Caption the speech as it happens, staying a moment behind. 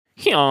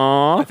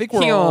I think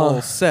we're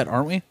all set,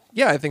 aren't we?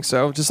 Yeah, I think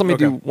so. Just let me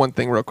do one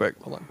thing real quick.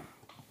 Hold on.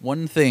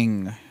 One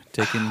thing.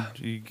 Taking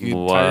you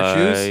tie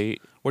your shoes?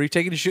 What are you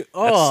taking to shoe?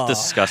 Oh,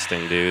 that's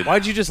disgusting, dude.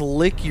 Why'd you just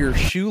lick your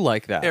shoe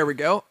like that? There we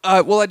go.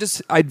 Well,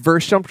 I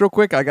verse jumped real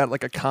quick. I got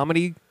like a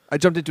comedy. I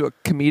jumped into a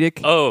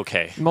comedic. Oh,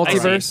 okay.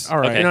 Multiverse. All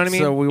right. Okay. You know what I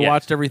mean? So we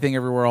watched everything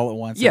everywhere all at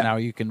once. And now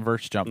you can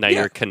verse jump. Now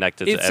you're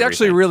connected to It's everything.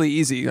 actually really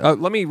easy.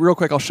 Let me real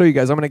quick. I'll show you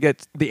guys. I'm going to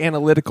get the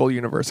analytical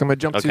universe. I'm going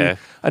to jump to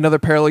another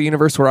parallel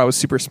universe where I was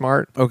super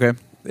smart. Okay.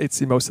 It's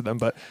most of them,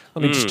 but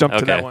let me just jump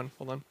to that one.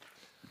 Hold on.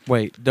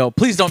 Wait. No,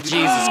 please don't.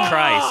 Jesus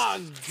Christ.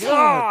 Oh,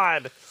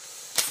 God.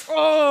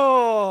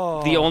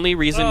 Oh. The only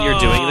reason you're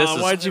doing this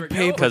why'd you is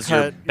because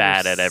you're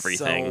bad at yourself,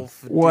 everything.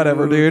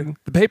 Whatever, dude.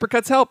 The paper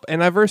cuts help,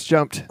 and I verse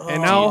jumped.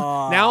 And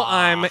now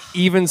I'm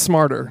even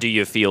smarter. Do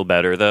you feel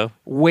better, though?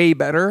 Way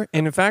better.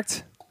 And in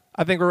fact,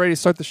 I think we're ready to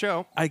start the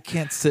show. I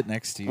can't sit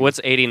next to you. What's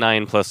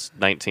 89 plus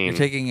 19? You're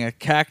taking a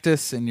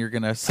cactus and you're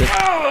going to sit.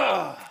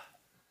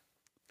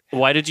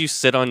 Why did you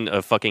sit on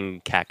a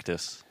fucking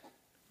cactus?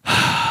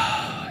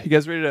 You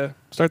guys ready to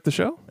start the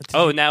show?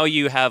 Oh, now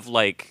you have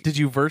like... Did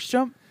you verse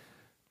jump?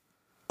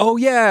 Oh,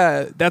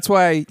 yeah. That's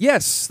why.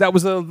 Yes, that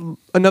was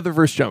another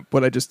verse jump,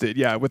 what I just did.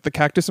 Yeah, with the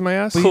cactus in my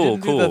ass. But you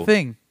didn't do the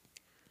thing.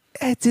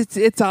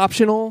 It's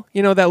optional.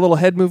 You know, that little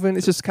head movement.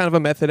 It's just kind of a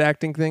method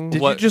acting thing.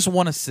 Did you just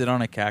want to sit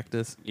on a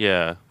cactus?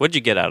 Yeah. What'd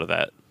you get out of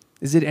that?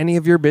 Is it any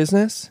of your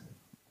business?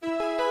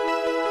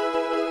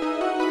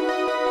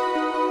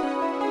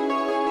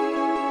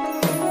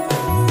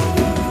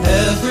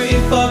 Every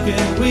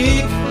fucking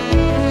week,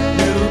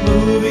 new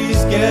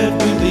movies get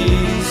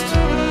released.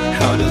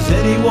 How does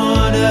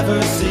anyone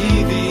ever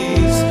see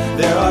these?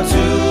 There are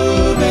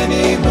too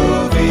many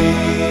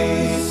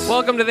movies.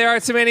 Welcome to There Are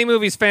Too Many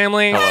Movies,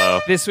 family. Hello.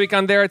 This week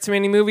on There Are Too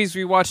Many Movies,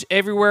 we watch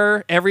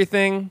everywhere,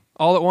 everything,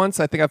 all at once.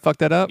 I think I fucked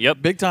that up.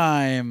 Yep. Big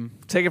time.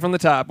 Take it from the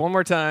top. One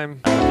more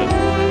time.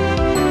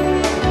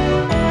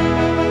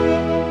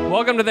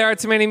 Welcome to There Are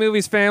Too Many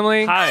Movies,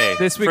 family. Hi.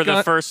 This week for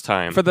the first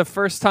time. For the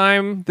first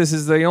time, this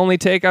is the only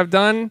take I've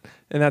done,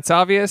 and that's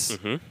obvious.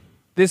 Mm-hmm.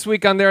 This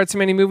week on There Are Too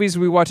Many Movies,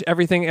 we watch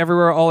everything,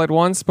 everywhere, all at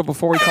once. But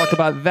before we talk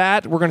about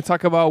that, we're going to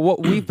talk about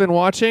what we've been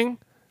watching.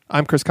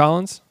 I'm Chris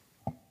Collins.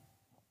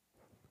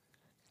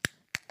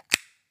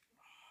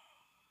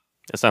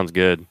 That sounds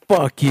good.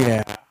 Fuck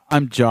yeah.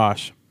 I'm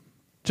Josh.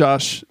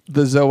 Josh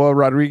the Zoa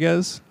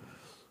Rodriguez.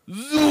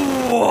 That's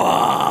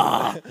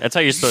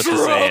how you're supposed to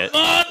say it.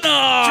 God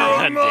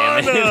damn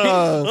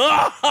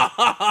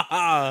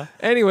it.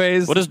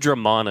 Anyways. What does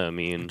Dramana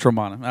mean?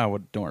 Tremana. Oh,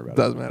 don't worry about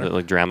Doesn't Does matter. it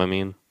like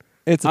Dramamine?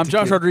 I'm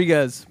Josh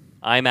Rodriguez.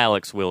 I'm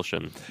Alex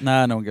Wilson.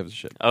 Nah, no one gives a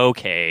shit.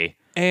 Okay.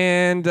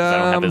 And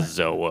I don't have a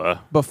Zoa.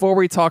 before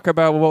we talk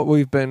about what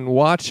we've been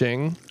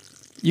watching,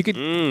 you could,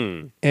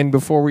 and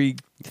before we down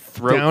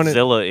it,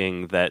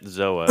 Throatzilla-ing that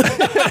Zoa.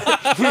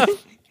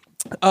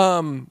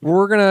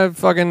 we're gonna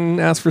fucking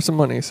ask for some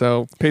money.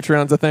 So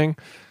Patreon's a thing.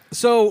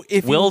 So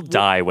if We'll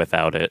die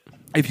without it.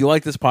 if you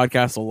like this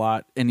podcast a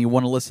lot and you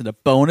want to listen to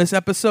bonus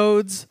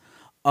episodes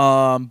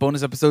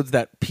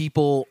that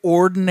people,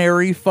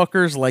 ordinary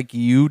fuckers like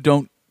you,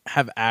 don't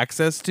have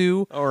access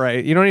to. All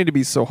right, you don't need to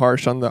be so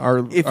harsh on our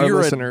If our you're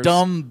listeners. a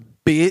dumb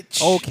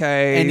bitch,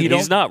 Okay, and you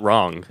He's don't, not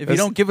wrong. if you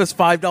don't give us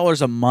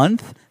 $5 a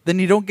month, then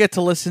you don't get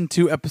to listen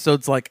to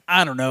episodes like,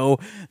 I don't know,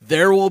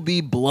 There Will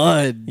Be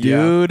Blood,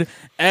 dude,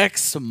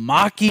 Ex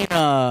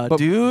Machina,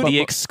 dude. The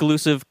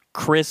exclusive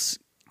Chris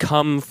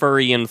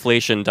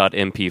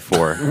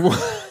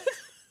cumfurryinflation.mp4.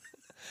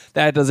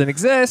 that doesn't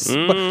exist.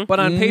 But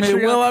on It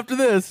Patreon, will after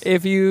this.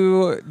 if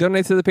you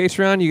donate to the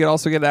Patreon, you can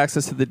also get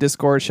access to the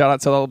Discord. Shout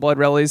out to all the Blood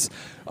Rallies.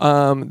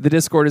 The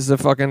Discord is the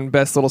fucking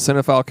best little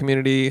cinephile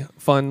community,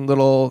 fun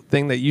little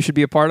thing that you should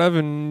be a part of,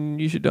 and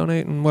you should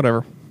donate and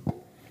whatever.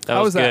 That How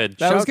was was that? good.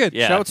 That was good.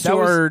 Yeah. Shouts That to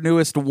was- our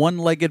newest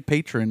one-legged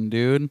patron,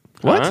 dude.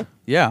 What? Huh?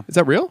 Yeah. Is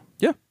that real?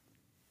 Yeah.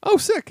 Oh,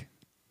 sick.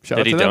 Shout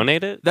out Did he to them.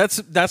 donate it?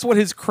 That's what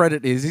his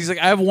credit is. He's like,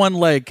 I have one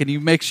leg. Can you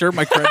make sure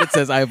my credit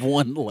says I have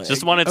one leg?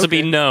 Just want it to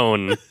be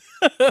known.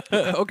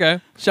 Okay.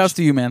 Shouts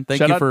to you, man. Thank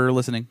Shout you out- for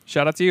listening.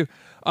 Shout out to you.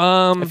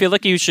 I feel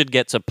like you should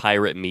get to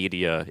pirate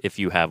media if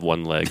you have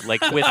one leg,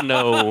 like with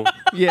no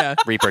Yeah.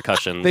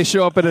 repercussions. They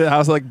show up at a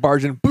house like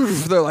barging.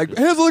 Poof, they're like,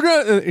 hands on the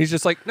ground. And he's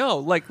just like, no,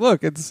 like,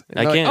 look, it's.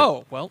 I like, can't.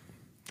 oh, well.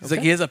 He's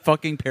like, he has a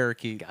fucking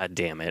parakeet. God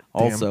damn it.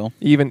 Also,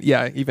 Even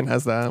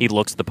has that. He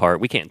looks the part.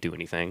 We can't do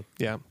anything.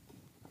 Yeah.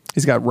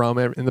 He's got rum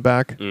in the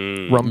back.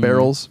 Mm. Rum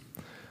barrels.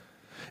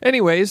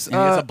 Anyways. and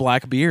he has a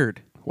black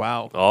beard.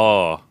 Wow.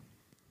 Oh,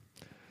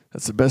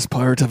 That's the best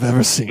pirate I've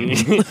ever seen.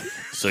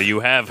 so you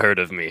have heard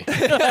of me.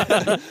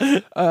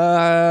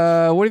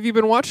 What have you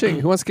been watching?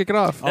 Who wants to kick it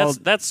off?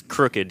 That's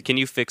crooked. Can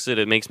you fix it?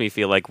 It makes me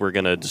feel like we're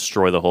going to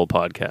destroy the whole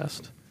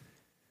podcast.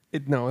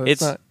 No, It's-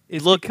 it's not.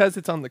 It's look- because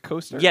it's on the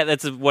coaster. Yeah,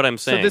 that's what I'm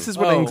saying. So this is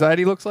what Oh.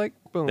 anxiety looks like?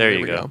 Boom. There we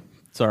you go.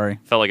 Sorry.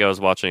 Felt like I was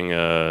watching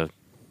that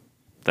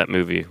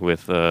movie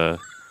with... Hold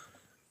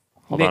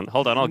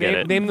on, I'll get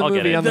it. Name the I'll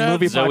movie get it. on the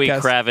movie Zoe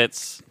podcast.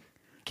 Kravitz.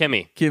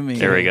 Kimmy. Kimmy.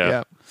 There we go.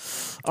 Yeah.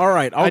 All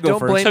right, I'll go don't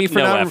first. blame Took you for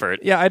no not. effort.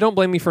 Yeah, I don't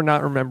blame you for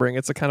not remembering.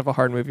 It's a kind of a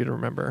hard movie to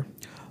remember.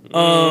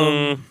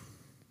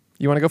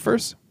 You want to go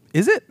first?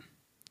 Is it?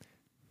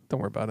 Don't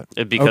worry about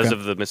it. Because Okay.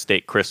 of the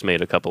mistake Chris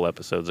made a couple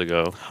episodes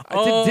ago.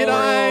 Did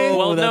I?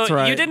 Well, that's no,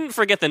 right. you didn't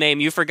forget the name.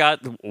 You forgot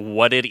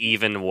what it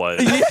even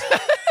was.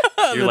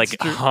 You're like,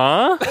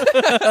 huh?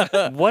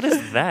 What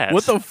is that?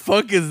 What the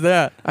fuck is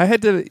that? I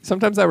had to.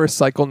 Sometimes I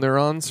recycle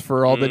neurons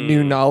for all the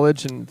new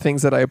knowledge and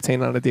things that I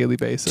obtain on a daily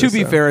basis. To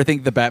be so. fair, I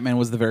think the Batman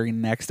was the very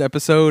next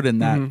episode,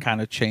 and that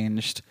kind of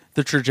changed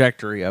the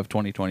trajectory of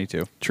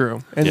 2022.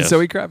 True, and Yes.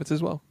 Zoe Kravitz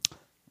as well.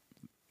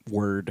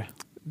 Word.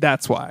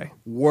 That's why.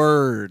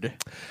 Word.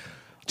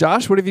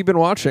 Josh, what have you been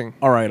watching?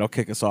 All right, I'll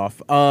kick us off.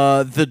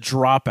 The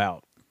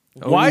Dropout.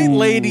 White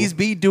ladies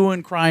be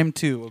doing crime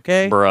too,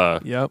 okay?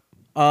 Bruh. Yep.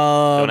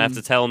 Don't have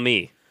to tell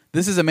me.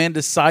 This is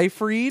Amanda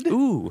Seyfried.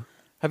 Ooh.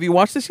 Have you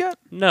watched this yet?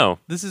 No.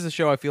 This is a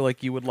show I feel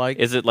like you would like.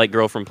 Is it like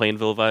Girl from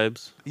Plainville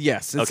vibes?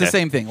 Yes, it's Okay. the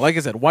same thing. Like I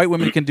said, white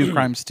women can do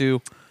crimes too.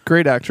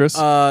 Great actress.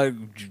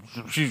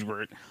 She's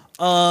great.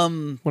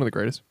 One of the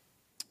greatest.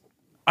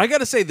 I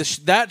gotta say,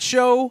 that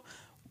show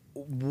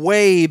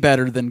way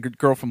better than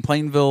Girl from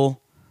Plainville.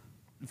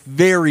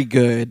 Very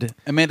good.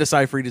 Amanda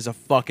Seyfried is a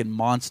fucking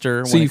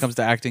monster when it comes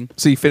to acting.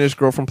 So you finished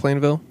Girl from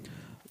Plainville?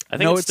 I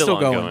think No, it's it's still still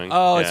going. ongoing.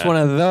 Oh, it's Yeah. one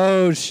of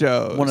those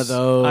shows. One of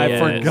those. I Yes.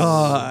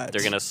 forgot.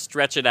 They're going to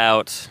stretch it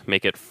out,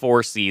 make it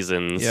 4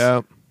 seasons.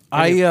 Yeah.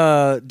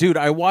 Dude,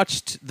 I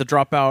watched The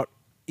Dropout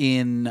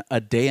in a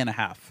day and a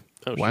half.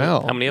 Oh, shit.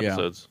 Wow. How many Yeah.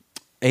 episodes?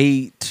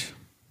 8.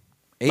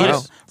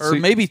 Wow. Or So-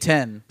 maybe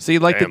 10. So you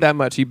liked Damn. it that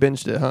much? You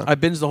binged it, huh? I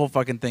binged the whole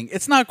fucking thing.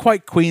 It's not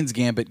quite Queen's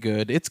Gambit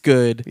good. It's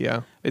good.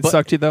 yeah. It But-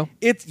 sucked you though.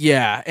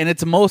 And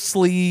it's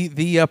mostly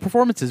the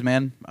performances,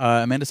 man.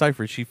 Amanda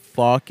Seyfried, she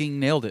fucking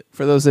nailed it.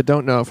 For those that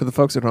don't know, for the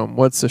folks at home,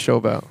 what's the show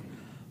about?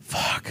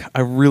 Fuck,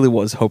 I really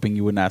was hoping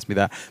you wouldn't ask me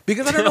that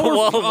because I don't know.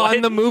 Well, what?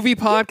 On the movie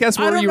podcast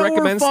I where don't you know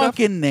recommend her stuff?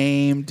 fucking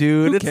name,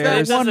 dude. Who It's cares? that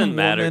It doesn't one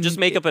matter. woman. Just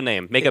make up a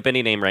name. Make up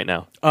any name right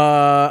now.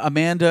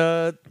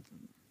 Amanda.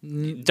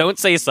 Don't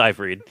say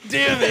Seyfried.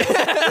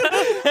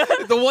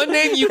 The one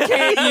name you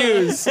can't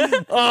use.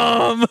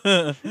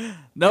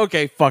 No,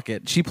 okay, fuck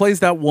it. She plays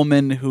that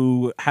woman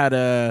who had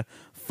a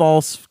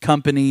false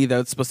company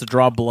that's supposed to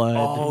draw blood.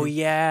 Oh,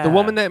 yeah. The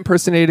woman that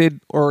impersonated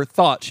or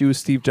thought she was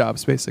Steve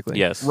Jobs, basically.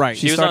 Yes. Right.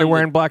 She was started on the-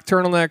 wearing black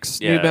turtlenecks,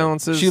 New Yeah.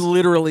 Balances. She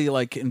literally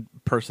like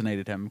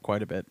impersonated him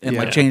quite a bit and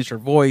Yeah. like changed her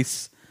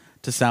voice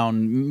to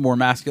sound more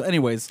masculine.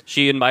 Anyways,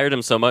 She admired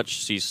him so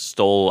much, she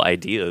stole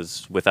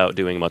ideas without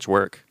doing much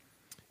work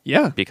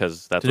yeah.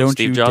 because that's what don't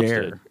Steve you Jobs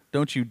dare. did.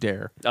 Don't you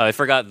dare. I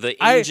forgot the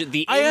I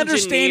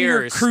understand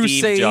your engineer, crusade.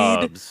 Steve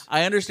Jobs.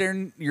 I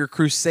understand your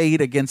crusade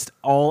against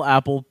all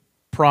Apple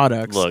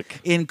products, Look.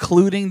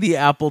 including the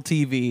Apple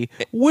TV,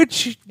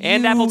 which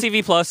And Apple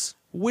TV Plus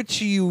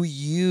which you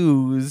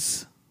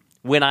use.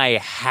 when I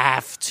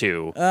have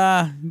to.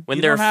 When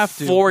You they're don't have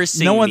to.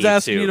 forcing No one's me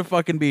asking to. you to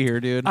fucking be here,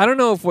 dude. I don't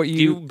know if what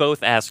You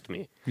both asked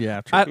me.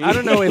 Yeah, true. I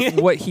don't know if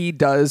what he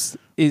does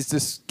is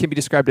just can be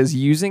described as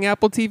using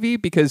Apple TV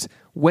because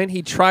when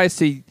he tries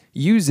to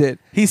use it,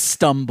 He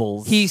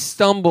stumbles. he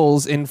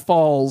stumbles and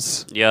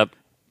falls. Yep.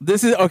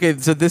 This is okay.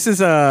 So this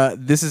is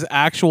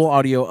actual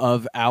audio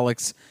of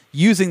Alex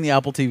using the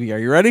Apple TV. Are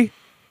you ready?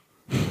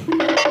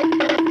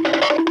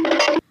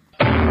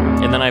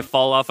 And then I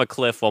fall off a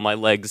cliff while my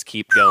legs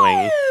keep going.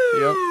 Yep.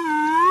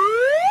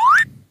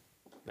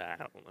 I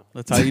don't know.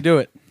 That's how you do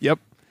it. Yep.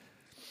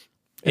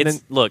 And It's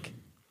then look.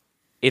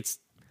 It's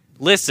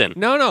listen.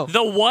 No.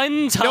 The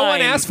one time No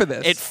one asked for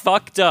this. It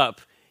fucked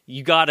up.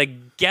 You gotta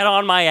get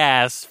on my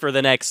ass for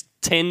the next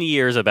 10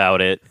 years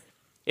about it.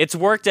 It's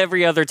worked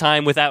every other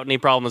time without any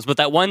problems, but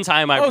that one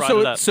time I brought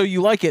it up. so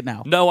you like it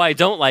now? No, I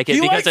don't like it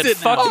He because likes it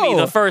it now. fucked me Oh.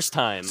 the first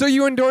time. so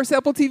you endorse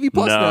Apple TV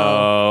Plus now?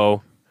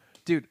 no.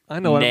 Dude, I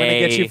know what I'm going to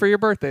get Nay. you for your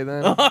birthday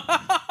then.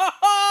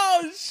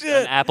 Oh shit!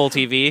 An Apple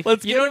TV.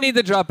 You don't need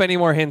to drop any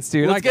more hints,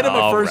 dude. Let's get him a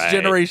All first right.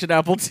 generation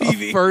Apple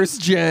TV.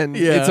 First gen.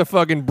 Yeah. It's a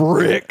fucking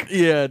brick.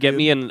 Yeah, Get dude.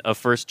 me a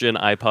first gen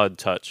iPod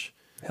Touch.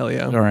 Hell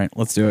yeah. All right,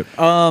 let's do it.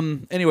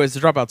 Anyways, the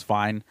Dropout's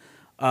fine.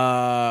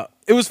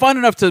 It was fun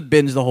enough to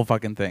binge the whole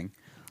fucking thing.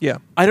 Yeah.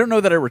 I don't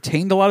know that I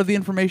retained a lot of the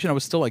information. I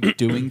was still like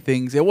doing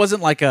things. It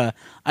wasn't like I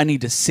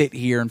need to sit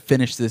here and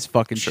finish this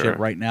fucking Sure. shit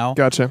right now.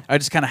 Gotcha. I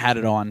just kind of had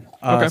it on.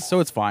 Okay. So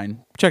it's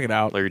fine. Check it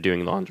out. While you're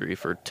doing laundry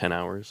for 10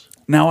 hours.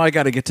 Now I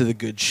got to get to the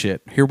good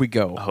shit. Here we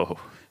go. Oh.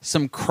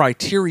 Some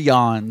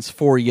criterions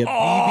for you,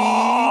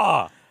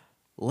 BB.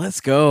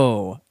 Let's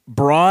go.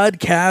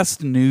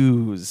 Broadcast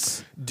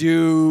news.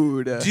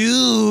 Dude.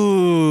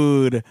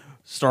 Dude.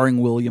 Starring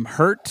William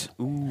Hurt.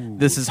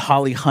 This is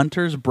Holly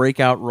Hunter's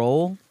breakout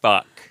role.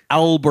 Fuck.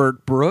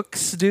 Albert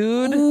Brooks,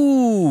 dude.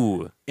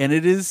 Ooh. And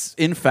it is,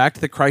 in fact,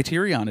 the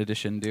Criterion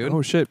edition, dude.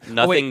 Oh, shit.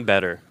 Nothing wait.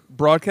 better.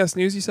 Broadcast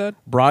news, you said?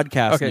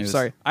 Broadcast Okay, news.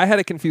 sorry. I had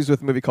it confused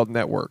with a movie called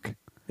Network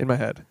in my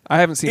head. I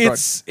haven't seen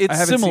It's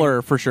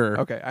similar for sure.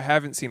 Okay, I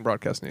haven't seen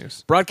Broadcast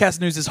News. Broadcast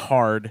news is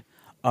hard.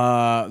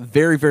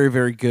 Very, very,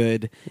 very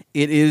good.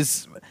 It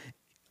is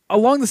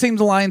along the same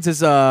lines as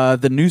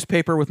the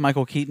newspaper with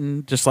Michael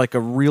Keaton, just like a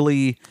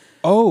really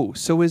Oh,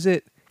 so is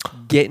it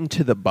getting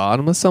to the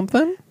bottom of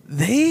something?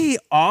 They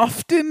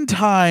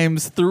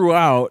oftentimes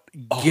throughout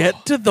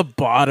get to the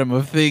bottom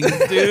of things,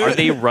 dude. Are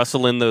they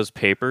rustling those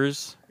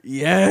papers?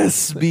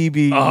 Yes,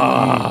 BB.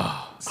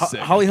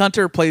 Holly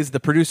Hunter plays the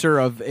producer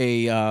of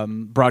a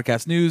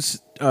broadcast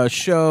news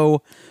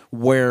show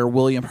where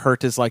William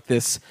Hurt is like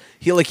this.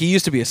 He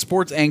used to be a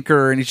sports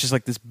anchor, and he's just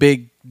like this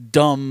big,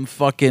 dumb,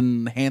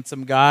 fucking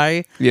handsome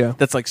guy. Yeah.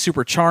 That's like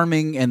super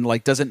charming and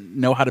like doesn't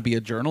know how to be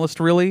a journalist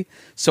really.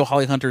 So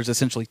Holly Hunter is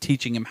essentially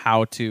teaching him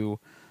how to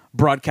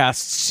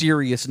broadcast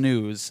serious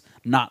news,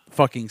 not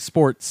fucking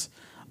sports.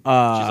 She's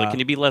like, can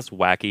you be less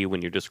wacky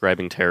when you're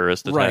describing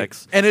terrorist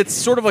attacks? Right. And it's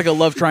sort of like a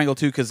love triangle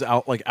too, because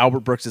Albert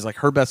Brooks is like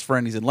her best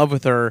friend. He's in love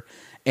with her,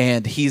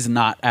 and he's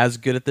not as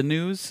good at the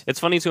news. It's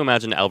funny to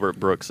imagine Albert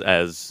Brooks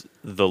as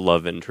the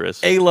love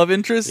interest. A love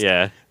interest?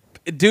 Yeah.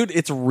 Dude,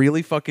 it's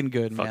really fucking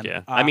good, Fuck man.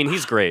 yeah. I mean,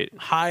 he's great.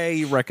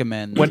 High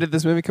recommend. When did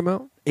this movie come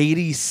out?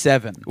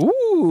 87.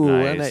 Ooh,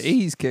 Nice. and that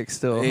 80s kick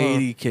still. huh?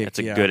 80 kick. It's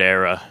a yeah. good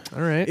era.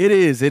 All right. It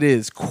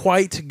is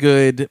quite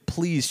good.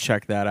 Please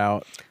check that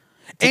out.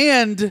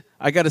 And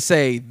I got to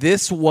say,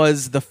 this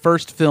was the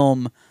first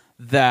film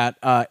that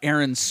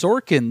Aaron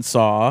Sorkin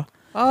saw.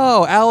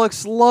 Oh,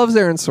 Alex loves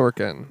Aaron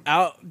Sorkin.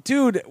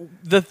 Dude,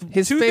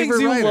 His two favorite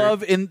things you writer.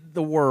 love in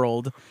the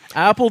world,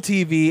 Apple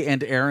TV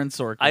and Aaron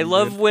Sorkin. I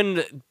love dude.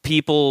 when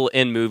people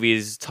in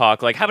movies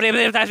talk like,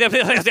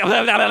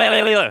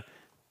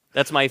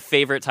 that's my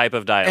favorite type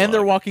of dialogue. And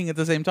they're walking at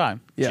the same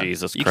time. Yeah.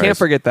 Jesus You Christ. can't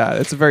forget that.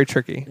 It's very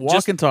tricky. Walk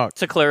Just and talk.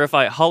 To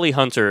clarify, Holly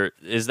Hunter,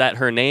 is that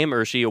her name,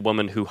 or is she a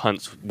woman who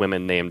hunts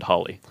women named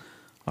Holly?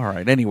 All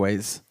right.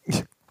 Anyways,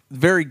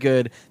 very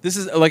good. This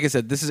is, like I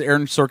said, this is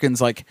Aaron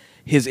Sorkin's like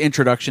his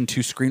introduction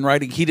to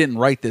screenwriting. He didn't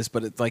write this,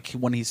 but it's like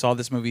when he saw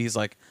this movie, he's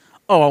like,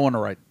 "Oh, I want to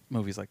write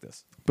movies like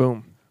this."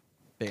 Boom.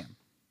 Bam.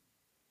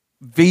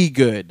 V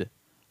good.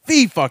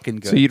 V fucking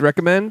good. So you'd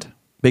recommend?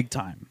 Big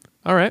time.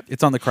 All right.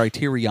 It's on the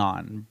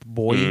Criterion,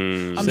 boy.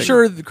 I'm Sick.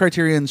 sure the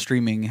Criterion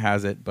streaming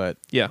has it, but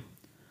Yeah.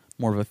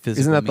 more of a physical.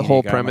 Isn't that the media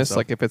whole guy premise? myself.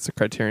 Like if it's a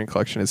Criterion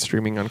collection, it's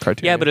streaming on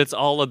Criterion. Yeah, but it's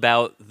all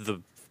about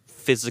the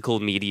physical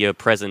media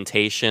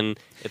presentation.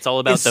 It's all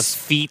about the Es-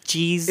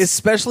 features.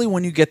 especially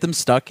when you get them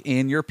stuck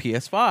in your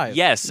PS5.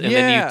 Yes, and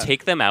then Yeah. you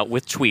take them out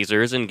with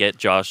tweezers and get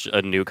Josh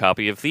a new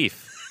copy of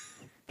Thief.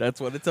 That's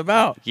what it's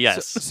about.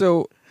 Yes.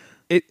 So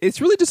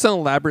it's really just an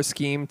elaborate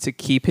scheme to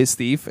keep his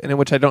Thief, and in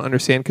which I don't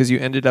understand because you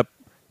ended up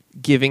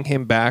giving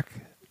him back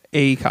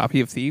a copy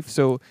of Thief.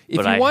 So if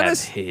But you I want have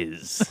to,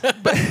 his.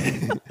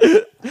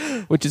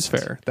 which is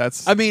fair,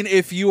 that's I mean,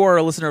 if you are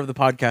a listener of the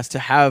podcast, to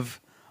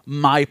have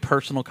my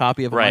personal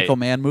copy of a Right. Michael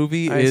Mann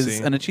movie I is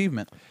see. an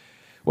achievement.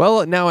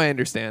 well. Now I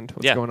understand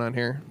what's Yeah. going on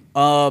here.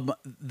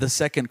 The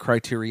second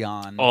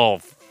Criterion, Oh,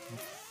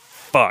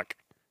 fuck.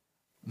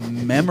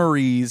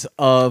 Memories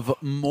of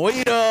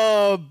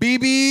Moira,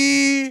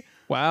 BB.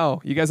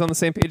 Wow, you guys on the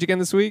same page again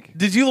this week?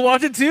 Did you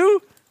watch it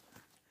too?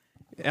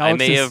 I Alex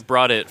may is- have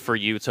brought it for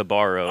you to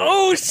borrow.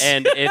 Oh, shit.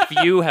 And if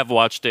you have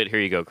watched it, here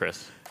you go,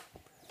 Chris.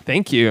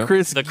 Thank you,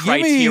 Chris, The give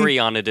me-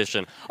 Criterion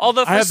edition.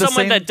 Although I for have the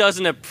someone same- that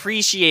doesn't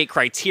appreciate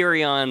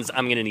Criterions,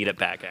 I'm going to need it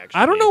back,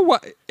 actually. I don't know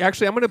what.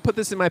 Actually, I'm going to put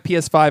this in my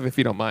PS5 if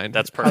you don't mind.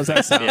 That's How's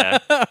perfect. that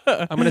sound?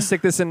 Yeah. I'm going to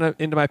stick this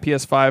into my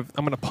PS5.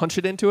 I'm going to punch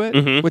it into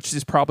it, which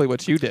is probably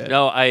what you did.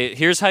 No,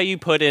 here's how you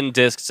put in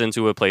discs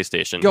into a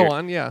PlayStation. Go Here-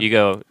 on, yeah.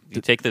 You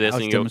take the I disc was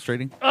and you go,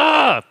 demonstrating.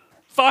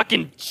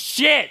 fucking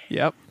shit.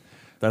 Yep.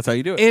 That's how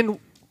you do it. And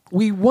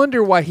we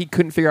wonder why he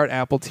couldn't figure out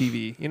Apple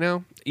TV. You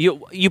know,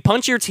 You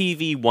punch your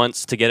TV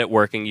once to get it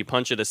working. You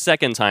punch it a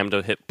second time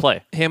to hit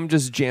play. him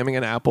just jamming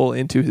an Apple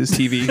into his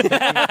TV,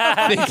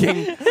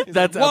 thinking,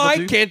 That's "Why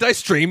Apple TV. can't I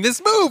stream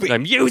this movie?"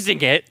 I'm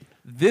using it.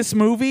 This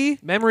movie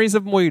Memories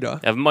of Moira.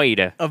 Of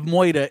Maida. of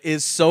Moida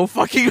is so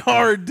fucking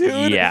hard,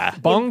 dude. Yeah.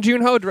 Bong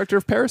Joon-ho, director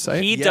of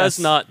Parasite. He Yes. does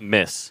not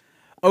miss.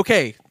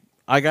 Okay,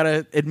 I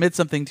gotta admit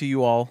something to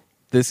you all.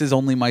 This is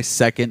only my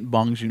second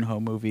Bong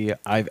Joon-ho movie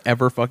I've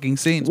ever fucking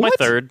seen. My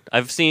third.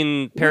 I've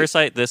seen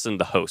Parasite, this, and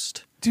The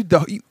Host. Dude,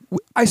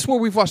 I swear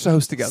we've watched The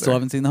Host together. Still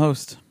haven't seen The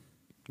Host.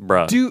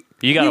 Bruh. Dude,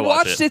 you gotta we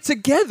watch watched it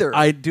together.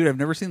 Dude, I've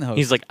never seen The Host.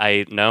 He's like,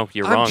 no,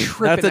 you're I'm wrong.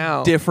 tripping That's a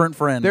out. different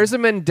friend. There's a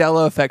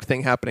Mandela effect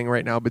thing happening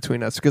right now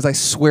between us because I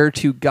swear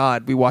to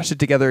God, we watched it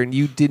together and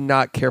you did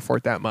not care for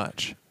it that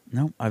much.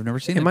 No, I've never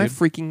seen Am it. I dude.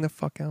 freaking the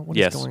fuck out? What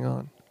is Yes. going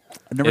on?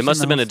 I've never It seen must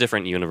The have been a Host.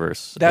 different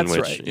universe. That's in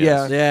which, right.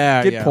 yes.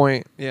 Yeah, Good yeah.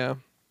 point. Yeah.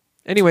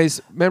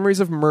 Anyways, Memories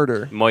of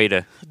Murder.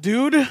 Moida.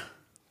 Dude.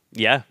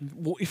 Yeah.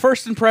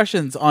 First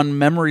impressions on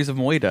Memories of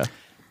Moida.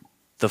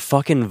 The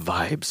fucking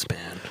vibes,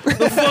 man.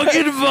 The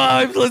fucking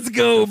vibe. Let's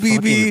go,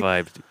 Fucking BB.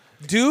 vibe.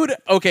 Dude,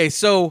 okay,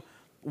 so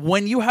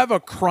when you have a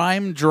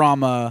crime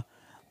drama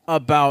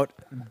about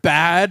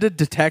bad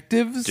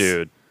detectives,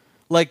 Dude.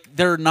 like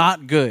they're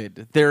not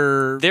good.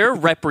 They're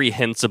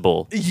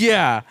reprehensible.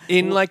 yeah.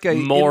 In like a in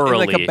like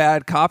Morally. a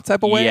bad cop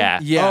type of way? Yeah.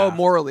 Yeah. Oh,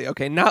 morally.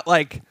 Okay. Not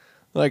like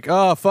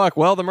oh fuck,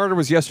 well the murder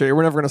was yesterday.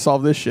 We're never gonna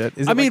solve this shit.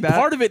 Is it I mean, like that?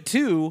 part of it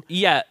too.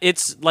 Yeah,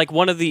 it's like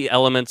one of the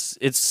elements.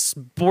 It's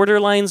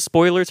borderline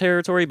spoiler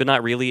territory, but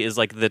not really. Is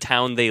like the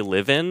town they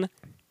live in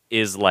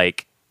is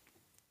like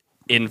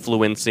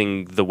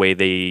influencing the way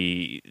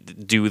they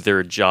do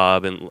their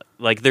job, and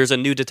like there's a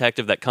new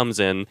detective that comes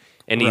in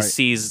and he Right.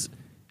 sees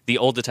the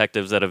old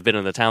detectives that have been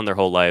in the town their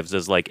whole lives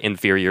as like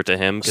inferior to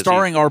him. 'Cause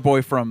Starring our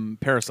boy from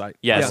Parasite.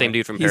 yeah, same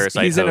dude from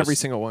Parasite. He's in host. every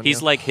single one.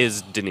 He's yeah. like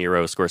his De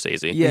Niro,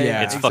 Scorsese.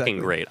 Yeah, it's exactly. fucking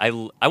great.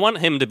 I want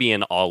him to be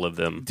in all of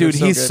them. Dude,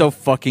 so he's good. so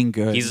fucking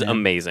good. He's man.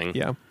 amazing.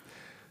 Yeah.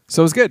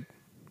 So it's good.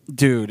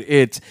 Dude,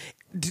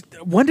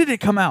 when did it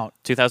come out?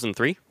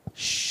 2003.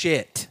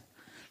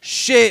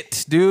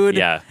 Shit, dude.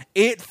 Yeah.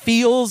 It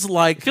feels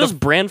like It feels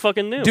brand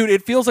fucking new. dude,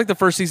 it feels like the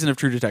first season of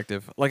True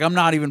Detective. Like I'm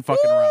not even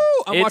fucking around.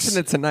 I'm It's- watching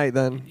it tonight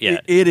then. Yeah.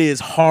 It is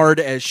hard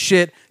as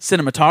shit.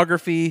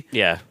 Cinematography,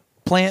 Yeah.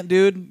 plant,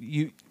 dude.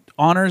 You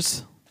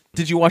honors.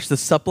 Did you watch the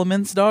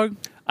supplements, dog?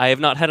 I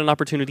have not had an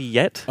opportunity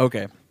yet.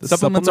 Okay, the The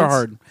supplements are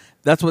supplements? hard.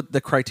 That's what the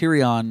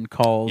Criterion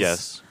calls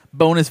Yes.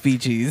 bonus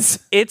features.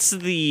 It's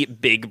the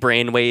big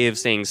brain way of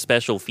saying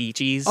special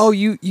features. Oh,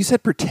 you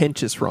said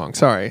pretentious wrong.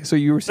 Sorry. So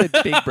you said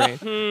big brain.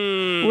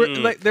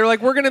 They're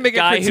like, we're going to make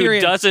Guy a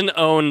Criterion. who doesn't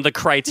own the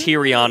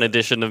Criterion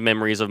edition of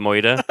Memories of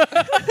Moida.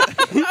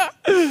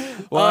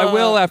 Well, I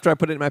will after I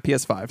put it in my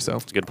PS5. So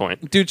That's a good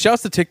point. Dude,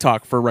 shouts to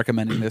TikTok for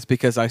recommending this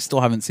because I still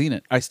haven't seen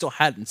it. I still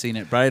hadn't seen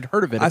it, but I had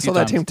heard of it. I saw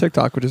that Tame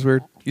TikTok, which is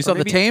weird. You saw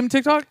the Tame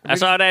TikTok? I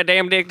saw that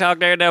damn TikTok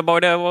there, that boy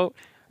devil.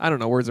 I don't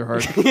know. Words are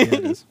hard. Yeah,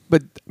 it is.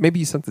 But maybe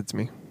you sent it to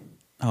me.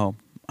 Oh,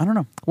 I don't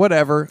know.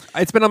 Whatever.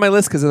 It's been on my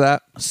list because of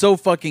that. So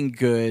fucking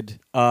good.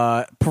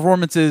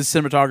 Performances,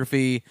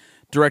 cinematography,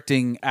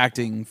 directing,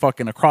 acting,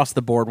 fucking across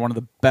the board. One of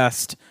the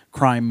best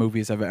crime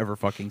movies I've ever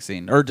fucking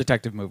seen. Or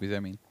detective movies, I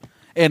mean.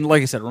 And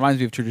like I said, it reminds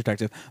me of True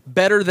Detective.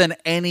 Better than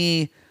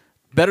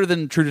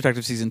True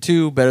Detective Season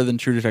 2, better than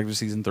True Detective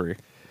Season 3.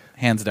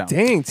 Hands down.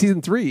 Dang, season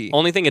 3.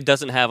 Only thing it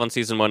doesn't have on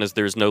season 1 is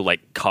there's no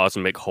like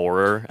cosmic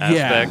horror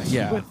aspect.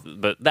 yeah.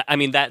 But that, I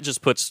mean, that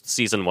just puts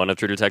season 1 of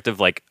True Detective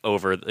like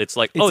over. It's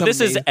like, It's oh, this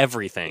is amazing.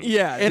 everything.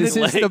 Yeah, And this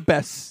it's is the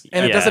best.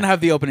 And it Yeah. doesn't have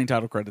the opening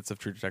title credits of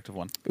True Detective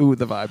 1. Ooh,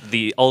 the vibe.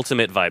 The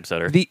ultimate vibe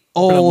setter. The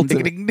old.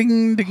 Ding, ding,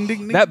 ding, ding, ding,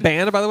 ding. That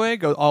band, by the way,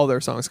 all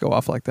their songs go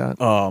off like that.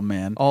 Oh,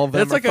 man. All of them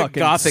That's are like a fucking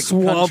gothic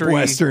swamp country.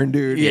 western,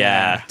 dude.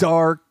 Yeah.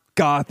 Dark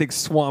gothic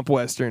swamp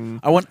western.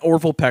 I want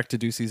Orville Peck to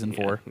do Season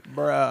 4.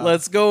 Bruh.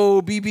 Let's go,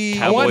 BB.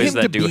 I want Cowboys him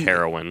to that do be-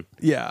 heroin.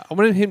 Yeah, I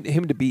wanted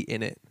him to be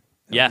in it.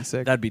 That'd Yeah. be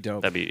sick. That'd be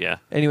dope. That'd be, yeah.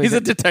 Anyways, He's a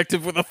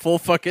detective with a full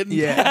fucking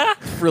Yeah.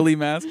 frilly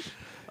mask.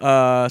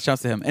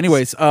 Shouts to him.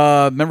 Anyways,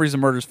 Memories of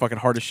Murder is fucking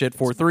hard as shit.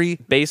 4-3.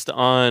 Based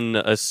on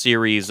a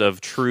series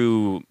of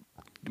true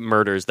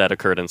murders that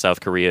occurred in South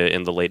Korea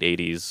in the late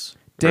 80s,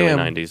 Damn.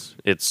 early 90s.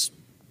 It's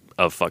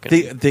a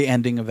fucking... The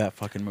ending of that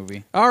fucking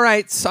movie. all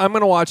right, so I'm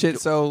gonna watch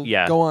it. So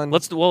yeah. go on.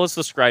 Let's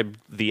describe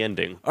the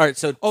ending. All right,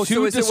 so Oh, to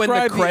so is it when the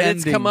describe credits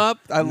ending- come up?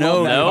 I No,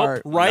 love that Nope.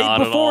 part. Right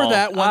Not at before all.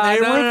 that, when they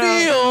No.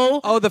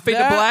 reveal. Oh, the fade to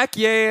that- black.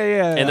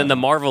 Yeah. And then the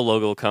Marvel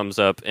logo comes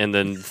up, and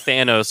then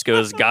Thanos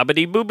goes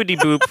gobbity boobity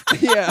boop.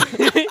 yeah.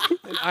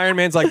 And Iron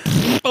Man's like,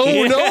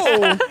 oh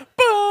no.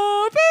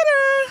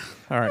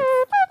 All right.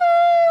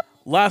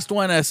 Last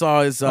one I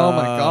saw is. Oh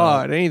my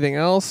god. Anything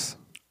else?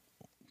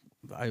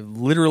 I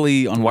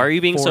literally on. Why are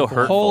you being so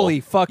hurtful? Holy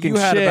fucking You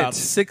had shit. about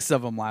 6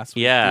 of them last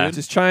week. Yeah. dude.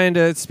 Just trying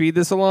to speed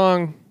this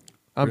along.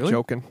 I'm Really?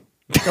 joking.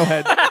 Go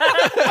ahead.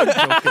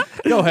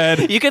 Go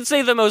ahead. You could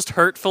say the most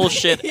hurtful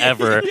shit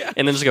ever,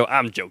 and then just go,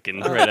 "I'm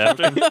joking" right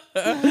after.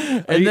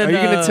 Are you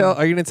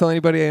gonna tell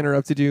anybody I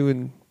interrupted you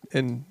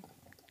and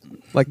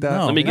like that?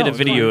 No. Let me get a it's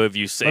video fine. of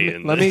you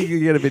saying. Let me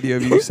get a video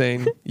of you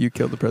saying you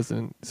killed the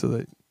president. So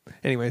that.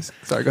 Anyways,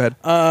 sorry. Go ahead.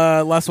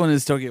 Last one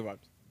is Tokyo Vibes.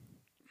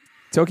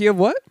 Tokyo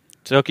what?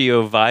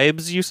 Tokyo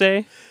vibes. You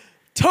say?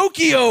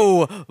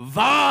 Tokyo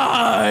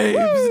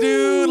Vibes,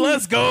 dude.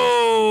 Let's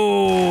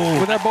go.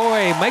 With our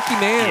boy Mikey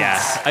Mans.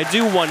 Yeah, I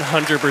do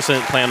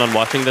 100% plan on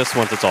watching this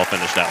once it's all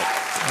finished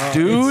out.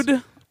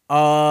 Dude.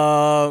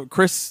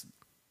 Chris,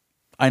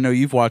 I know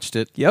you've watched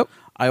it. Yep.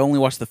 I only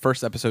watched the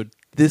first episode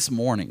this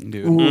morning,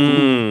 dude.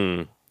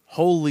 Mm.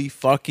 Holy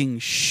fucking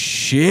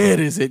shit,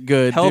 is it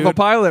good, Hell dude. of a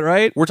pilot,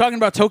 right? We're talking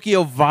about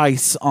Tokyo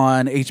Vice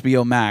on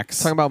HBO Max.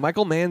 Talking about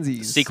Michael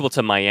Manzi's Sequel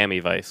to Miami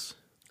Vice.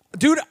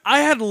 Dude, I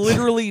had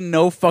literally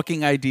no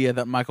fucking idea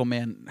that Michael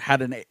Mann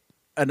had an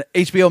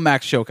HBO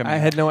Max show coming I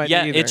out. had no idea.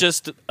 Yeah, either. it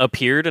just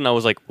appeared, and I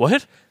was like,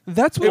 "What?"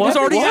 That's It was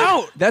already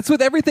out. That's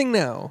with everything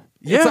now.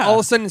 It's Yeah. all of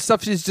a sudden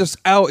stuff is just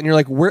out, and you're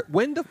like,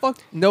 when the fuck?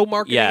 No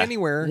marketing Yeah.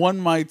 anywhere. One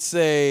might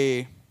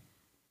say...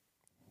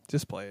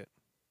 Just play it.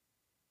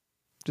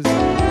 Just.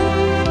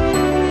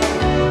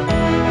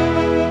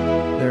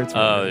 There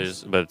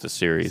it's. But it's a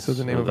series. So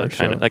the name of that our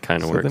kinda, show. That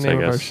kind of So works, the name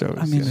I of our guess. show.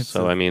 I mean, it's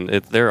So I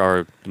mean, there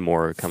are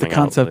more the coming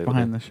concept out.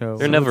 behind the show.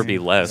 There'll never be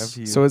less.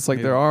 So it's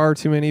like there are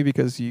too many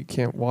because you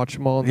can't watch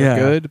them all and Yeah.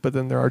 they're good, but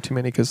then there are too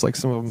many because like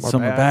some of them are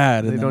Some bad. are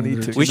bad, They and don't then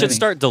need there's to. We too should many.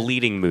 start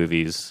deleting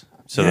movies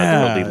so that there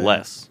will Yeah. be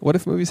less. What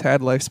if movies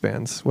had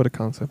lifespans? What a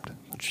concept.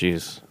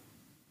 Jeez.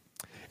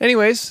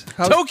 Anyways,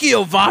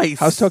 Tokyo Vice.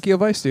 how's Tokyo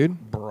Vice, dude?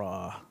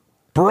 Bruh.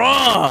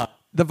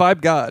 The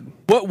Vibe God.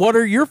 What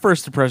are your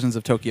first impressions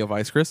of Tokyo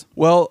Vice, Chris?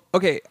 Well,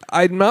 okay,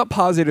 I'm not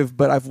positive,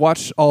 but I've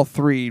watched all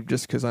three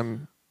just because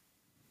I'm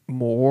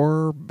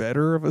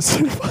better of a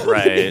cinephile.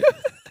 Right.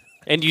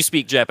 And you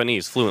speak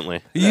Japanese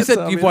fluently. You That's said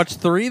obvious. you've watched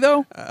 3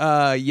 though.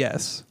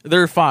 Yes.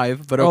 There are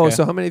 5, but okay. Oh,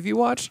 so how many have you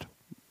watched?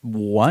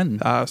 1.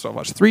 So I've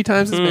watched 3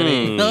 times as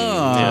many. Oh,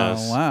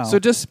 Yes. wow. So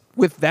just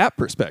with that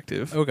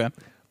perspective, okay.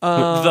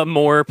 The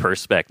more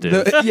perspective.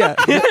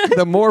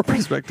 the more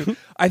perspective.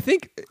 I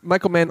think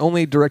Michael Mann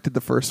only directed the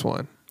first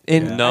one.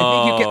 And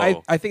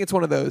No. I think it's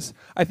one of those.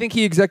 I think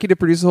he executive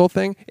produced the whole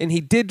thing, and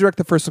he did direct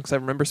the first one because I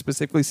remember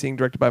specifically seeing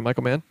directed by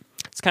Michael Mann.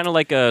 It's kind of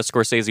like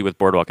Scorsese with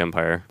Boardwalk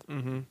Empire.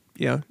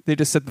 Yeah, they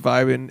just set the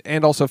vibe,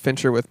 and also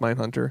Fincher with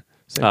Mindhunter.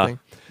 Same thing.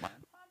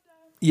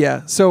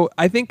 Yeah, so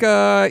I think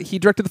he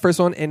directed the first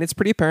one, and it's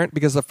pretty apparent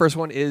because the first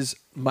one is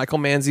Michael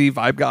Manzi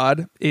vibe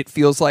god. It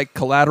feels like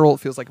Collateral. It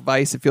feels like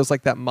Vice. It feels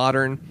like that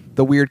modern,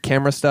 the weird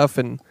camera stuff,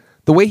 and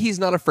the way he's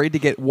not afraid to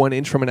get 1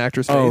 inch from an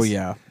actor's face. Oh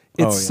yeah.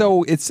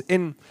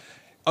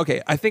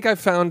 Okay, I think I've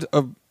found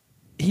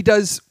he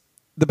does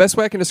the best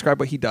way I can describe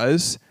what he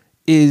does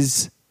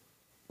is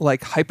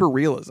like hyper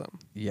realism.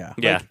 Yeah.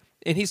 Yeah. Like,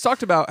 and he's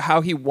talked about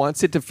how he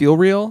wants it to feel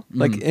real,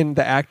 like in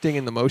the acting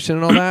and the motion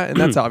and all that, and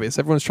that's obvious.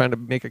 Everyone's trying to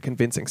make a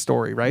convincing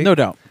story, right? No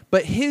doubt.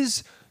 But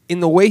in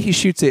the way he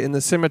shoots it, in the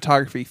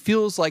cinematography,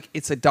 feels like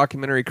it's a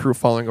documentary crew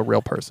following a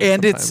real person.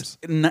 And sometimes.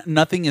 it's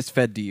nothing is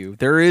fed to you.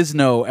 There is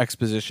no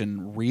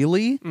exposition,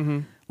 really.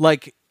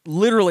 Like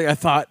literally, I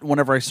thought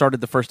whenever I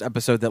started the first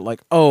episode that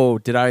like, oh,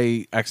 did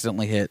I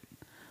accidentally hit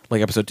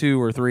like episode 2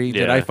 or 3?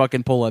 Did Yeah. I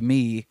fucking pull a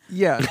me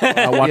yeah,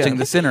 watching Yeah.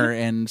 The Sinner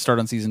and start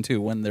on season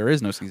 2 when there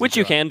is no season? Which 2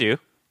 you out? can do.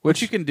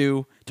 Which you can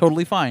do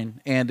totally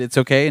fine, and it's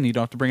okay, and you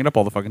don't have to bring it up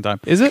all the fucking time.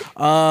 Is it?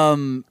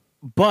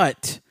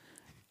 But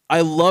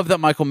I love that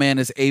Michael Mann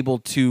is able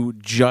to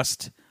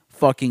just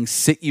fucking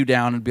sit you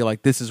down and be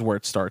like, "This is where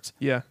it starts,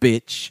 Yeah.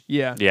 bitch,"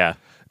 Yeah. Yeah.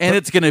 and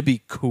it's gonna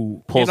be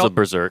cool. Pulls And a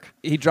berserk.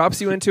 He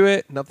drops you into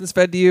it. Nothing's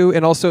fed to you,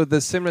 and also the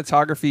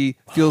cinematography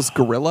feels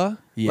guerrilla.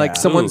 Yeah. Like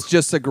someone's Ooh.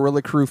 just a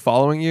guerrilla crew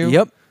following you.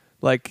 Yep.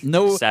 Like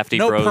No, Safety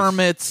no bros.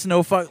 permits,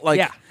 no fuck. Like,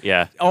 Yeah.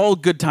 Yeah. all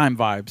good time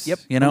vibes. Yep.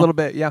 you know, a little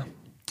bit. Yeah.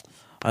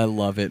 I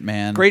love it,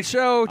 man. Great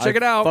show. Check I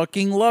it out.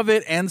 Fucking love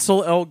it.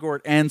 Ansel Elgort.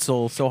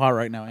 Ansel, so hot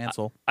right now.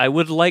 Ansel. I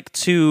would like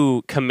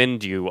to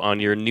commend you on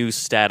your new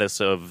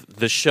status of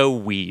the show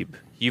Weeb.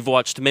 You've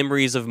watched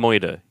Memories of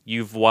Moida.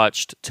 You've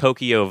watched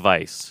Tokyo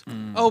Vice.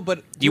 Oh,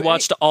 but You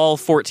watched all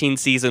 14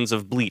 seasons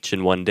of Bleach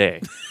in one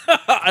day.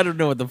 I don't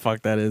know what the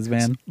fuck that is,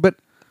 man. But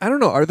I don't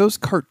know. Are those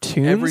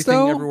cartoons? Everything,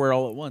 though? everywhere,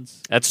 all at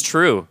once. That's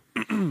true.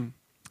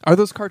 Are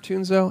those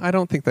cartoons though? I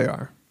don't think they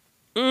are.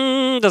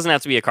 Doesn't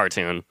have to be a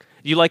cartoon.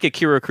 You like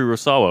Akira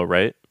Kurosawa,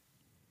 right?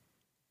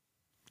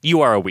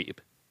 You are a weeb.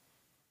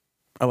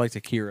 I liked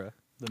Akira.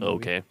 the movie.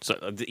 Okay.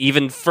 So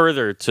even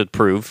further to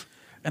prove,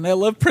 And I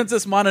love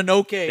Princess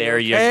Mononoke. there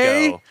you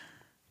okay? go.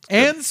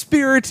 And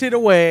Spirited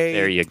Away.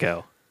 There you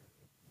go.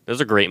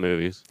 Those are great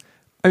movies.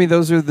 I mean,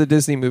 those are the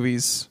Disney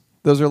movies.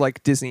 Those are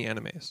like Disney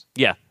animes.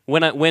 Yeah.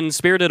 When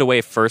Spirited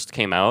Away first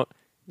came out,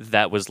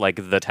 that was like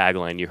the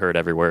tagline you heard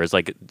everywhere. Is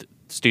like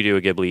Studio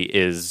Ghibli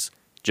is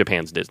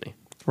Japan's Disney.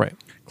 Right.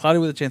 Cloudy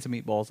with a Chance of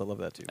Meatballs. I love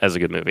that too. That's a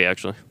good movie,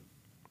 actually.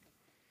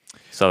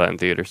 Saw that in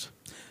theaters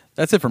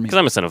That's it for me. because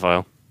I'm a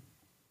cinephile.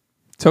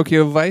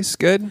 Tokyo Vice,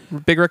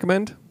 good. Big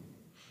recommend.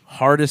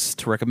 Hardest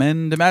to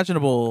recommend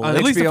imaginable. On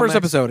At least the HBO first Max.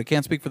 episode. I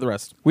can't speak for the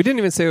rest. We didn't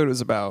even say what it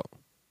was about.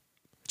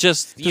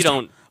 Just you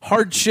don't.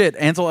 Hard shit.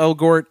 Ansel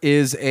Elgort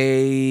is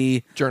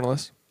an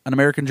Journalist.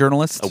 American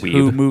journalist A weeb.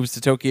 who moves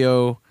to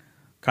Tokyo,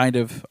 kind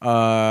of,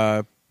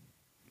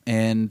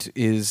 and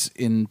is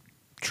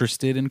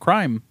interested in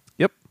crime.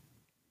 Yep.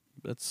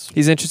 That's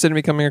He's interested in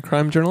becoming a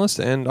crime journalist,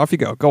 and off you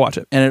go. Go watch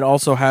it. and it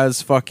also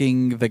has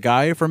fucking the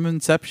guy from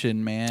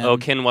Inception, man. Oh,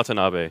 Ken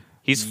Watanabe.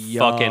 He's Yeah.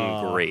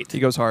 fucking great. He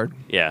goes hard.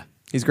 Yeah.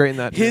 He's great in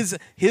that.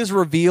 His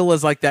reveal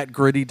is like that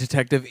gritty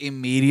detective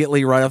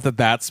immediately right off the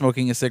bat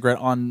smoking a cigarette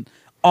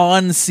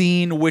on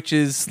scene, which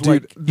is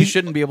like you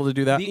shouldn't be able to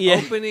do that. The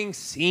opening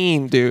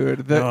scene, dude.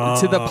 To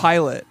the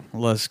pilot.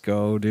 Let's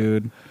go,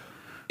 dude.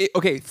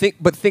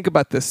 Think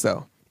about this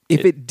though.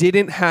 If it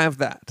didn't have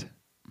that,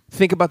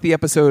 think about the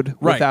episode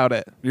Right. without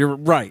it. You're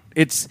right.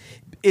 It's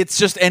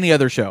just any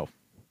other show.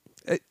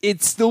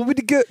 It'd still be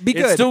good.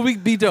 It'd still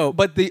be dope.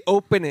 But the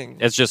opening,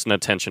 It's just an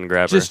attention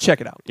grabber. just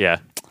check it out. Yeah.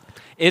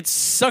 It's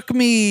Suck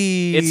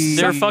me.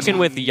 they're fucking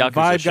with Yakuza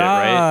By shit,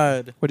 right?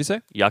 God. What'd you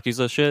say?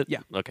 Yakuza shit? Yeah.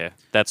 Okay.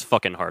 That's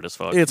fucking hard as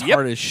fuck. It's Yep.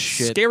 hard as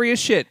shit. Scary as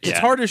shit. It's Yeah.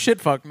 hard as shit,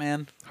 fuck,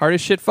 man. Hard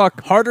as shit.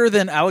 Fuck. Harder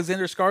than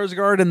Alexander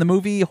Skarsgård in the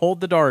movie Hold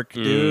the Dark,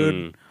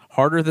 dude.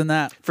 Harder than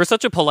that. For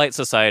such a polite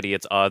society,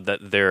 it's odd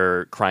that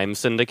their crime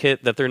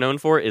syndicate that they're known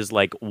for is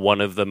like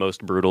one of the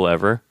most brutal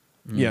ever.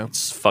 Yeah.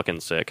 It's fucking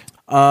sick.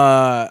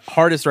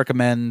 Hardest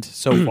recommend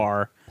so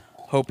far.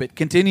 Hope it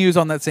continues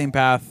on that same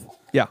path.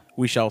 Yeah.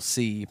 We shall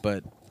see,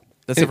 but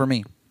that's it for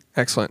me.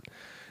 Excellent.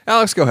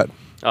 Alex, go ahead.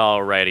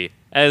 Alrighty.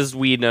 As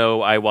we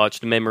know, I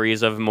watched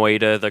Memories of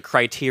Moida, the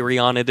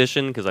Criterion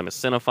edition, because I'm a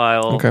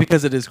cinephile. Okay.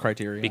 Because it is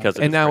Criterion.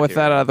 And now with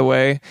that out of the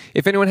way,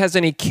 if anyone has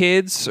any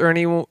kids or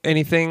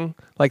anything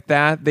like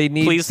that, they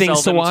need Please things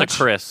sell to them watch.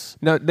 to Chris.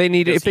 No, they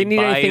need if they need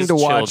anything to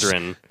watch.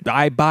 Children.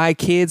 I buy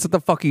kids. What the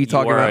fuck are you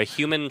talking You are about? a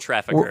human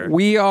trafficker.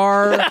 We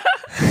are.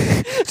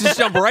 Just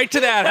jump right to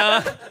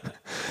that,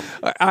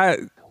 huh?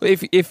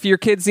 If your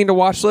kids need a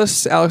watch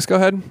list, Alex, go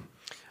ahead.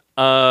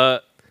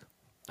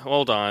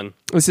 Hold on.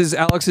 This is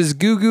Alex's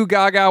Goo Goo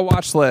Gaga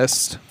watch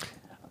list.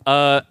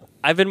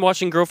 I've been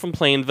watching Girl from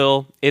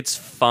Plainville. It's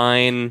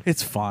fine.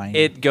 It's fine.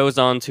 It goes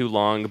on too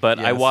long, but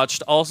I Yes.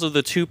 watched also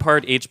the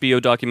 2-part HBO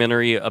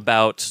documentary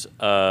about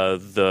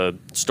the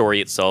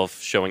story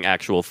itself, showing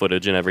actual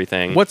footage and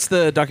everything. What's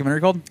the documentary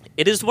called?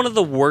 It is one of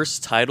the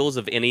worst titles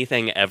of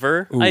anything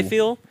ever, I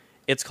feel.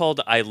 It's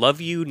called I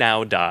Love You,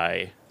 Now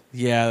Die.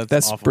 Yeah,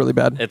 That's awful. really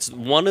bad.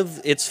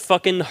 It's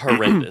fucking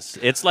horrendous.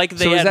 It's like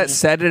they So is had, that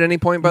said at any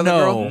point by the No.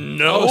 girl?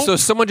 No. Oh, so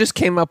someone just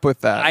came up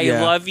with that. I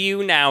Yeah. love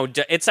you now.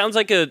 It sounds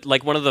like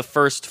one of the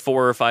first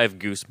 4 or 5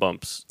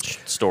 Goosebumps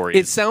stories.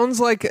 It sounds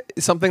like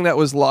something that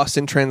was lost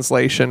in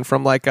translation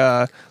from like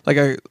a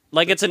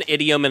like it's an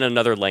idiom in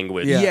another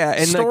language. Yeah,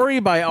 and Story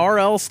by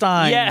R.L.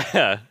 Stein.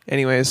 Yeah.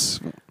 anyways,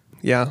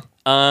 yeah.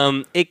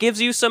 It gives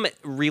you some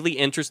really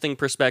interesting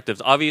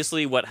perspectives.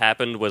 Obviously, what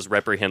happened was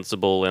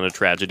reprehensible and a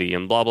tragedy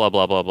and blah, blah,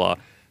 blah, blah, blah.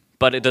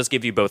 But it does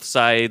give you both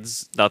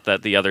sides. Not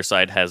that the other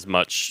side has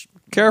much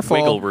Careful.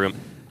 wiggle room.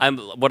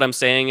 What I'm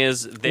saying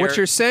is What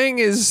you're saying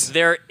is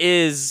there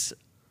is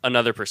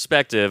another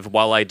perspective.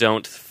 While I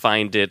don't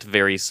find it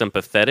very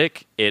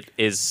sympathetic, it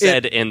is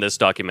said in this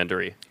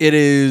documentary. It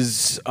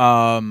is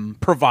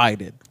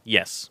provided.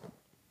 Yes.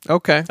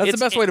 okay. That's the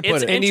best way to put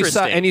it's it.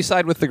 interesting. And you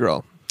side with the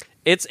girl.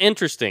 It's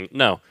interesting.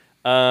 No.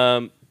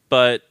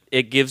 But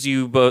it gives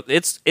you both.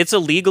 It's a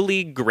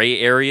legally gray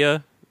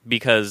area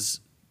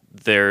because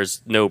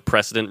there's no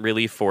precedent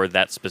really for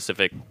that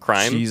specific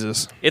crime.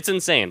 Jesus. It's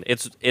insane.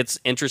 It's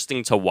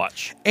interesting to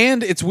watch.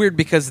 And it's weird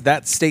because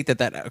that state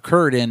that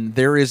occurred in,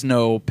 there is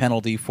no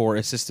penalty for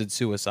assisted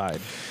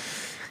suicide.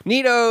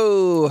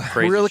 Neato.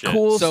 Crazy Really shit.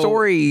 cool So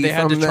story. They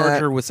had to from charge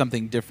that. her with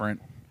something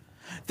different.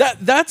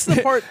 That's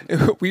the part.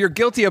 We are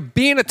guilty of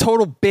being a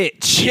total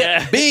bitch.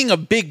 Yeah. Being a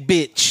big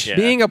bitch. Yeah.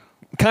 Being a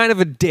kind of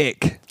a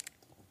dick.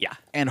 Yeah.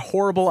 And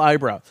horrible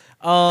eyebrow.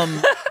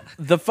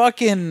 The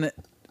fucking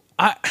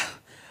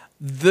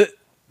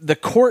the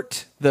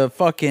court, the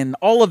fucking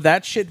all of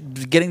that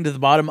shit, getting to the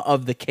bottom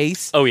of the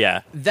case. Oh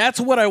yeah. That's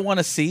what I want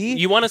to see.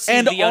 You want to see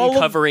And the all of-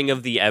 uncovering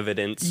of the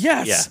evidence.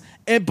 Yes.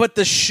 Yeah. But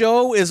the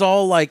show is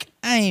all like,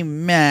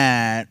 I'm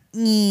mad.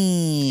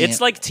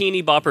 It's like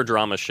teeny bopper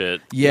drama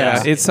shit.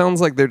 Yeah. It sounds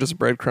like they're just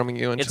breadcrumbing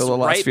you It's until the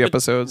last few be-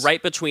 episodes.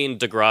 right between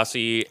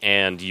Degrassi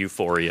and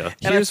Euphoria.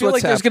 And Here's I feel what's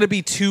like there's hap- going to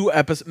be 2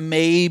 episodes,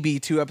 maybe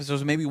 2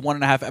 episodes, maybe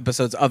 1.5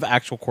 episodes of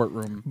actual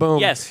courtroom. Boom.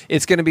 Yes.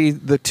 It's going to be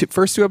the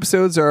first 2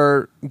 episodes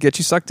are get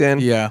you sucked in.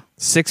 Yeah.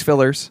 6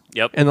 fillers.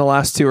 Yep. And the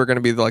last 2 are going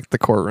to be like the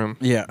courtroom.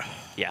 Yeah.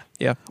 Yeah.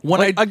 Yeah.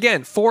 When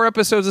Again, 4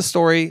 episodes of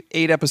story,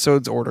 8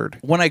 episodes ordered.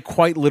 When I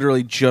quite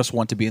literally just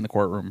want to be in the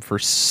courtroom for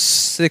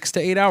 6 to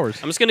 8 hours.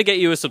 I'm just gonna get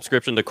you a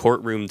subscription to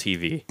Courtroom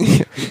TV.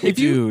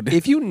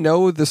 If you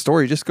know the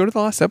story, just go to the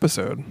last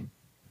episode.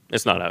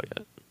 It's not out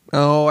yet.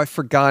 Oh, I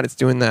forgot it's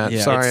doing that.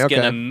 Yeah. Sorry. It's okay.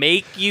 gonna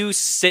make you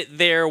sit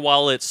there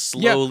while it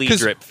slowly 'cause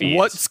drip feeds.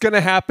 What's going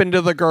to happen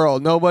to the girl?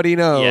 Nobody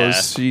knows.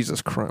 Yeah.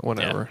 Jesus Christ. Yeah,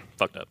 Whatever.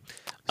 fucked up.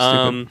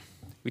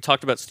 We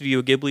talked about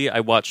Studio Ghibli.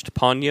 I watched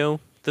Ponyo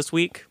this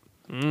week.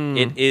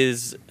 It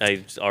is.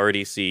 I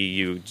already see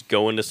you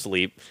going to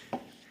sleep.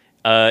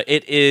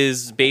 It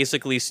is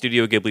basically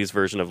Studio Ghibli's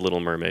version of Little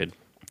Mermaid.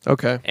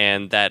 Okay.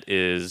 And that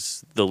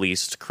is the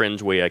least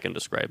cringe way I can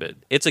describe it.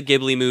 It's a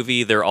Ghibli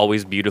movie. They're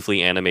always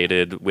beautifully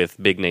animated with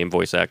big name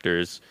voice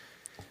actors.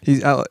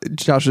 He's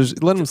Josh.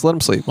 Let him sleep. Let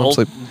him sleep.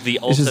 The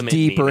It's just ultimate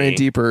deeper meanie. and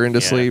deeper into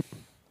Yeah. sleep.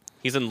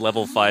 He's in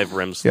level 5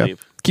 REM Yeah. sleep.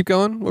 Keep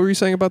going. What were you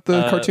saying about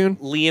the cartoon?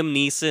 Liam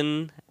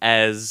Neeson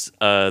as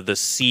the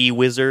sea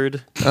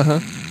wizard.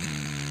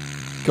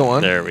 Go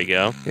on. There we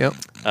go. Yep.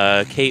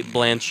 Kate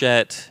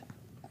Blanchett.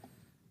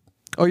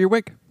 Oh, you're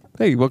awake.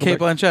 Hey, welcome Kate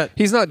back. Blanchett.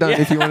 He's not done.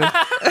 If you want to,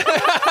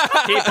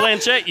 Kate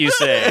Blanchett, you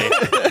say?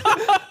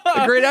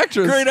 a great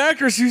actress. Great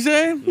actress, you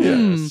say?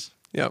 Yes.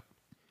 Yep.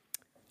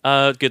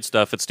 Good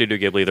stuff. It's Studio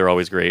Ghibli. They're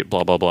always great.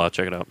 Blah, blah, blah.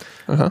 Check it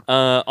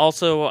out.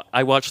 Also,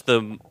 I watched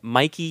the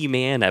Mikey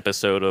Mann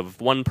episode of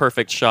One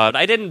Perfect Shot.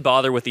 I didn't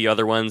bother with the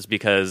other ones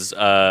because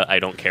I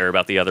don't care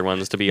about the other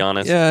ones, to be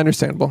honest. Yeah,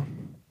 understandable.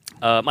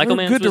 Michael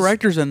Mann's Good was-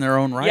 directors in their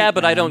own right. Yeah,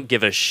 but I man. don't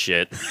give a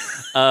shit.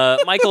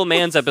 Michael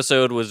Mann's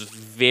episode was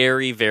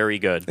very, very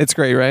good. It's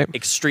great, right?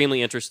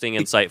 Extremely interesting,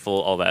 insightful,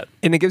 all that.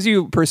 And it gives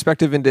you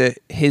perspective into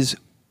his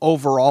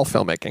overall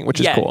filmmaking, which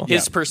is cool.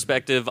 His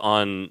perspective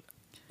on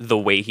the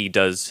way he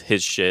does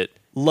his shit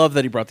Love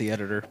that he brought the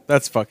editor.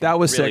 That's fucking. That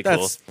was Really sick. cool.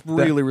 That's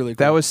really cool.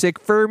 That was sick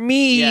for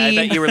me. Yeah, I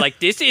bet you were like,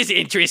 this is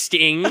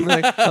interesting. I'm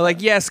like,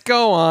 yes,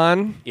 go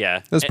on.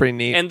 Yeah. That's pretty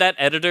neat. And that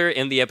editor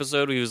in the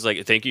episode, he was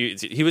like, thank you.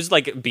 He was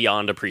like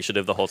beyond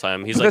appreciative the whole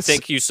time. He's like, That's-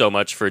 thank you so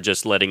much for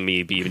just letting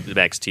me be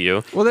next to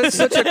you. Well, that's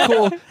such a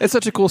cool. It's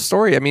such a cool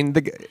story. I mean,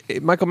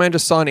 Michael Mann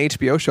just saw an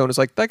HBO show and was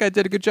like, "That guy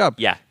did a good job."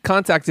 Yeah.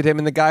 Contacted him,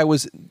 and the guy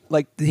was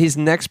like, his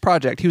next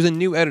project. He was a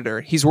new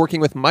editor. He's working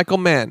with Michael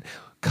Mann,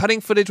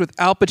 cutting footage with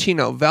Al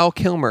Pacino, Val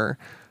Kilmer,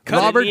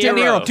 Robert De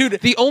Niro. Dude,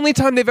 the only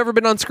time they've ever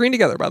been on screen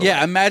together. By the way.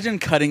 Yeah, imagine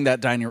cutting that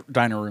diner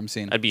room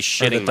scene. I'd be Or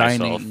the shitting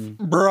myself.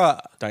 Bruh.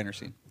 Diner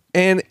scene.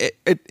 And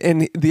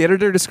and the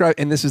editor described,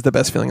 and this is the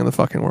best feeling in the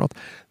fucking world.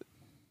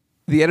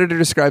 The editor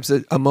describes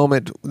a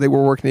moment they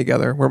were working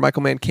together where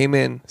Michael Mann came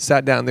in,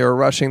 sat down, they were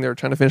rushing, they were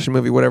trying to finish the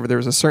movie, whatever. There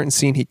was a certain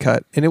scene he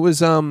cut, and it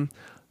was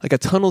like a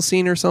tunnel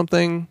scene or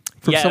something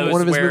from Yeah, it was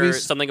one of his where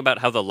movies. something about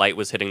how the light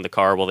was hitting the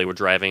car while they were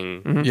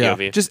driving Yeah.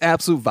 POV. Just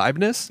absolute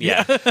vibeness.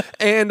 yeah.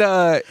 And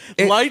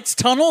Lights,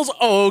 tunnels.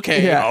 Oh,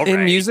 okay. yeah, all in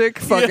right. music,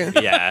 fucking.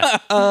 Yeah.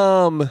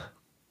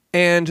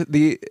 And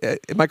the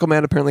Michael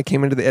Mann apparently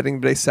came into the editing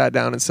bay, sat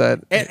down, and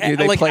said, And,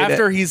 they like played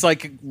after it. he's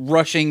like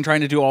rushing, trying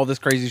to do all this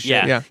crazy shit.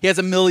 Yeah. Yeah. He has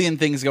a million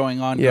things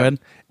going on. Yeah. Good.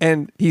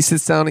 And he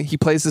sits down, he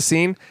plays the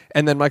scene,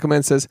 and then Michael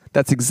Mann says,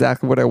 "That's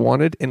exactly what I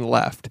wanted," and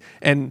left.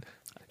 And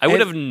I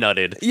would and- have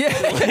nutted.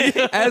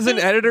 Yeah, as an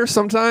editor,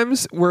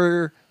 sometimes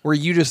where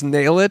you just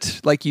nail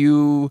it, like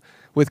you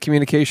with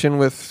communication,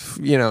 with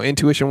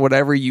intuition,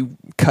 whatever. You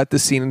cut the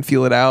scene and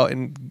feel it out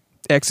and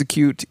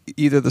execute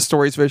either the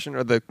story's vision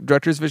or the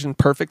director's vision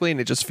perfectly, and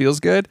it just feels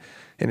good,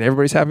 and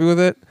everybody's happy with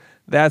it.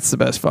 That's the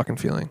best fucking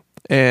feeling.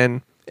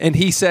 And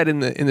he said in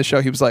the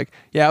show, he was like,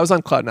 "Yeah, I was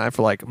on cloud 9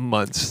 for like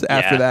months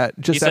after Yeah. that."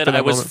 Just he said after that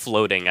I was moment.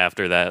 floating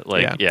after that.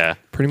 Like, yeah.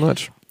 Pretty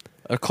much.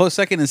 A close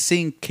second is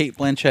seeing Kate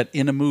Blanchett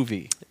in a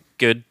movie.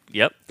 Good.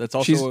 Yep. That's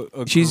also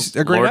She's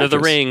a great Lord of the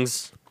actress.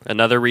 Rings.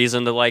 Another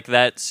reason to like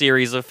that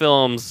series of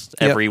films.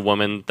 Yep. Every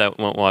woman that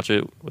won't watch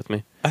it with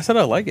me. I said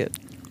I like it.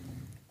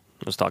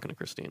 I was talking to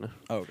Christina.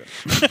 Oh,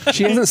 okay.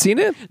 She hasn't seen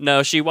it?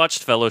 No, she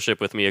watched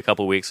Fellowship with me a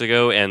couple weeks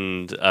ago,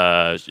 and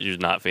she's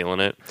not feeling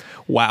it.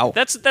 Wow.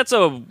 That's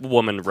a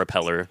woman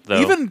repeller,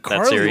 though. Even that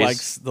Carly series.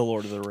 likes The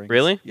Lord of the Rings.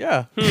 Really?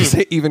 Yeah. You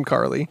say even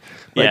Carly.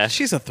 Yeah.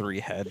 She's a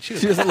three-head. She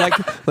She doesn't like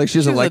she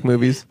doesn't like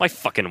movies. My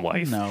fucking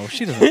wife. No,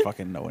 she doesn't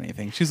fucking know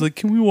anything. She's like,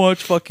 can we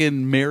watch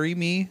fucking Marry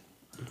Me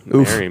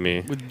Marry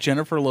me. with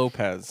Jennifer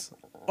Lopez?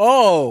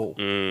 Oh,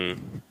 Can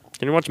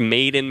you watch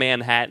Made in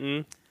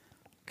Manhattan?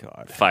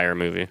 God. Fire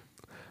movie.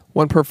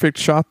 One perfect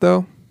shot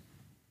though.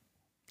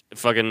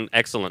 Fucking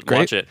excellent. Great.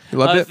 Watch it. You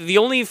loved it? The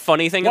only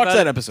funny thing Watch about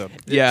that it, episode.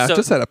 Yeah, So-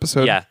 just that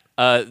episode. Yeah.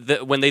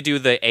 When they do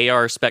the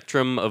AR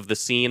spectrum of the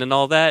scene and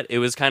all that, it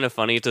was kind of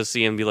funny to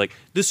see him be like,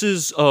 this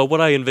is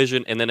what I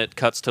envision, and then it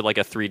cuts to like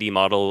a 3D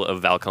model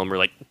of Val Kilmer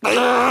like,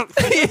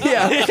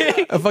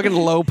 yeah. A fucking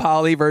low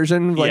poly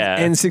version, like Yeah.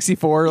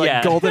 N64, like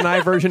Yeah.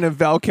 GoldenEye version of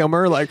Val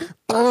Kilmer, like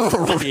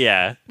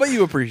yeah. But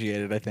you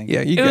appreciate it, I think.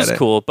 yeah, you It get was it.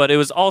 cool, but it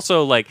was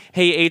also like,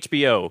 hey,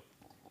 HBO,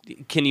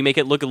 can you make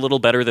it look a little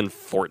better than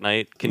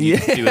Fortnite? Can you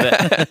do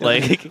that?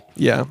 Like,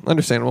 Yeah,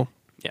 understandable.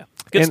 yeah.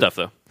 Good And- stuff,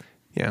 though.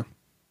 Yeah.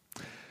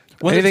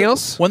 When Anything they're-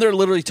 else? When they're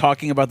literally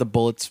talking about the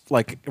bullets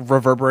like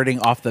reverberating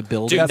off the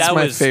building. Dude, That's that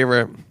my was-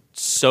 favorite.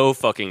 So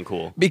fucking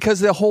cool. Because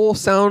the whole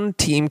sound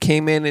team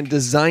came in and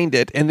designed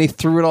it, and they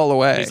threw it all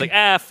away. He's like,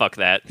 fuck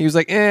that. he was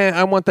like,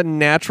 I want the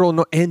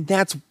natural and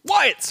that's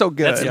why it's so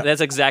good. That's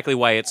exactly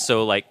why it's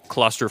so like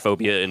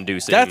claustrophobia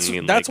inducing. That's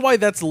and, why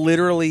that's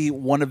literally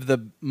one of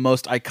the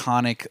most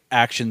iconic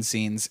action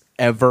scenes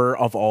ever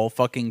of all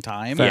fucking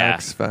time. Yeah.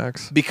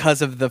 Facts.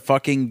 Because of the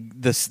fucking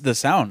the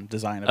sound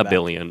design of a that.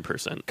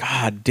 1,000,000,000%.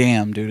 God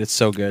damn, dude, it's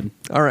so good.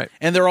 All right.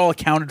 And they're all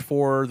accounted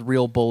for,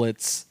 real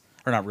bullets.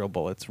 Or not real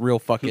bullets, real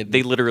fucking.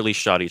 They literally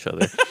shot each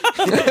other.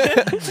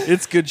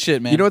 It's good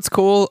shit, man. You know what's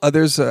cool?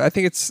 There's a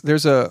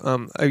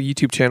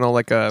YouTube channel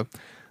like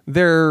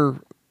they're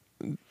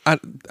I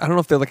don't know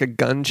if they're like a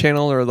gun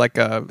channel or like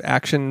a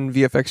action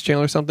VFX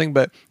channel or something,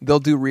 but they'll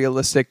do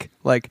realistic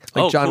like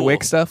Oh, John cool.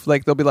 Wick stuff.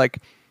 Like they'll be like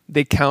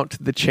they count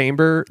the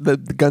chamber, the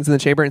guns in the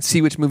chamber, and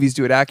see which movies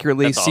do it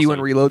accurately. That's see when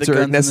awesome. reloads The guns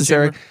are in the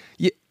necessary. chamber?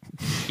 Yeah,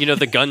 You know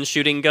the gun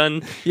shooting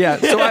gun? yeah.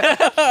 So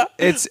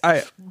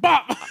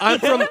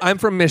I'm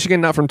from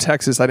Michigan, not from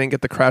Texas. I didn't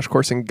get the crash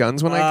course in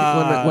guns when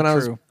I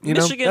was true.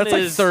 Michigan That's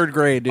like is third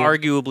grade, dude.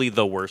 arguably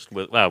the worst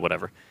with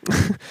whatever.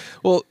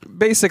 Well,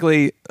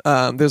 basically,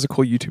 there's a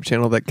cool YouTube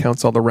channel that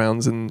counts all the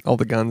rounds and all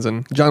the guns,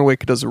 and John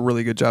Wick does a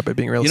really good job at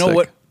being You realistic. know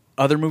what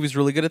other movie's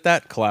really good at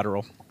that?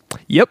 Collateral.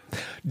 Yep,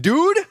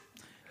 dude.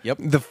 Yep.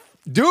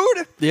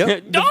 Dude.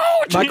 Yep. No,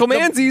 Michael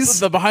Manzi's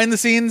The behind the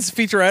scenes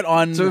featurette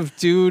on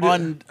dude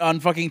on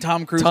fucking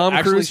Tom Cruise. Tom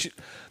actually Cruise,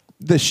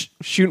 the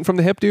shooting from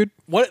the hip, dude.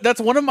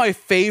 that's one of my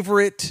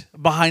favorite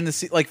behind the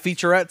scenes like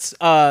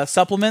featurettes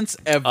supplements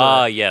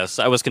ever. yes,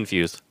 I was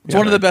confused. It's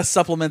one of the best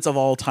supplements of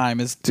all time.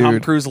 Is Tom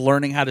Dude. Cruise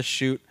learning how to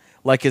shoot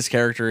like his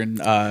character in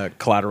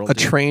Collateral? A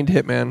trained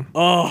hitman.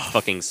 Oh,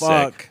 Fucking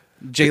fuck. sick.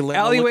 Jay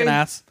Leno looking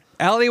ass.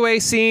 Alleyway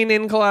scene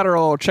in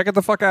Collateral. Check it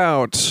the fuck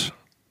out.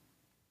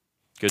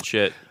 Good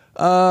shit.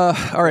 All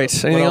right.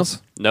 Anything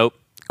else? Nope.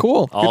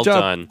 Cool. All Good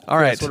job. done. All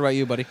right. What about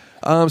you, buddy?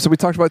 So we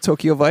talked about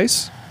Tokyo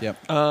Vice.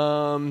 Yep.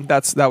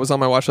 That was on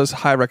my watch list.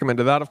 High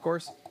recommended that, of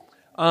course.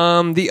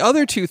 The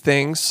other two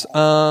things.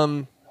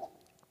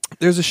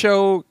 There's a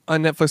show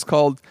on Netflix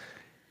called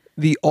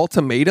The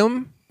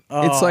Ultimatum.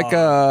 It's like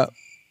a.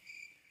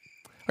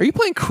 Are you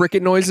playing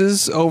cricket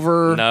noises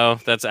over? No,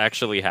 that's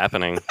actually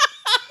happening.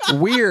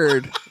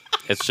 Weird.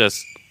 It's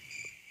just.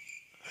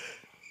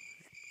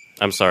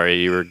 I'm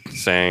sorry, you were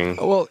saying.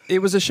 Well, it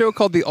was a show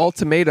called The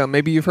Ultimatum.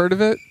 Maybe you've heard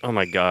of it? Oh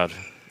my god.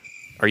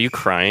 Are you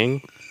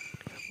crying?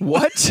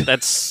 What?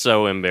 That's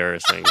so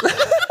embarrassing.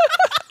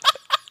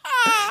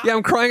 Yeah,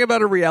 I'm crying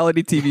about a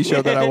reality TV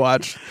show that I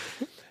watched.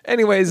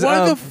 Anyways,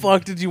 Why the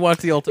fuck did you watch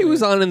The Ultimate? it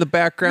was on in the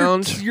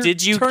background.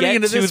 Did you turning get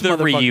into to this the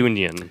motherfucker.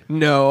 reunion?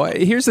 No,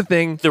 here's the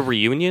thing. The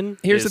reunion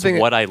Here's the is thing-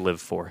 what I live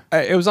for.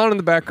 It was on in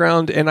the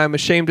background, and I'm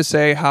ashamed to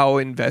say how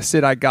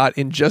invested I got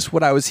in just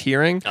what I was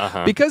hearing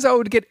because I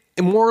would get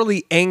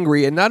morally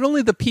angry, and not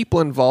only the people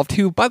involved,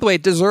 who, by the way,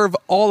 deserve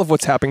all of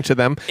what's happening to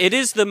them. It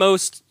is the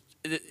most.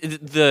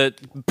 The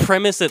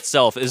premise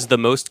itself is the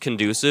most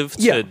conducive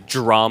to Yeah.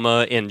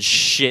 drama and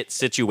shit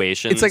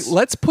situations. It's like,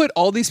 let's put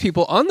all these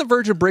people on the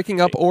verge of breaking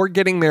up or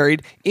getting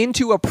married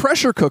into a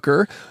pressure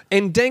cooker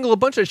and dangle a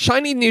bunch of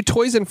shiny new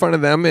toys in front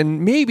of them,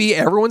 and maybe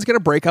everyone's going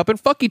to break up and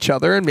fuck each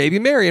other and maybe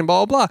marry and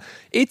blah, blah, blah.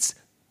 It's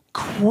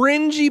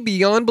cringy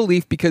beyond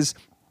belief because,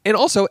 and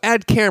also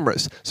add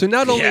cameras. So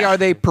not only Yeah. are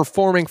they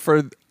performing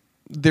for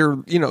their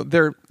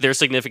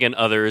significant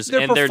others They're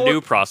and their perform- new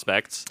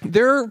prospects.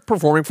 they're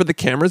performing for the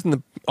cameras and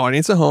the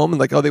audience at home, and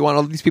like, oh, they want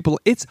all these people.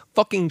 It's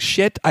fucking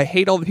shit. I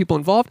hate all the people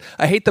involved.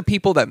 I hate the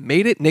people that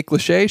made it. Nick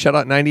Lachey, shout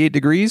out 98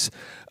 Degrees.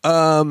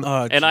 And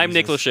I'm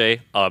Nick Lachey,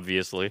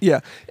 obviously.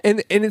 Yeah,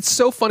 and it's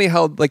so funny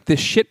how like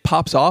this shit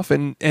pops off,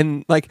 and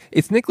like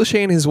it's Nick Lachey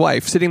and his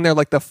wife sitting there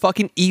like the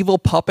fucking evil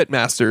puppet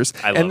masters,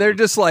 I love and they're them.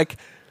 just like,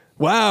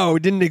 wow,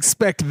 didn't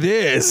expect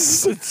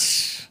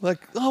this. Like,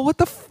 oh, what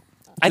the.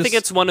 I think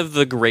it's one of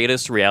the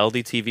greatest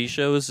reality TV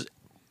shows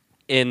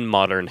in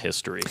modern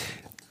history.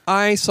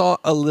 I saw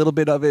a little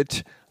bit of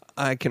it.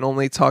 I can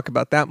only talk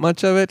about that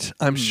much of it.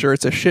 I'm sure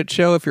it's a shit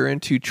show if you're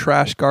into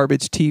trash,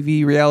 garbage,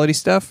 TV, reality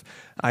stuff.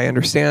 I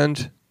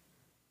understand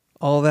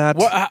all that.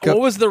 What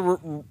was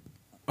the?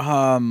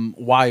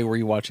 Why were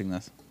you watching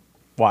this?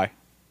 Why?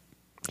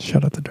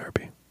 Shut up, the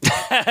Derby.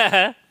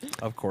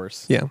 Of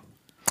course. Yeah.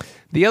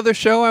 The other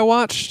show I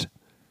watched,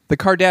 The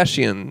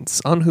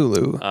Kardashians on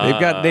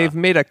Hulu. They've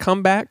made a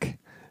comeback.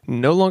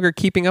 No longer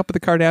keeping up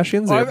with the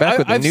Kardashians. They're back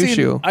with a new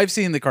show. I've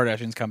seen the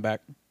Kardashians come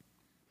back.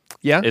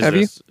 Yeah, Is have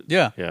this- you?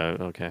 Yeah. Yeah,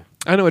 okay.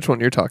 I know which one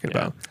you're talking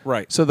about.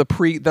 Right. So that's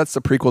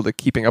the prequel to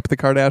Keeping Up with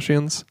the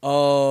Kardashians.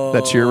 Oh,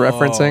 That you're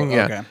referencing.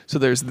 Yeah. Okay. So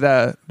there's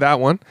that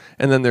one,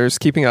 and then there's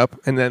Keeping Up,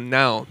 and then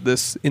now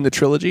this in the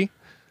trilogy.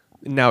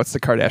 Now it's the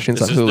Kardashians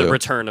This on is Hulu. the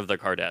return of the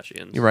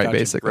Kardashians. You're right, Gotcha.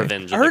 basically.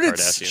 Revenge I of heard the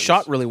it's Kardashians.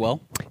 shot really well.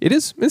 It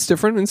is. It's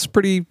different. It's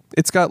pretty.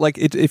 It's got like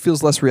it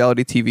feels less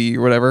reality TV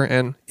or whatever,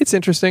 and it's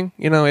interesting.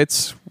 You know,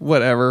 it's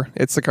whatever.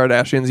 It's the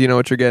Kardashians. You know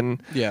what you're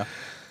getting. Yeah.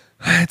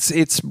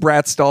 It's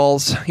Bratz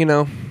dolls. You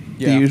know,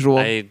 the Yeah. usual.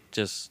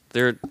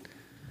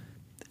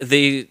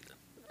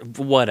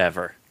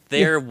 Whatever.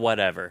 They're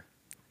whatever.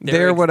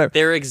 They're whatever.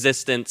 Their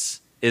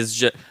existence is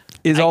just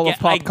All of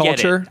pop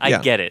culture. I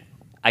get it.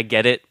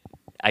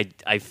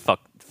 I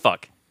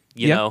fuck.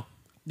 You Yeah. know.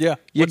 Yeah.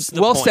 What's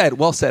the well point? said.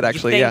 Well said.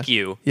 Actually, Thank yeah.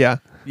 you. Yeah.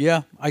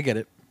 Yeah. I get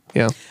it.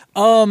 Yeah.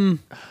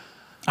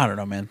 I don't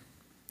know, man.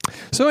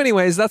 So,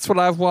 anyways, that's what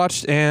I've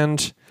watched,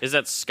 and Is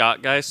that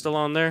Scott guy still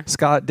on there?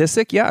 Scott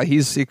Disick, yeah,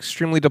 he's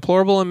extremely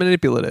deplorable and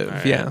manipulative.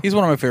 right. Yeah, He's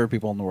one of my favorite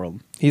people in the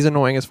world. he's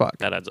annoying as fuck.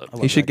 That adds up.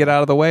 He should get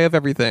out of the way of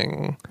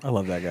everything. I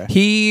love that guy.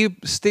 He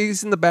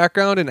stays in the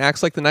background and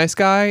acts like the nice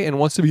guy and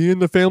wants to be in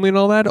the family and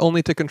all that,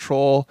 only to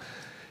control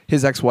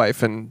his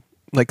ex-wife and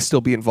like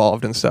still be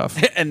involved and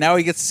stuff. And now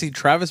he gets to see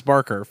Travis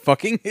Barker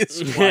fucking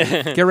his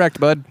wife. Get wrecked,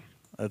 bud.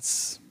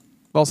 That's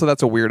Also,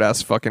 that's a weird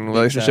ass fucking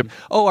relationship. sad.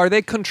 Oh, are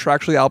they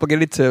contractually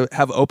obligated to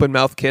have open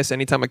mouth kiss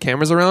anytime a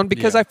camera's around?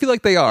 Because Yeah. I feel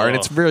like they are, and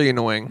it's Ugh. very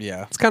annoying.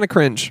 Yeah. It's kind of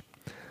cringe.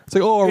 It's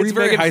like, oh, are it's we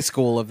very Megan? high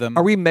school of them.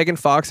 Are we Megan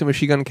Fox and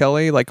Machine Gun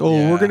Kelly? Like, oh,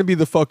 Yeah. we're gonna be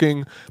the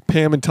fucking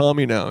Pam and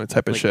Tommy now,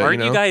 type of Like, shit. aren't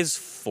you you know? guys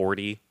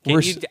 40? Can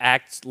We're you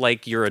act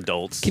like you're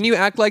adults? Can you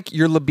act like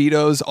your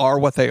libidos are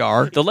what they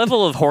are? The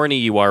level of horny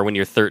you are when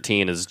you're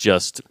 13 is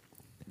just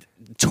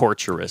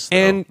torturous.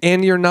 Though.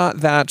 And you're not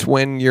that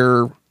when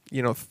you're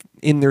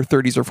in their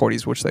 30s or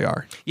 40s, which they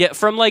are. Yeah,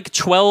 from like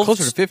 12,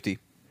 closer to 50?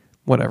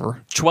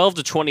 Whatever. 12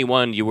 to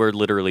 21, you were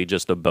literally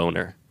just a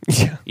boner.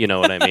 Yeah. You know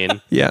what I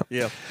mean? Yeah.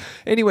 Yeah.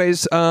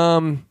 Anyways,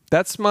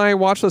 that's my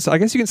watch list. I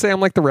guess you can say I'm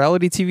like the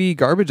reality TV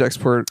garbage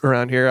expert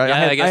around here.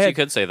 Yeah, I guess you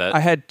could say that. I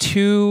had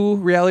 2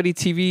 reality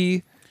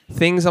TV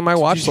things on my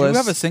watch Did list. you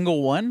have a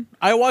single one?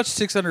 I watched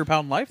 600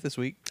 Pound Life this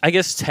week. I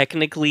guess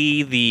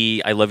technically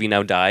the I Love You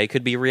Now Die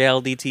could be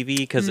reality TV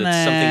because it's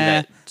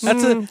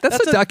something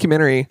that's a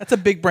documentary. That's a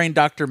big brain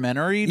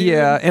documentary. Dude.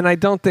 Yeah, and I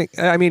don't think.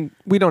 I mean,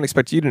 we don't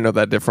expect you to know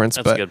that difference.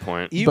 that's but a good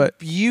point.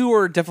 You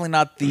are definitely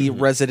not the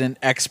resident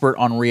expert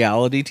on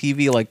reality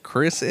TV like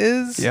Chris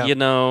is. Yeah. You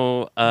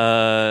know,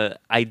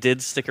 I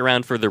did stick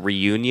around for the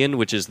reunion,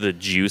 which is the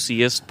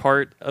juiciest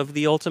part of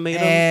the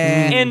ultimatum,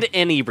 and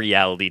any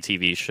reality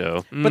TV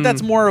show. But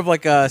that's more of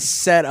like a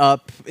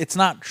setup. It's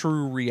not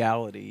true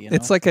reality. You know?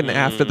 It's like an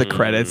after the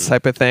credits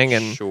type of thing,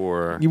 and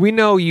Sure. we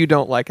know you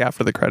don't like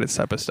after the credits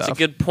type of stuff. It's a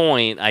good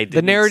point. I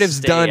didn't narrative's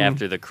stay done.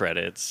 after the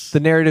credits. The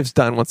narrative's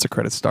done once the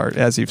credits start,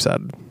 as you've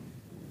said.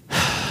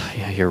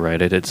 Yeah, you're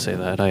right. I did say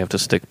that. I have to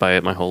stick by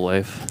it my whole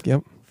life.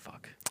 Yep.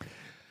 Fuck.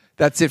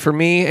 That's it for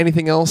me.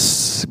 Anything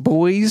else,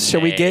 boys?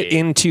 Shall we get Nay.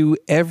 into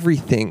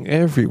everything,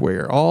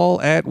 everywhere,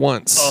 all at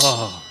once?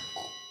 Oh.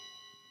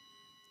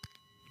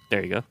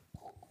 There you go.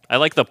 I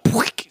like the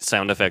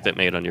sound effect it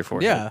made on your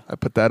forehead. yeah. I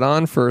put that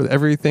on for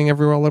everything,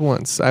 everywhere, all at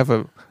once. I have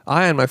a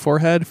eye on my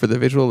forehead for the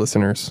visual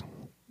listeners.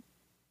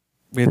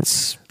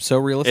 It's so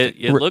realistic.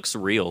 It looks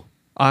real.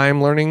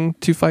 I'm learning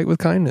to fight with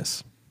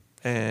kindness.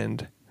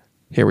 And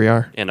here we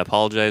are. And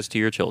apologize to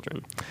your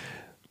children.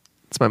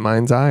 It's my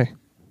mind's eye.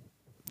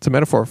 It's a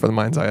metaphor for the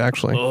mind's eye,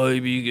 actually.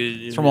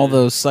 It's from all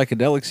those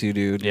psychedelics you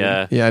do. Dude.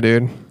 Yeah. Yeah,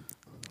 dude.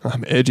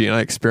 I'm edgy and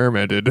I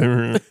experimented.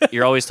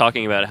 You're always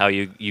talking about how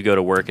you go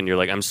to work and you're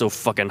like, I'm so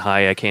fucking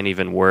high I can't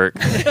even work.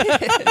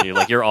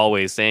 And you're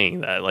always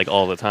saying that, like,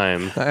 all the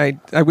time.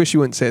 I wish you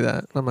wouldn't say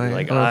that on my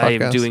Like, on our I'm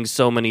podcast. doing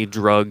so many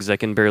drugs I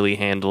can barely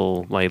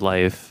handle my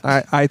life.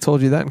 I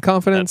told you that in That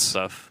confidence.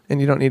 stuff.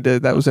 And you don't need to.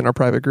 That was in our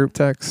private group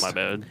text. My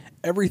bad.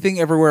 Everything,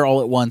 everywhere,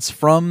 all at once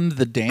from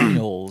the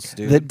Daniels,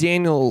 dude. The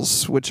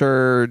Daniels, which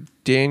are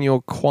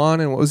Daniel Kwan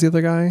and what was the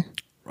other guy?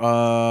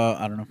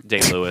 I don't know.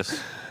 Dane Lewis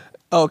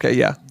Oh, okay,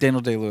 yeah. Daniel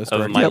Day-Lewis. of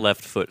correct. My Yep.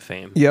 Left Foot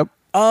fame. Yep.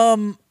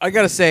 I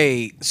gotta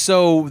say,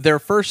 so their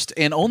first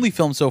and only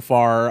film so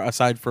far,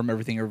 aside from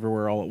Everything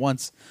Everywhere All at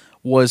Once,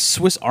 was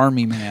Swiss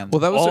Army Man. Well,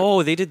 that was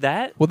Oh, they did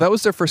that? that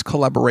was their first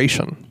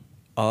collaboration.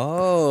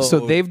 oh, So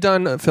they've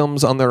done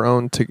films on their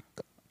own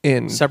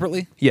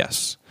separately?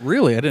 Yes.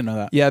 Really, I didn't know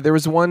that. Yeah, there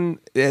was one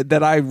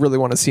that I really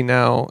want to see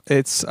now.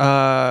 It's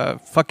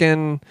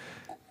fucking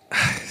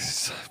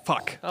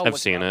fuck. I've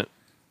seen it.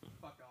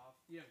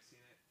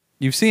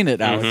 You've seen it,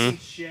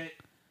 Alex. Shit.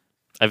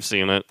 I've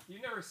seen it.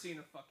 You've never seen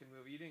a fucking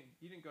movie.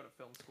 You didn't go to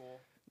film school.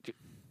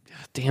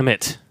 Damn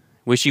it.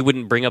 Wish you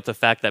wouldn't bring up the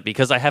fact that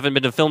because I haven't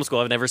been to film school,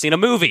 I've never seen a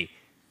movie.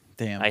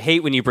 Damn, I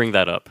hate when you bring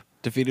that up.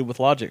 defeated with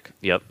logic.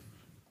 Yep.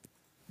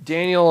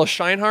 Daniel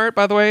Scheinhardt,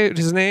 by the way,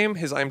 his name.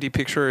 His IMDb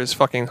picture is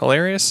fucking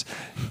hilarious.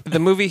 The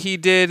movie he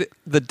did,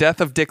 The Death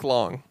of Dick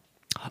Long.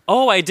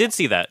 Oh, I did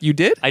see that. You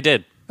did? I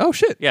did. Oh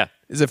shit. Yeah.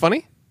 Is it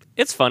funny?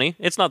 It's funny.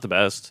 It's not the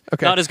best.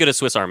 Okay. Not as good as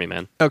Swiss Army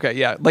Man. Okay,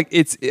 yeah. Like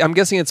I'm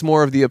guessing it's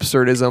more of the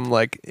absurdism.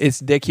 Like it's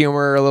dick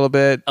humor a little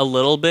bit. A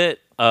little bit.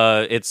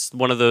 It's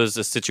one of those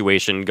a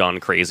situation gone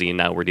crazy.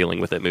 Now we're dealing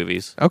with it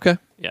movies. Okay.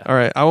 Yeah. All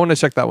right. I want to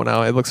check that one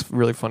out. It looks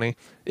really funny.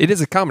 It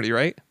is a comedy,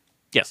 right?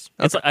 Yes.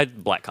 It's a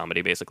black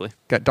comedy, basically.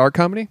 Got dark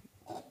comedy?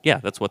 Yeah,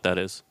 that's what that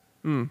is.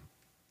 You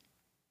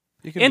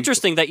can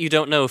Interesting that you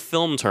don't know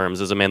film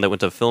terms as a man that went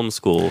to film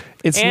school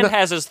It's and not-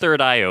 has his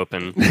third eye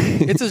open.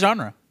 It's a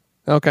genre.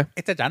 Okay.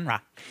 It's a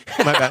genre.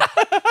 My bad.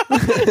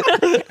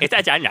 It's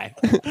a genre.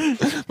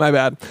 My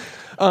bad.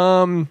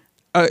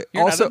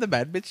 You're Also, not in the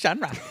bad bitch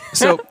genre.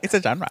 so It's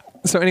a genre.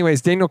 so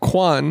anyways, Daniel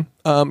Kwan,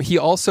 he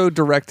also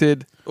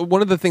directed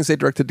one of the things they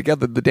directed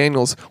together, the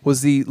Daniels,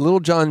 was the Little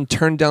John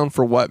Turned Down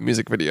for What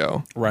music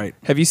video. Right.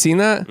 Have you seen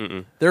that?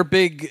 They're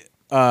big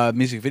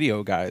music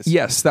video guys.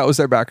 Yes, that was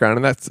their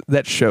background, and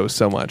that shows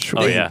so much.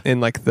 Oh, yeah.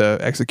 in like the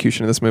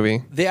execution of this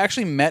movie. They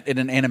actually met in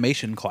an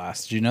animation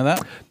class. Did you know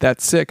that?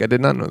 That's sick. I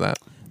did not know that.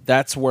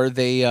 That's where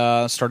they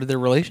started their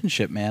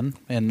relationship, man,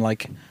 and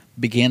like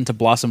began to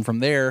blossom from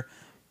there.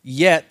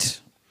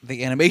 Yet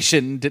the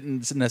animation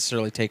didn't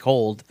necessarily take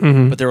hold,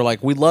 but they were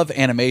like, "We love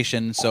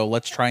animation, so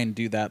let's try and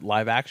do that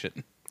live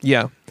action.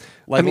 Yeah,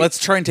 Like, let's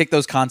try and take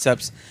those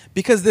concepts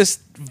because this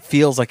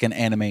feels like an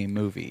anime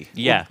movie."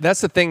 Yeah.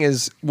 that's the thing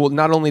is, well,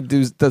 not only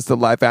does the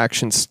live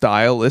action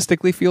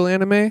stylistically feel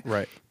anime,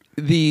 Right.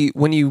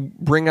 when you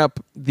bring up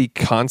the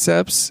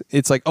concepts,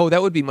 it's like, oh,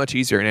 that would be much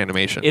easier in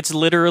animation. It's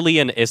literally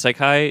an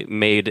isekai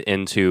made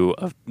into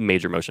a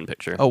major motion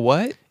picture. a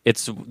what?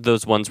 It's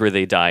those ones where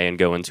they die and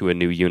go into a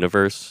new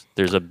universe.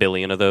 There's a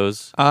billion of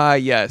those,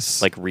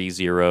 Yes. like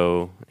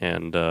ReZero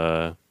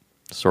and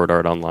Sword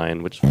Art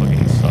Online, which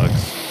fucking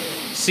sucks.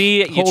 See,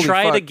 you Holy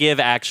try to fuck. give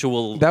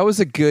actual. that was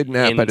a good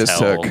nap I just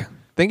Intel. took.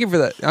 Thank you for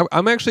that.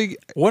 I'm actually.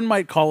 One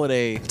might call it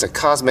a It's a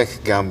cosmic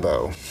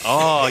gumbo.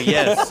 Oh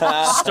yes,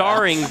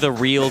 starring the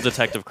real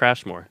Detective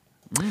Crashmore.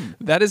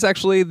 That is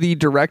actually the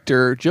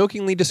director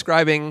jokingly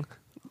describing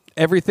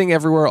Everything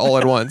Everywhere All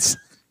at Once.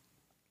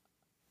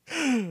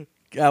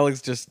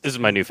 Alex. Just This is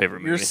my new favorite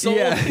movie. your soul,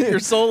 Yeah. your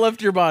soul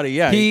left your body.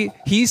 Yeah,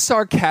 He's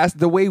sarcastic.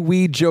 The way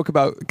we joke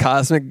about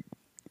cosmic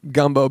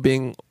gumbo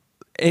being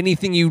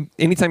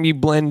anytime you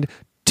blend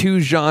two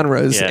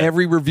genres,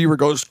 every reviewer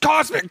goes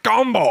cosmic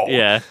gumbo.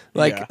 Yeah.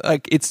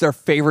 Like it's their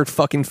favorite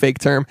fucking fake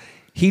term.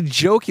 He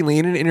jokingly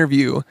in an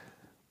interview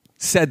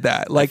said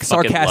that, like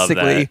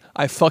sarcastically.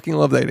 I fucking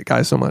love that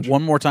guy so much.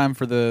 One more time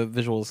for the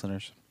visual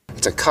listeners.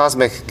 It's a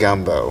cosmic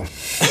gumbo.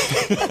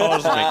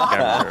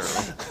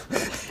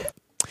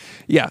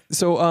 Yeah.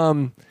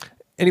 So,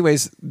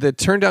 anyways, the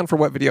turn down for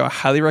what video? I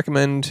highly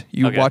recommend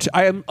you watch it.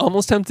 I am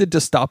almost tempted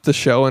to stop the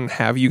show and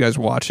have you guys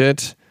watch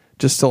it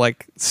just to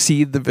like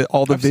see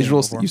all the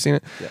visuals. You've seen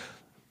it? Yeah.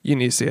 You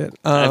need to see it.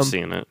 I've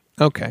seen it.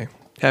 Okay.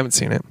 Haven't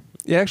seen it.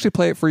 Yeah, actually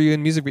play it for you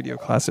in music video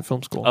class at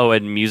film school. Oh,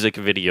 in music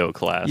video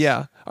class.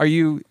 Yeah. Are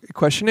you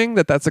questioning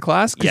that that's a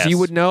class? Because you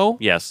would know.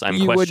 Yes, I'm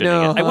you questioning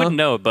would know, it. I wouldn't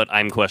know, but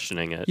I'm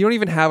questioning it. You don't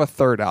even have a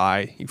third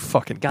eye, you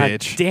fucking God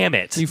bitch. damn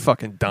it. You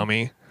fucking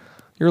dummy.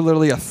 You're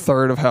literally a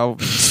third of how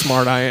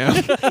smart I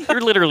am.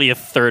 You're literally a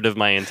third of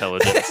my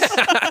intelligence.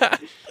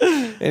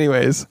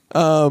 Anyways,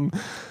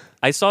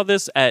 I saw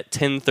this at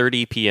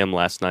 10:30 p.m.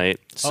 last night.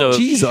 So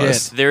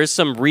Jesus. There's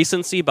some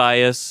recency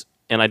bias,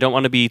 and I don't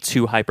want to be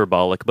too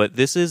hyperbolic, but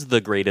this is the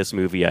greatest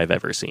movie I've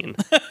ever seen.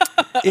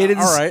 It is.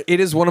 All right. It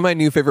is one of my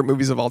new favorite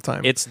movies of all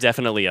time. It's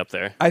definitely up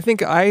there. I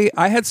think I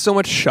had so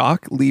much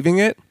shock leaving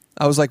it.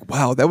 I was like,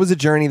 wow, that was a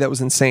journey that was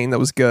insane. That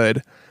was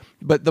good.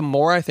 But the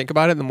more I think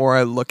about it, the more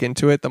I look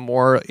into it, the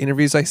more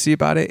interviews I see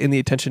about it, and the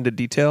attention to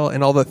detail,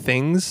 and all the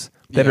things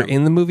that are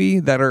in the movie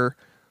that are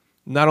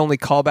not only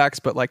callbacks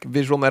but like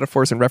visual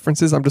metaphors and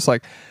references. I'm just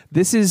like,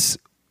 this is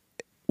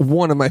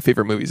one of my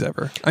favorite movies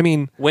ever. I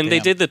mean, when they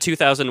did the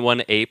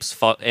 2001 Apes,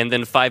 and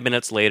then 5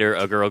 minutes later,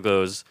 a girl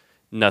goes,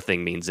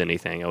 "Nothing means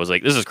anything." I was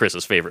like, this is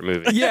Chris's favorite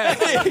movie. yeah.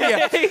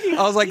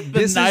 I was like,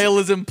 this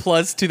Nihilism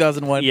plus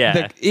 2001.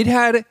 Yeah. it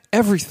had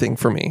everything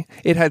for me.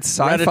 It had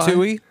sci-fi.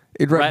 Ratatouille?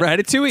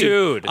 Ratatouille.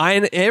 Dude.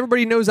 And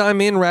everybody knows I'm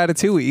in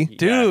Ratatouille.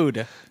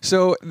 Dude.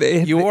 So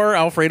You're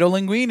Alfredo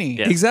Linguini.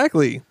 Yeah.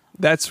 exactly.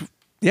 That's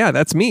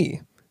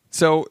me.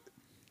 So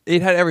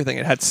it had everything.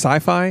 It had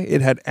sci-fi.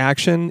 It had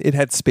action. It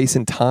had space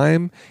and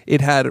time. It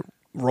had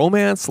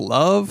romance,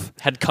 love.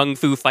 Had kung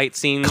fu fight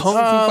scenes.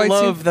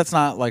 Love, that's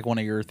not like one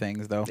of your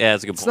things, though. Yeah,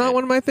 that's a good point. It's not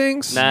one of my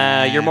things.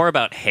 Nah, you're more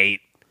about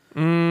hate.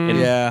 And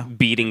Yeah.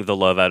 beating the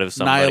love out of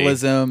somebody.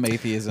 Nihilism,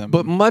 atheism.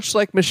 But much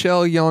like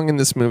Michelle Yeoh in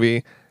this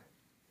movie,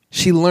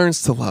 she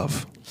learns to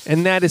love.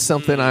 And that is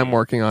something I'm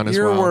working on as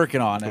You're well.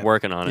 working on it.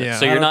 Working on it. Yeah.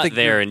 So I you're don't not think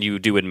there, you're- and you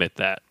do admit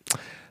that.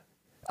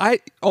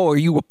 Are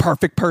you a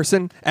perfect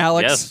person,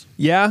 Alex? Yes.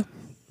 Yeah?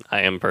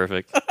 I am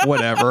perfect.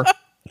 Whatever.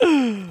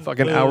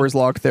 Fucking hours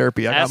log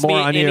therapy. I Ask got more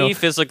me on any you.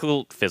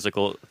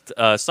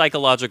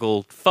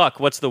 psychological,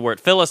 what's the word?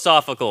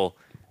 Philosophical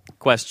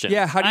question.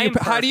 Yeah, I'm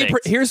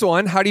perfect. here's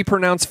one. How do you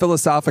pronounce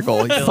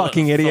philosophical? You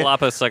fucking idiot.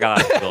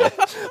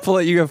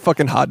 Philosophical. You have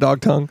fucking hot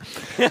dog tongue.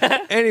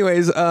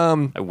 Anyways,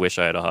 I wish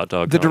I had a hot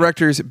dog. the tongue.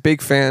 directors,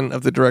 big fan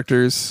of the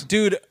directors.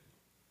 Dude,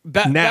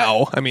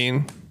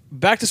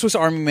 back to Swiss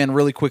Army Man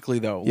really quickly,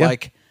 though. Yeah.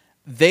 Like,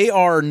 they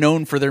are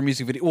known for their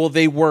music video. Well,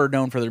 they were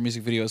known for their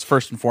music videos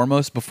first and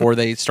foremost before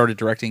they started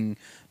directing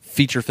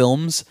feature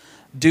films.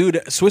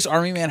 Dude, Swiss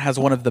Army Man has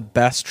one of the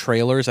best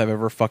trailers I've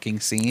ever fucking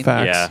seen.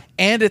 Facts. Yeah.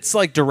 And it's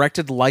like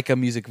directed like a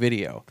music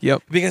video.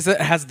 Yep. Because it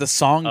has the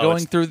song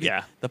going through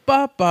the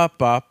ba ba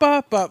ba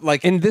ba ba.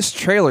 Like, In this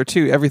trailer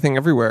too, Everything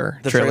Everywhere.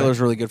 the trailer's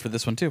really good for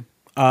this one too.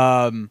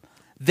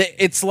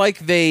 It's like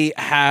they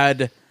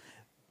had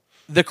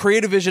the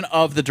creative vision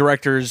of the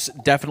directors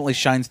definitely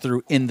shines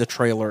through in the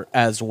trailer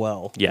as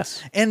well.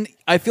 Yes. And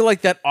I feel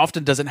like that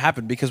often doesn't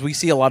happen because we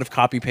see a lot of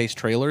copy paste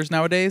trailers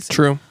nowadays.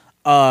 True.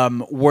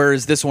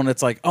 Whereas this one,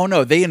 it's like, oh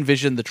no, they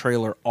envisioned the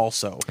trailer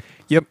also.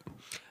 Yep.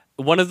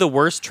 One of the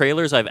worst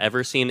trailers I've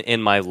ever seen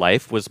in my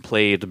life was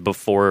played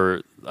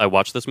before I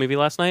watched this movie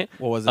last night.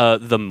 What was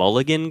it? The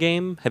Mulligan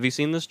Game. Have you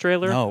seen this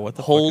trailer? No, what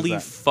the fuck Holy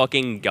is that?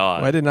 fucking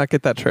God. I did not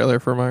get that trailer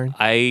for mine.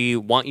 I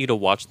want you to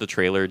watch the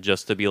trailer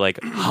just to be like,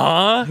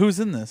 huh? Who's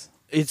in this?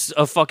 It's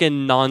a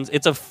fucking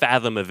it's a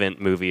Fathom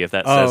event movie, if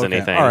that says okay.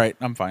 anything. All right,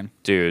 I'm fine.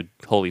 Dude,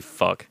 holy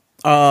fuck.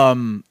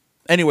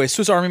 Anyway,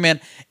 Swiss Army Man.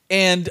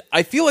 And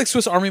I feel like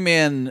Swiss Army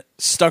Man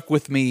stuck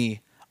with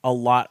me a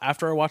lot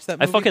after I watched that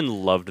movie. I fucking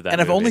loved that And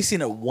movie. I've only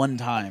seen it one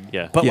time.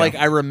 Yeah. But Yeah. like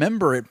I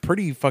remember it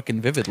pretty fucking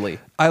vividly.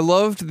 I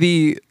loved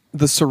the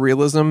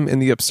surrealism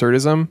and the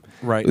absurdism.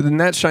 Right. And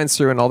that shines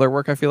through in all their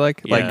work, I feel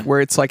like. Yeah. Like where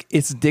it's like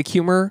it's dick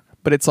humor,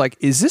 but it's like,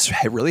 is this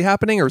really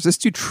happening or is this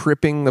dude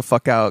tripping the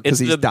fuck out It's because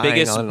he's the dying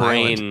biggest on an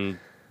island? brain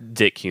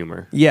dick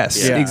humor.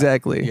 Yes, Yeah.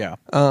 exactly. Yeah.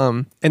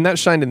 And that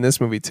shined in this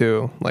movie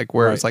too. Like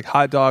where it's Right. like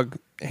hot dog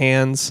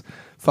hands,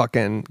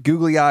 fucking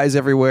googly eyes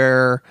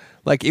everywhere.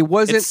 Like it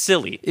wasn't It's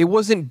silly. It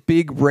wasn't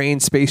big brain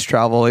space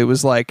travel. It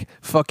was like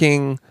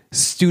fucking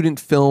student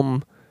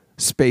film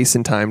space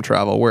and time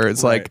travel where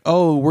it's Right. like,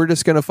 oh, we're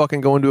just gonna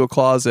fucking go into a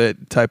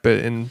closet type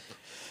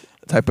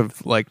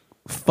of like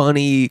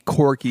funny,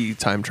 quirky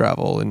time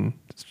travel and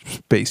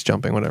space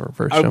jumping, whatever.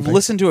 First I've jumping.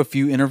 listened to a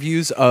few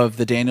interviews of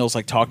the Daniels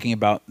like talking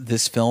about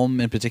this film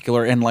in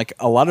particular, and like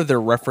a lot of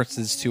their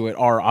references to it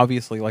are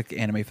obviously like the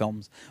anime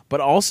films, but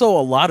also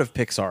a lot of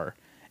Pixar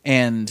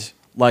and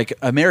like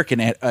American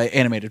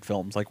animated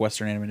films, like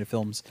Western animated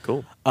films.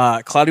 Cool.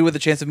 Cloudy with a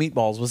Chance of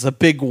Meatballs was a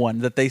big one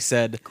that they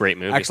said Great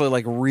movie. actually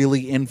like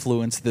really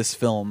influenced this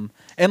film,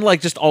 and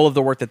like just all of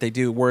the work that they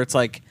do, where it's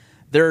like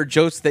there are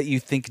jokes that you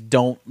think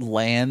don't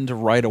land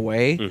right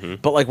away,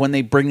 but like when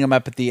they bring them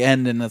up at the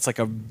end, and it's like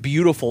a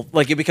beautiful,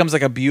 like it becomes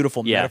like a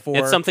beautiful metaphor.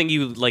 It's something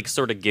you like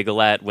sort of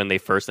giggle at when they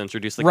first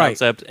introduce the Right.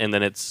 concept, and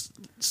then it's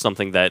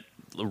something that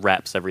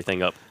wraps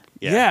everything up.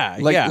 Yeah,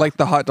 Like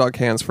the hot dog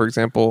hands, for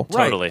example.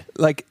 Right. Totally.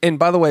 Like, and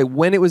by the way,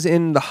 when it was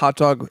in the hot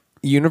dog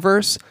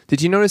universe,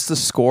 did you notice the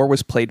score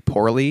was played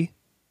poorly?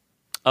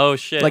 Oh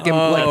shit! Like,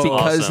 That's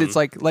because awesome. it's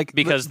like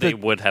because the, they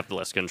would have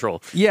less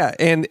control. yeah,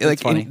 and like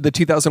funny. in the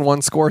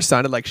 2001 score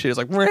sounded like shit. It was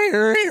like,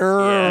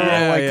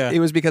 yeah. it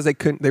was because they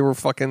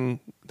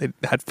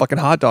had fucking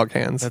hot dog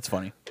hands. That's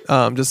funny.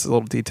 Just a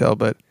little detail,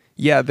 but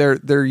yeah,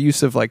 their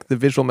use of like the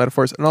visual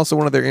metaphors, and also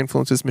one of their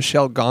influences,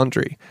 Michelle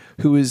Gondry,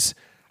 who is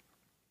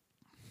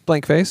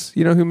blank face.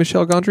 You know who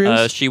Michelle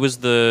Gondry is? She was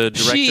the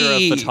director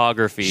of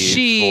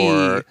photography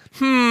for.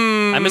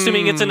 I'm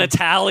assuming it's an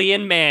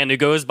Italian man who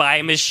goes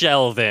by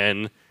Michelle.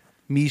 Then,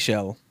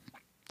 Michelle.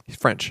 He's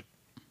French.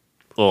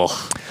 ugh.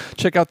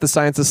 Check out The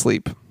Science of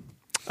Sleep.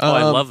 Oh,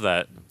 I love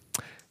that.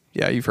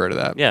 Yeah, you've heard of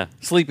that. Yeah,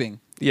 Sleeping.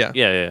 Yeah.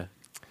 yeah.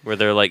 Where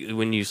they're like,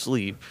 when you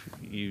sleep,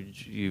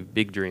 you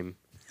big dream.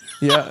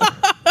 Yeah.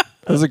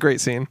 That was a great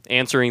scene.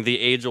 Answering the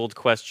age-old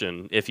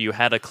question: if you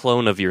had a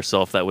clone of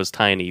yourself that was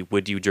tiny,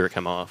 would you jerk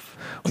him off?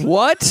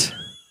 What?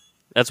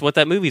 That's what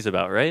that movie's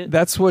about, right?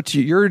 That's what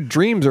your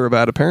dreams are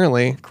about,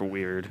 apparently.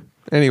 Weird.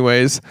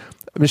 Anyways,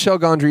 Michelle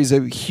Gondry is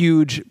a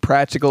huge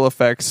practical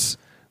effects,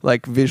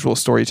 like visual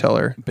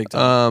storyteller. Big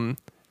time.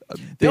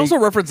 They also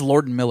reference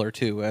Lord and Miller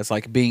too as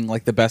like being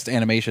like the best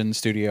animation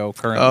studio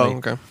currently. Oh,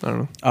 okay. I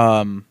don't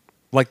know.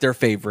 Like their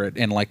favorite,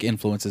 and like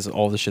influences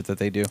all the shit that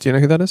they do. Do you know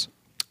who that is?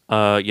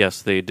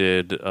 Yes, they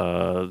did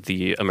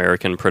the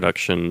American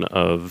production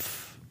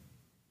of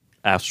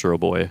Astro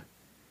Boy.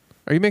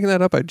 Are you making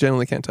that up? I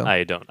genuinely can't tell.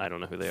 I don't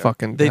know who they are.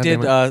 Fucking. They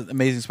goddamn did it.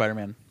 Amazing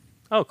Spider-Man.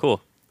 Oh,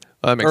 cool.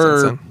 That makes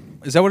sense. Then.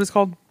 Is that what it's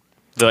called?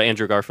 The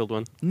Andrew Garfield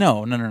one.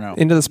 No.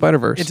 Into the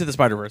Spider-Verse. Into the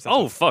Spider-Verse.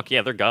 Oh, fuck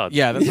yeah, they're gods.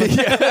 Yeah, that's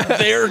what,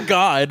 they're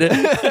God.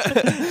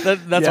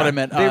 That's what I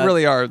meant. They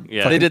really are.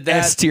 Yeah. Fucking They did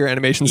that. S-tier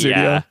animation studio.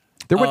 Yeah.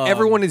 They're what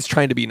everyone is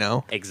trying to be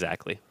now.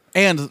 Exactly.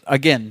 And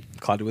again,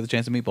 Cloudy with a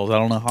Chance of Meatballs. I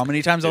don't know how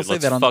many times I'll Dude, say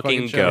let's that on the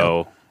fucking fucking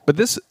show. go. But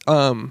this,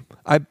 well,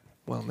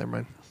 never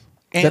mind.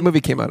 And that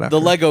movie came out after. the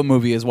Lego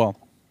movie as well.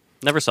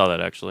 Never saw that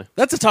actually.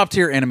 That's a top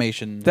tier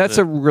animation. That's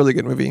a really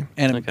good movie.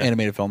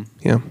 Animated film.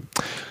 Yeah.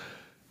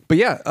 But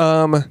yeah,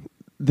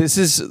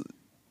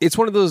 it's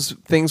one of those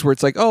things where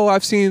it's like, oh,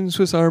 I've seen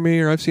Swiss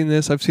Army, or I've seen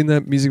this, I've seen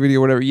that music video,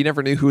 whatever. You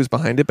never knew who was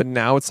behind it, but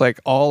now it's like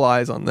all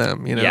eyes on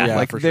them. You know, Yeah,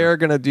 like for they're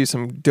gonna do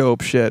some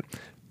dope shit.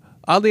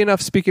 Oddly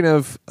enough, speaking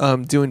of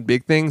doing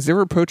big things, they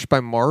were approached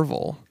by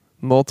Marvel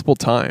multiple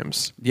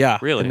times, Yeah.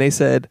 Really? and they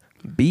said,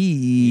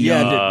 "B."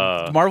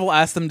 Yeah. Marvel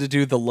asked them to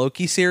do the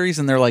Loki series,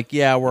 and they're like,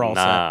 yeah, we're all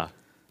Nah. set.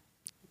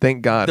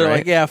 Thank God. They're right?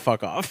 like, yeah,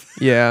 fuck off.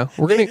 yeah,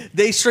 we're gonna.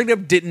 They straight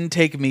up didn't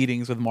take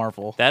meetings with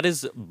Marvel. That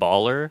is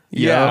baller.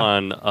 Yeah.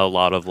 On a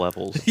lot of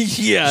levels.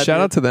 Yeah. Shout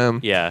dude. out to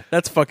them. Yeah.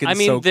 That's fucking I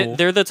mean, so cool.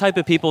 they're the type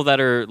of people that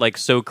are like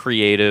so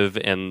creative,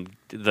 and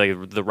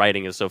the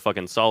writing is so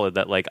fucking solid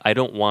that like I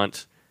don't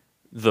want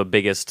the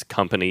biggest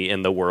company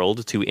in the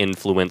world to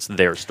influence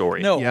their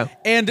story. No. Yeah.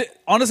 And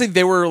honestly,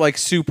 they were like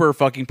super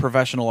fucking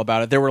professional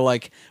about it. They were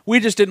like,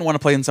 we just didn't want to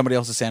play in somebody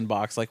else's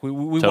sandbox. Like we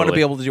want to Totally.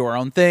 be able to do our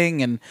own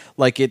thing, and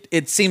like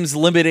it seems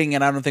limiting,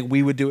 and I don't think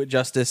we would do it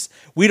justice.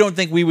 We don't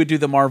think we would do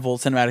the Marvel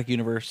Cinematic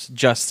Universe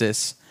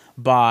justice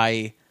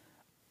by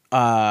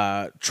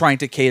trying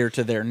to cater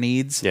to their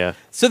needs. Yeah.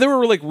 So they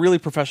were like really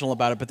professional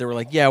about it, but they were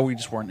like, yeah, we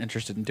just weren't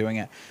interested in doing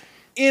it.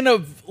 In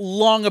a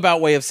long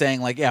about way of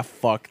saying like, yeah,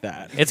 fuck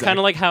that. It's kind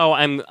of like how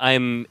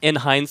I'm in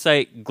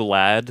hindsight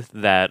glad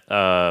that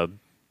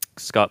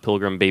Scott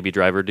Pilgrim Baby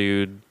Driver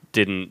dude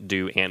didn't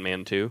do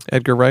Ant-Man 2.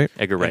 Edgar Wright.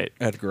 Edgar Wright.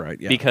 Edgar Wright,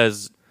 yeah.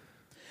 Because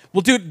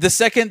Well, dude, the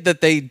second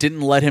that they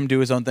didn't let him do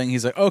his own thing,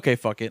 he's like, okay,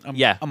 fuck it.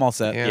 I'm all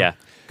set. Yeah. yeah.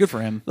 Good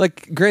for him.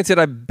 Like, granted,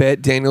 I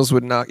bet Daniels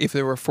would not, if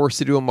they were forced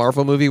to do a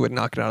Marvel movie, would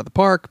knock it out of the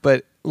park.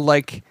 But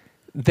like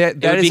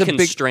that It would is be a big.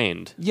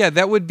 constrained. Yeah,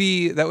 that would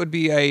be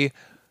a.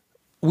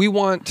 We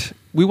want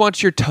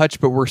your touch,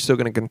 but we're still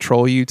going to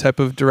control you type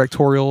of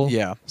directorial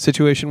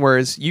situation.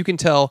 Whereas you can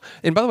tell.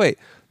 And by the way,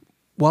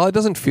 while it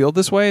doesn't feel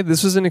this way,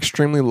 this is an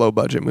extremely low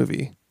budget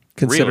movie,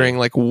 considering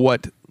like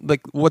what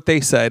they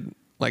said.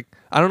 Like,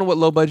 I don't know what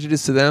low budget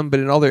is to them, but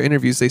in all their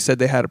interviews, they said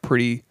they had a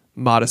pretty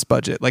modest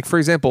budget. Like, for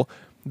example,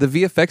 the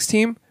VFX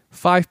team,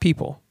 5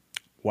 people.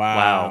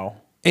 Wow.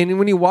 And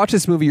when you watch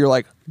this movie, you're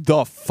like,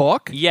 the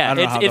fuck? Yeah, I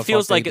don't know how the it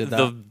feels fuck like they did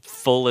the that.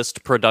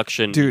 fullest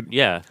production. Dude.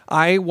 Yeah.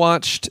 I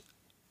watched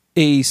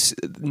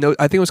note.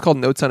 I think it was called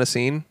Notes on a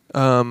Scene,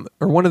 or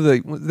one of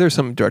the. There's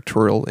some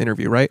directorial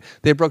interview, right?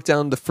 They broke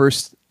down the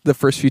first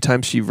few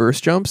times she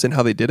verse jumps and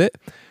how they did it.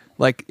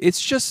 Like,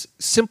 it's just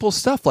simple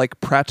stuff,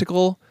 like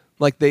practical.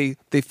 Like they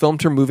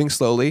filmed her moving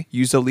slowly,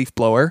 used a leaf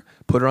blower,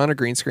 put her on a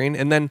green screen,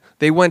 and then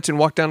they went and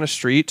walked down a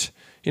street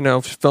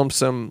filmed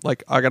some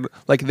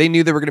they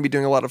knew they were going to be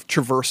doing a lot of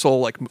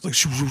traversal, like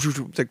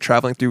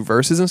traveling through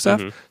verses and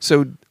stuff.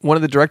 So one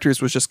of the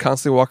directors was just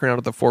constantly walking around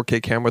with a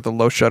 4K camera with a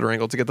low shutter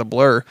angle to get the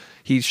blur.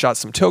 He shot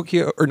some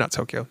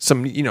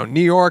some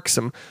New York,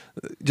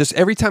 just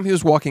every time he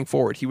was walking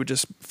forward, he would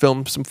just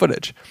film some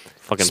footage.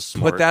 Fucking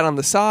smart. Put that on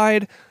the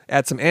side,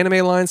 add some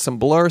anime lines, some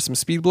blur, some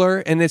speed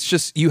blur, and it's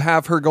just you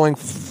have her going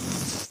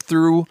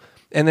through,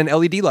 and then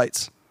LED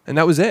lights, and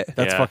that was it.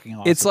 That's fucking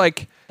awesome. It's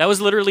like that was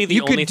literally the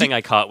you only could thing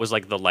I caught was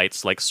like the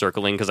lights like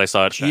circling because I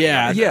saw it shining.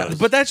 Yeah.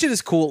 But that shit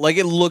is cool. Like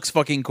it looks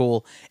fucking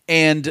cool.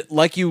 And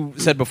like you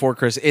said before,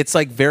 Chris, it's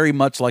like very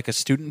much like a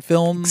student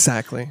film.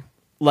 exactly.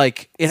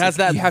 Like it has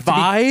that you have to be-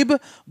 vibe,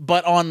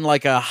 but on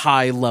like a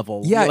high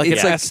level. Yeah, like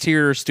it's an like- S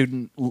tier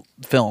student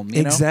film.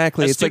 You know?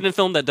 Exactly. A It's like student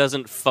film that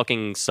doesn't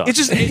fucking suck. It's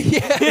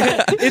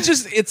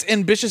just it's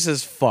ambitious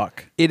as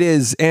fuck. it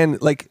is,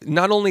 and like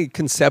not only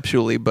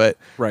conceptually, but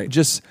Right.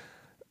 just.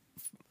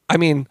 I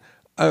mean,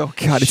 oh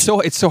god, it's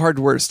so hard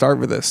to start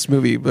with this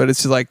movie, but it's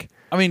just like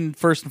I mean,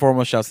 first and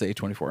foremost, shouts to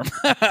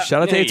A24.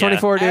 shout out to Yeah,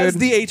 A24, dude, As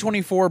the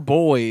A24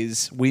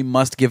 boys, we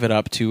must give it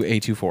up to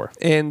A24.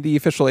 and the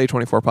official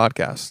A24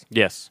 podcast.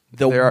 yes.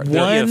 The They're the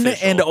one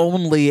official. and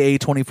only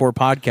A24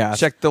 podcast.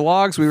 Check the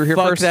logs. We were here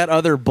Fuck first. that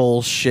other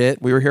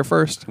bullshit. We were here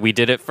first. We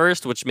did it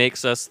first, which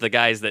makes us the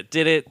guys that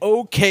did it.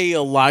 Okay,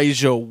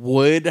 Elijah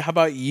Wood. How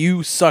about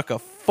you suck a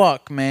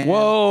fuck, man?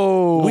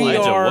 Whoa. We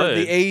Elijah are Wood.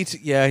 the eight.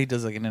 Yeah, he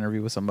does like an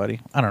interview with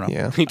somebody. I don't know.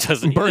 Yeah. He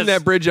doesn't Burn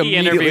that bridge He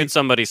immediately. interviewed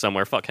somebody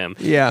somewhere. Fuck him.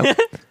 Yeah.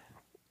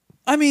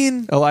 I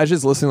mean,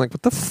 Elijah's listening like,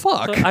 what the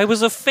fuck? I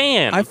was a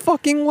fan. I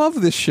fucking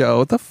love this show.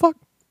 What the fuck?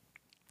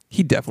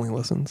 He definitely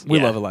listens. we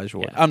Yeah. love Elijah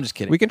Wood. Yeah. I'm just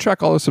kidding. We can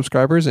track all our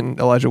subscribers, and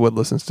Elijah Wood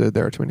listens to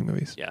There Are Too Many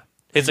Movies. yeah.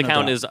 His No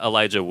account doubt. is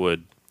Elijah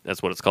Wood.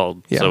 That's what it's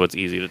called. Yeah. So it's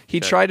easy to.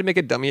 He check. tried to make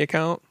a dummy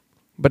account,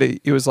 but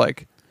it was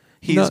like,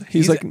 He's-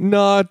 he's he's- like,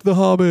 not the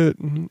Hobbit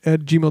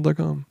at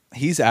gmail.com.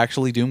 He's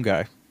actually Doom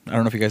Guy. I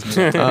don't know if you guys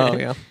knew that. Oh,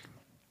 yeah.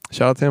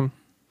 Shout out to him.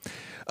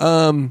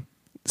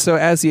 So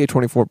as the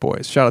A24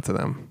 boys, shout out to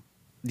them.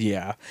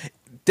 Yeah.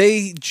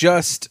 They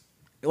just,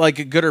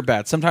 like, good or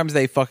bad. Sometimes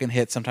they fucking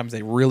hit. Sometimes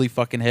they really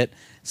fucking hit.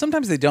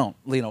 Sometimes they don't.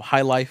 You know,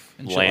 High Life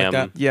and shit Lamb.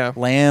 like that. Yeah.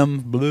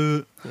 Lamb.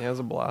 Bleh. Yeah, it was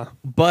a blah.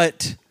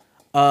 But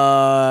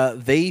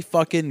they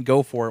fucking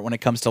go for it when it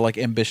comes to, like,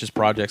 ambitious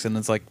projects. And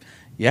it's like,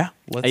 yeah,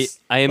 let's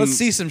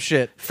see some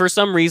shit. For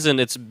some reason,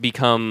 it's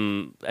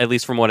become, at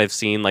least from what I've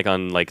seen, like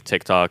on like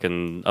TikTok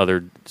and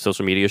other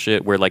social media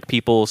shit, where like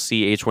people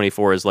see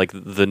A24 as like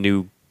the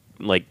new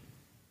like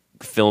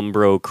film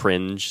bro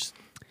cringe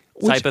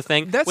type of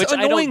thing. that's which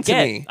I annoying don't to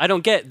get. me. I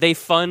don't get. They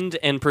fund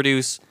and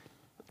produce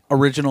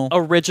Original.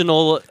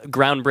 original,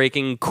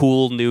 groundbreaking,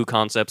 cool new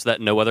concepts that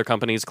no other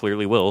companies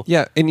clearly will.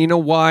 Yeah, and you know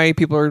why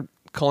people are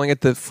calling it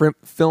the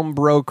film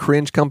bro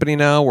cringe company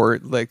now, or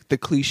like the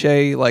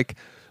cliche, like,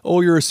 oh,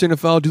 you're a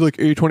cinephile, do you like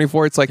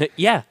A24? It's like,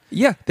 Yeah.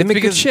 yeah, they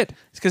make good shit.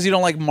 It's because you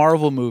don't like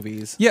Marvel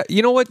movies. Yeah,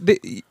 you know what?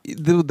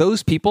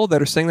 Those people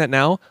that are saying that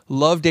now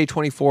loved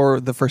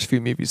A24 the first few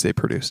movies they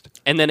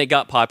produced. And then it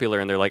got popular,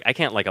 and they're like, I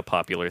can't like a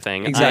popular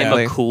thing.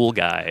 Exactly. I'm a cool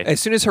guy. As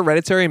soon as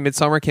Hereditary and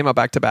Midsommar came out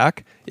back to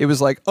back, it was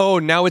like, oh,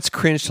 now it's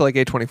cringe to like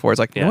A24. It's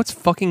like, Yeah. no, it's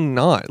fucking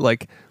not.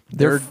 Like,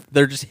 they're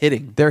just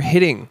hitting.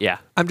 hitting. Yeah.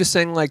 I'm just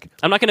saying, like,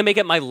 I'm not going to make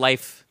it my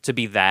life to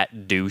be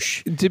that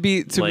douche. to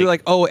be Like-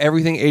 like, oh,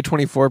 everything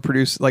A24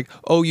 produced, like,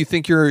 oh, you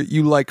think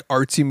you like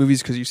artsy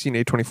movies because you've seen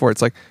A24.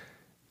 It's like,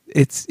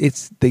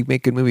 it's they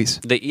make good movies.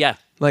 Yeah.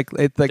 Like,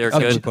 it's like They're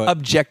good.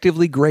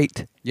 objectively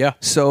great. Yeah.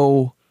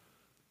 So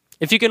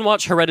If you can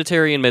watch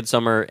Hereditary and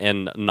Midsommar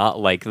and not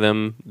like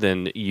them,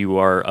 then you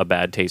are a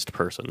bad taste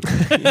person.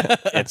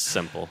 It's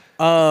simple.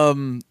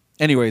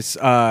 Anyways,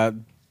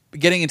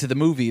 getting into the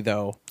movie,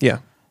 though. yeah,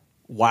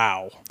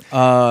 Wow.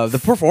 The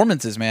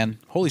performances, man.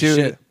 Holy dude.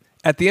 shit.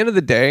 At the end of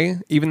the day,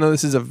 even though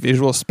this is a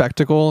visual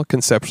spectacle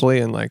conceptually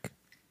and like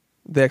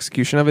the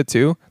execution of it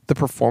too, the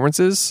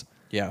performances.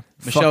 Yeah.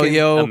 Michelle Fucking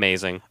Yeoh.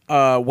 Amazing.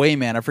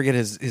 Wayman. I forget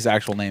his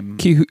actual name.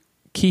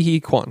 Ki-hee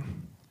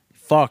Kwan.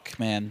 Fuck,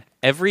 man.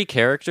 Every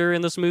character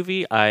in this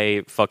movie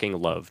I fucking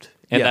loved.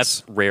 And Yes.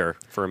 that's rare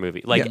for a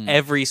movie. Like, Yeah.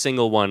 every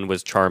single one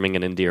was charming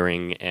and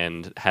endearing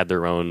and had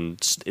their own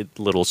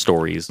little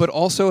stories. But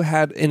also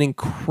had an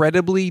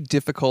incredibly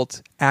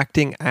difficult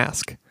acting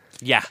ask.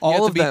 yeah. You have All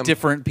to of be them.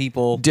 different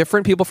people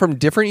Different people from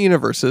different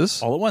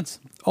universes all at once.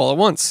 all at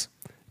once.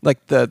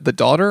 Like the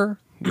daughter,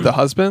 the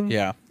husband,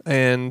 Yeah.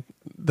 and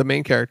the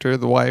main character,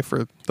 the wife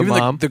or the Even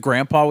mom. the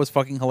grandpa was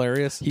fucking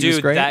hilarious. He was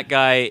Dude, great. that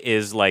guy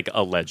is like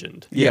a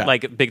legend. Yeah.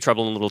 Like Big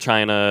Trouble in Little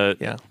China.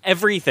 Yeah.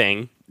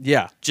 Everything.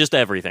 Yeah. Just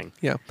everything.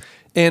 Yeah,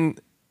 and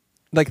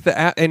like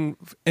and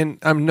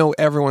I know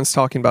everyone's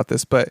talking about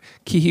this, but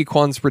Ki-hee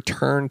Kwan's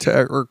return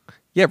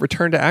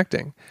to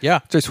acting. Yeah.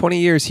 So 20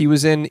 years he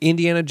was in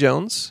Indiana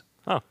Jones.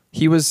 Oh.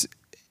 He was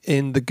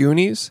in The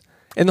Goonies,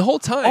 and the whole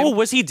time. Oh,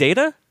 was he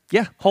Data?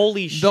 yeah.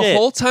 Holy shit. The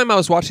whole time I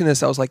was watching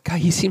this, I was like, God,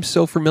 he seems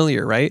so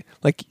familiar, right?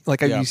 Like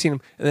Yeah. you've seen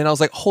him, and then I was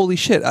like, holy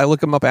shit! I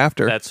look him up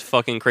after. That's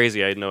fucking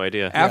crazy. I had no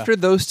idea. After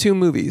those two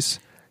movies,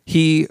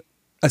 he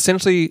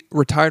essentially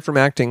retired from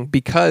acting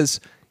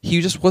because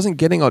he just wasn't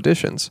getting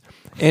auditions,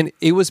 and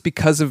it was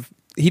because of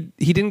he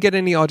didn't get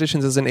any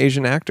auditions as an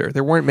Asian actor.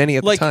 There weren't many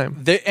at the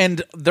time,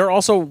 and there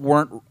also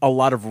weren't a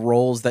lot of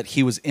roles that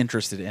he was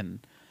interested in.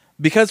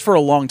 Because for a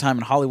long time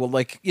in Hollywood,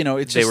 like, you know,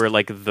 it's They just, were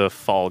like the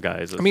fall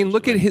guys. I mean,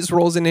 look at his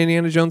roles in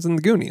Indiana Jones and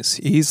the Goonies.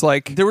 He's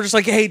like, they were just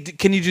like, hey,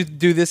 can you just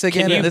do this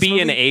again? Can in you this be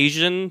movie? an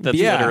Asian? That's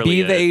Yeah. literally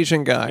be the it.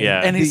 Asian guy.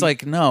 Yeah. And he's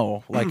like,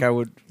 no, like I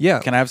would. Yeah.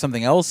 Can I have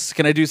something else?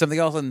 Can I do something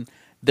else? And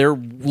there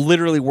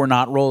literally were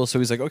not roles, so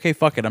he's like, okay,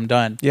 fuck it, I'm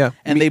done. Yeah.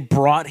 And they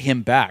brought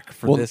him back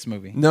for Well, this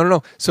movie.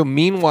 No. So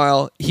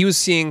meanwhile, he was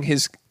seeing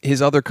his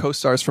other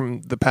co-stars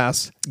from the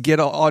past get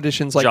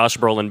auditions like Josh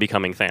Brolin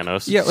becoming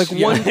Thanos. Yeah, like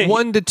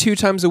one to two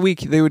times a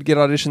week they would get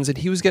auditions, and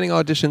he was getting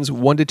auditions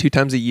 1 to 2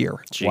 times a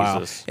year.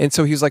 Jesus. And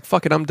so he was like,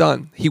 fuck it, I'm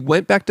done. He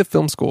went back to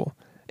film school,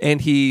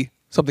 and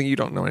something you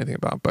don't know anything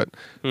about, but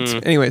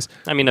anyways,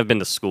 I mean, I've been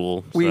to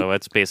school, so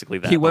it's basically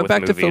that. he went but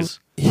back with to film. movies.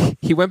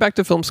 He went back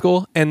to film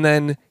school, and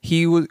then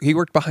he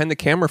worked behind the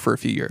camera for a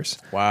few years.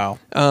 Wow.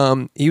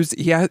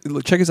 He had,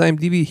 check his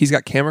IMDb. He's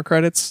got camera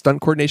credits,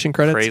 stunt coordination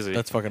credits. Crazy.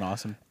 That's fucking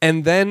awesome.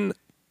 And then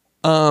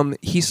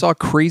he saw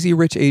Crazy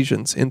Rich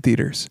Asians in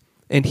theaters,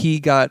 and he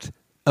got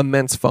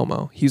immense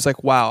FOMO. He was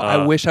like, wow,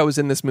 I wish I was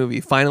in this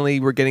movie. Finally,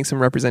 we're getting some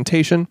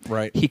representation.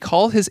 Right. He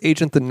called his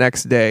agent the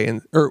next day,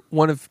 or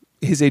one of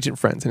his agent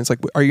friends, and it's like,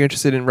 are you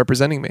interested in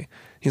representing me?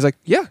 He's like,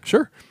 yeah,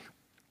 sure.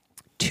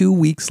 2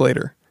 weeks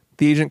later,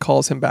 the agent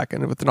calls him back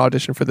in with an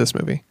audition for this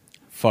movie.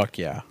 Fuck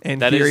yeah.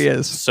 And That here he is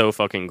is. so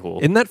fucking cool.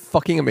 Isn't that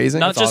fucking amazing?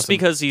 Not That's just awesome.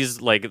 because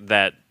he's like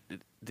that,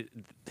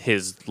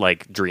 his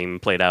like dream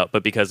played out,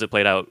 but because it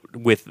played out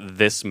with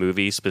this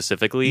movie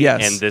specifically.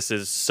 Yes. And this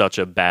is such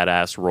a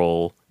badass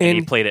role, and he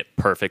And- played it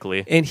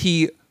perfectly. And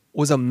he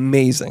was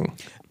amazing.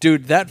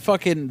 Dude, that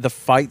fucking, the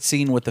fight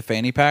scene with the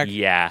fanny pack.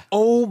 Yeah.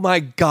 Oh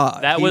my God.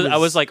 That He was, I was-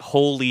 was like,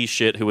 holy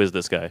shit, who is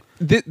this guy?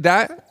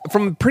 That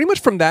from pretty much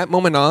from that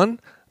moment on,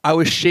 I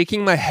was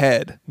shaking my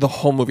head the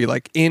whole movie,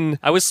 like in.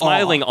 I was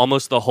smiling awe.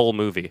 almost the whole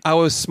movie. I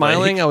was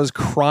smiling. Like- I was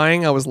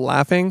crying. I was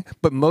laughing.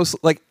 But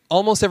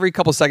almost every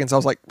couple seconds, I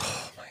was like,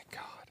 "Oh my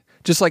God!"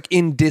 Just like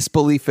in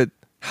disbelief at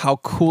how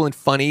cool and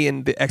funny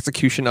and the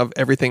execution of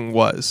everything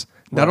was.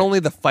 Not only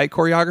the fight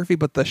choreography,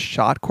 but the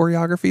shot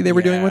choreography they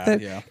were doing with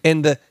it, yeah.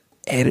 and the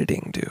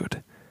editing,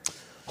 dude.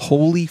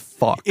 Holy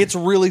fuck! It's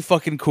really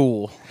fucking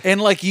cool.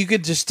 And like you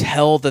could just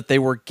tell that they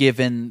were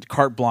given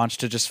carte blanche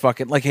to just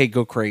fucking like, hey,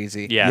 go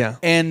crazy. Yeah. Yeah.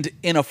 And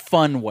in a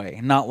fun way,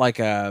 not like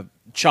a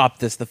chop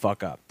this the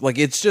fuck up. Like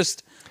it's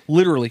just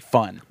literally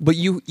fun. But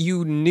you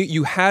knew,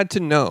 you had to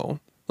know,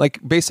 like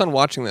based on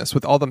watching this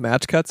with all the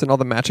match cuts and all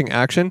the matching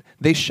action,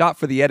 they shot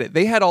for the edit.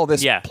 They had all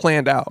this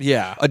planned out.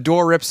 Yeah. A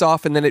door rips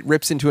off and then it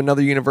rips into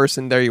another universe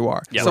and there you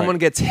are. Yeah. Someone Right.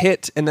 gets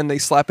hit and then they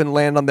slap and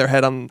land on their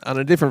head on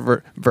a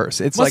different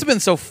verse. It's Must like, have been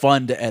so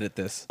fun to edit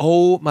this.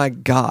 oh my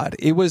God.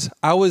 I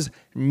was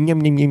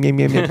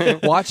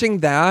watching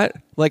that,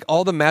 like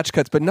all the match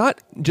cuts, but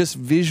not just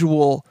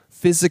visual,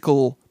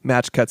 physical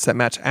match cuts that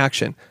match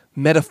action.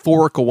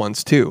 Metaphorical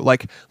ones too,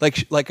 like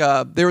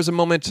there was a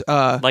moment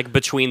Like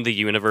between the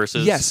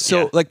universes. yes, so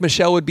Yeah. like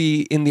Michelle would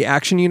be in the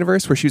action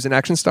universe where she was an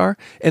action star,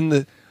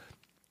 and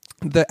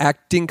the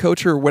acting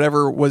coach or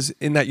whatever was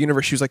in that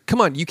universe. She was like,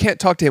 "Come on, you can't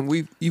talk to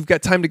him. You've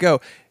got time to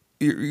go.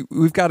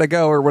 We've got to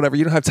go or whatever.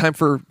 You don't have time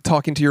for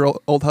talking to your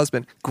old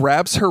husband."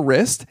 Grabs her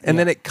wrist, and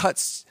then it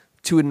cuts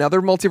to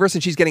another multiverse,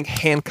 and she's getting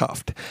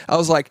handcuffed. I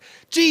was like,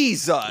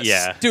 Jesus,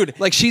 Yeah. dude,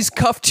 like she's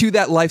cuffed to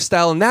that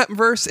lifestyle in that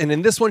verse, and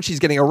in this one, she's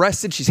getting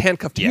arrested. She's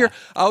handcuffed Yeah. here.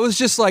 I was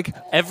just like,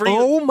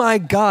 oh my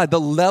God,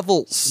 the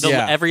levels.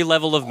 Every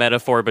level of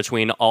metaphor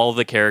between all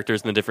the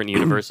characters in the different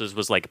universes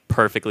was like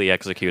perfectly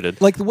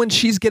executed. Like when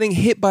she's getting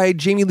hit by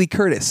Jamie Lee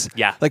Curtis.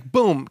 Yeah. Like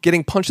boom,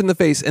 getting punched in the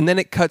face, and then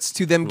it cuts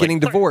to them getting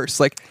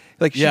divorced. Like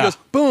she Yeah. goes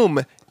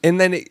boom, and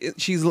then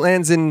she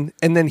lands in,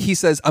 and then he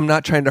says, "I'm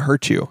not trying to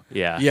hurt you."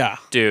 Yeah. Yeah.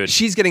 Dude.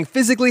 She's getting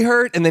physically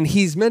hurt, and then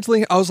he's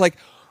mentally. I was like,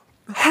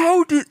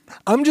 I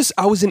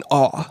was in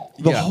awe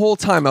the whole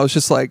time. I was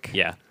just like,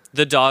 Yeah.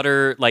 The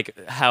daughter, like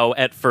how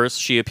at first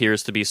she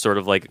appears to be sort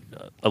of like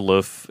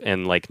aloof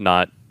and like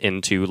not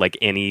into like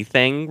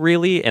anything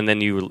really, and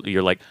then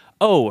you're like,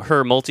 oh,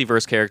 her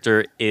multiverse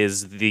character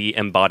is the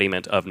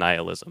embodiment of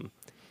nihilism,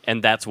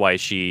 and that's why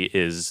she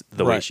is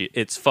the way Right. she.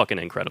 It's fucking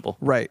incredible.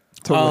 right,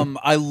 totally.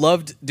 I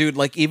loved, dude,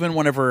 like even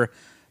whenever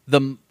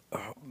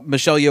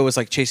Michelle Yeoh was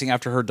like chasing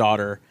after her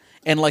daughter,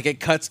 and like it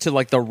cuts to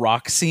like the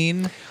rock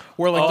scene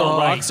where like the Oh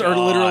my rocks are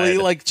literally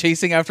God. like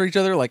chasing after each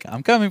other, like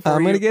I'm coming for you.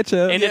 I'm gonna get you,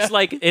 And it's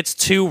like it's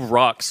two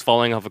rocks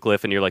falling off a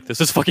cliff, and you're like,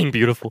 this is fucking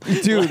beautiful,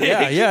 dude.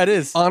 yeah, it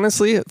is.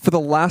 Honestly, for the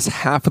last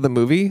half of the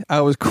movie,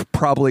 I was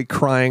probably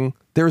crying.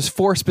 There was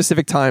 4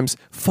 specific times,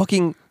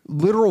 fucking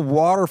literal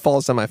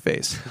waterfalls on my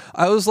face.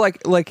 I was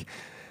like,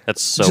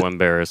 That's so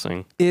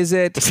embarrassing. is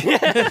it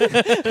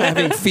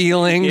having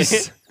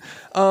feelings?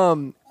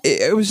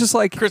 It was just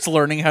like, Chris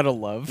learning how to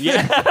love.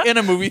 Yeah, in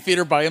a movie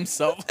theater by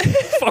himself.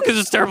 Fuck, this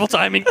is terrible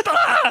timing.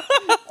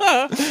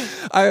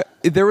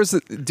 there was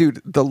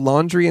the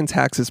laundry and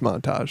taxes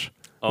montage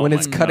when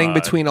it's cutting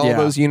between all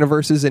those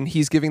universes, and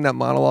he's giving that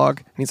monologue,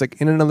 and he's like,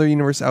 in another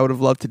universe, I would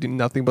have loved to do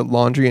nothing but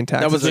laundry and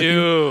taxes.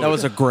 That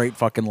was a great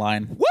fucking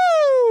line.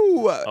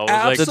 Woo!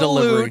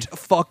 Absolute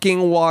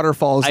fucking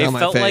waterfalls down my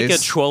face. I felt like a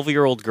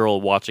 12-year-old girl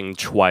watching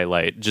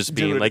Twilight, just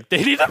being like,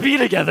 they need to be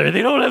together.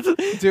 They don't have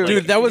to.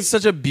 Dude, that was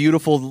such a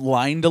beautiful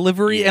line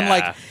delivery. And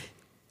like,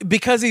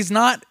 because he's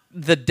not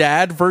the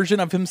dad version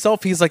of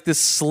himself, he's like this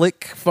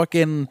slick,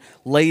 fucking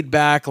laid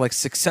back, like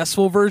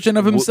successful version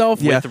of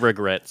himself. With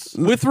regrets.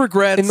 With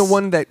regrets. And the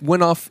one that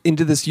went off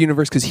into this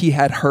universe because he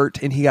had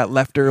hurt and he got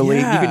left early.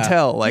 Yeah. You can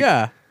tell. Like,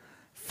 yeah.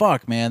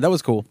 Fuck, man. That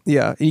was cool.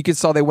 Yeah. And you could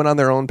saw they went on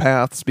their own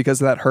paths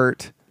because of that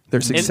hurt. They're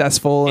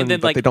successful, and then,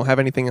 but like, they don't have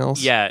anything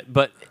else. Yeah,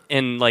 but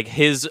in like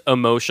his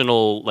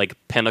emotional like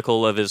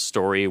pinnacle of his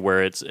story,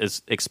 where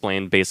it's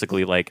explained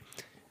basically like,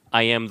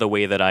 I am the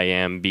way that I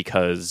am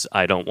because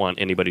I don't want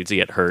anybody to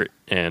get hurt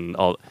and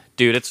all.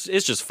 Dude, it's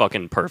just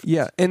fucking perfect.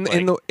 Yeah, and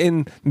like,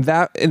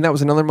 that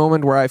was another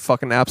moment where I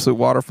fucking absolute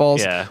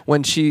waterfalls. Yeah.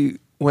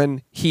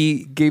 When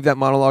he gave that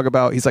monologue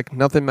about, he's like,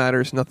 nothing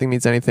matters, nothing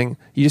means anything.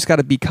 You just got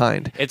to be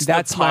kind.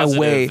 That's the my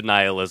way.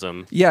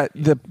 Nihilism. Yeah,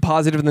 the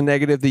positive and the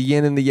negative, the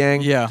yin and the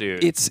yang. Yeah,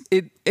 dude.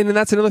 And then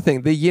that's another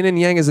thing. The yin and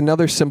yang is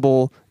another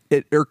symbol,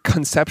 or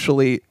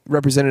conceptually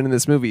represented in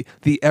this movie.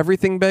 The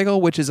everything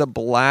bagel, which is a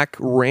black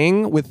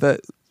ring with the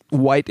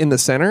white in the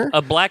center.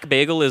 A black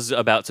bagel is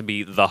about to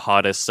be the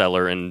hottest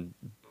seller in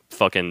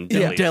fucking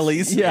delis.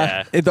 Delis.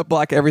 Yeah, the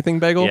black everything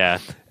bagel. Yeah.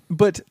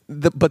 But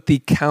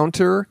the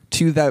counter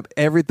to that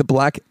the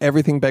black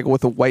everything bagel with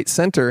the white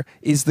center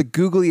is the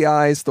googly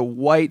eyes, the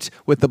white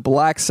with the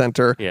black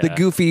center, Yeah. the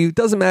goofy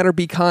doesn't matter,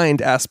 be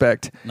kind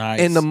aspect.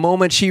 Nice. And the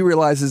moment she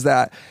realizes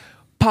that,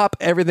 pop,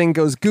 everything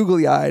goes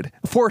googly eyed,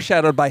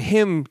 foreshadowed by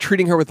him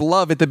treating her with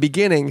love at the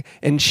beginning,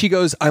 and she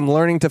goes, "I'm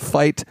learning to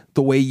fight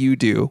the way you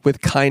do,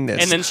 with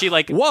kindness." And then she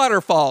like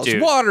waterfalls,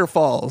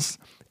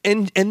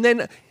 and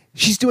then.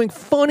 She's doing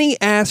funny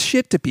ass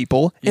shit to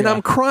people, and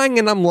I'm crying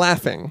and I'm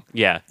laughing.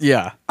 Yeah.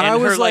 Yeah. And I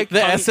was her, like,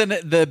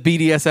 the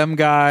BDSM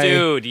guy.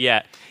 dude,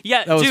 yeah.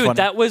 Yeah, That was dude, funny.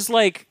 that was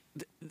like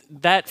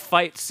that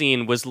fight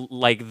scene was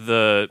like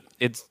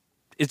it's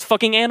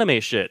fucking anime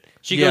shit.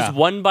 She Yeah. goes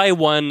one by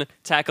one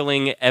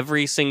tackling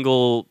every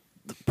single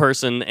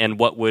person and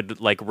what would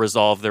like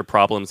resolve their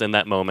problems in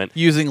that moment.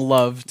 Using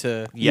love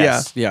to...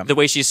 Yes. Yeah. The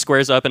way she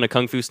squares up in a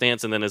kung fu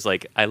stance and then is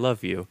like, "I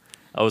love you."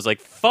 I was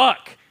like,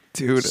 fuck.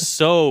 Dude.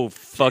 So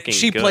fucking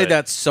She good. played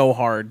that so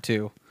hard,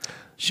 too.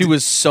 She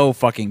was so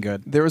fucking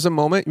good. There was a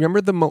moment,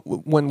 remember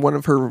when one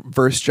of her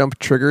verse jump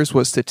triggers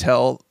was to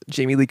tell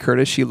Jamie Lee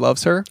Curtis she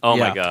loves her? Oh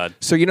Yeah. my god.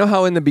 So you know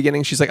how in the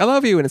beginning she's like, "I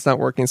love you," and it's not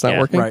working,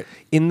 Yeah. Right.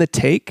 In the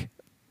take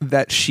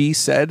that she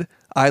said,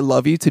 "I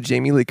love you" to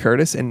Jamie Lee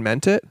Curtis and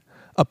meant it,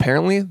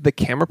 apparently the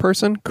camera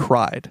person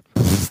cried.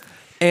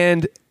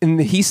 And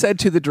he said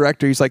to the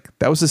director, he's like,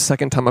 "That was the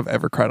second time I've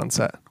ever cried on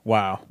set."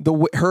 Wow.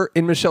 Her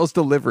in Michelle's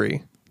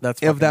delivery That's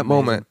of fucking that amazing.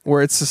 moment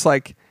where it's just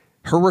like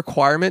her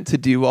requirement to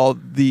do all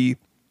the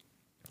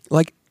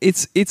like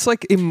it's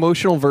like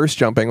emotional verse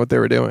jumping what they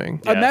were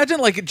doing. Yeah. Imagine,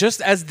 like,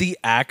 just as the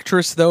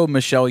actress, though,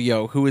 Michelle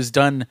Yeoh, who has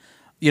done,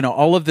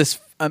 all of this,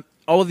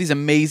 all of these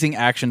amazing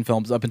action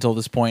films up until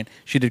this point.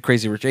 She did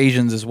Crazy Rich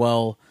Asians as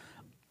well.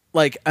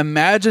 Like,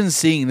 imagine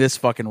seeing this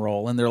fucking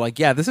role, and they're like,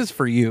 "Yeah, this is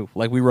for you.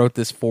 Like, we wrote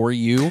this for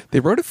you." They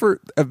wrote it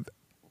for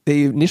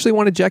they initially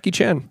wanted Jackie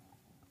Chan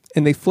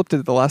and they flipped it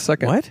at the last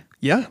second. What?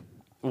 Yeah.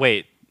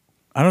 Wait,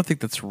 I don't think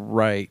that's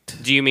right.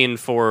 do you mean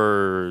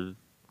for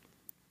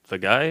the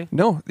guy?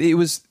 No, it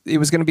was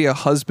going to be a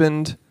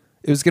husband.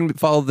 It was going to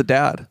follow the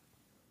dad,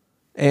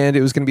 and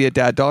it was going to be a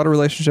dad-daughter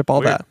relationship,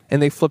 all Weird. that.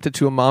 And they flipped it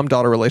to a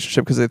mom-daughter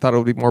relationship because they thought it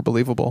would be more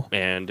believable.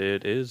 And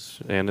it is,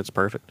 and it's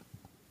perfect.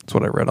 That's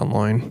what I read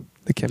online.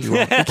 They can't be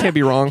wrong. They can't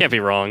be wrong. Can't be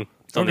wrong.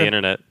 It's on the Okay.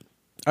 internet.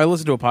 I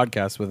listened to a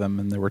podcast with them,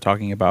 and they were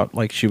talking about,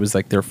 like, she was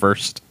like their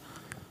first.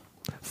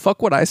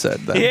 Fuck what I said.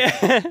 Then.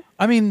 Yeah.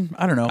 I mean,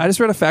 I don't know. I just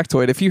read a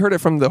factoid. If you heard it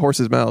from the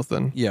horse's mouth,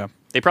 then Yeah.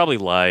 They probably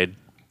lied.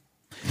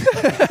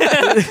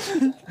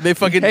 They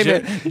fucking Hey,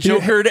 man,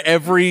 jokered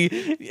every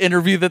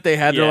interview that they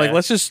had. They're Yeah. like,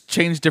 let's just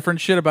change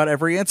different shit about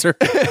every answer.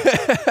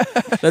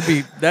 That'd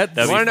be That'd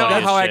be want to know funny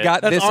as how I shit.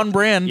 got that's this? on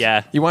brand.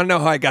 Yeah. You want to know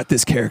how I got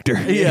this character?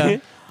 Yeah.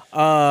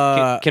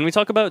 Can we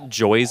talk about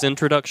Joy's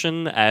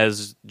introduction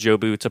as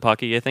Jobu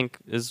Tapaki, I think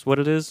is what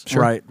it is?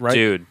 Right, right.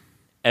 Dude,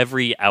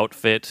 every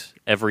outfit,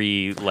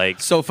 every,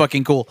 like... So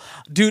fucking cool.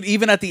 Dude,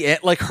 even at the end,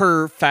 like,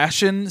 her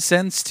fashion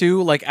sense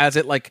too, like, as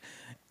it, like,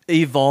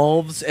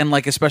 evolves, and,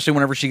 like, especially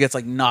whenever she gets,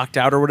 like, knocked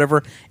out or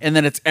whatever, and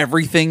then it's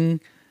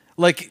everything,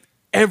 like,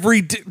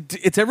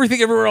 it's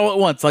everything everywhere all at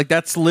once. Like,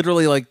 that's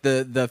literally, like,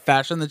 the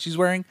fashion that she's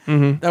wearing.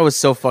 That was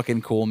so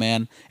fucking cool,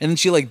 man. And then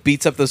she, like,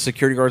 beats up those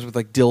security guards with,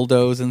 like,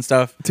 dildos and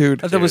stuff.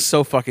 Dude. That was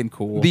so fucking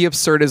cool. The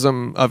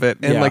absurdism of it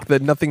and Yeah. like the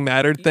nothing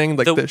mattered thing,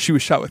 like The- she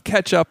was shot with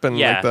ketchup and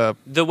Yeah, like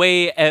the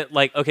way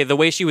the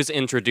way she was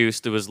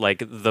introduced, it was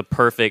like the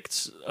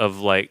perfect of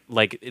like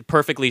it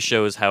perfectly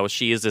shows how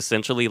she is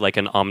essentially like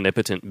an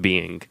omnipotent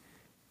being,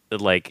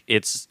 like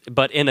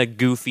but in a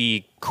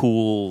goofy,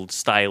 cool,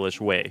 stylish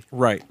way.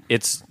 right.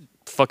 It's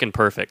fucking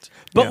perfect.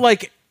 But Yeah.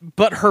 like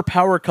But her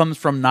power comes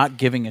from not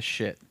giving a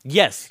shit.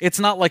 Yes. It's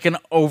not like an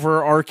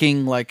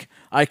overarching, like,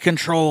 I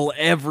control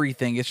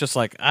everything. It's just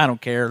like, I don't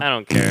care. I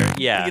don't care.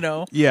 Yeah. You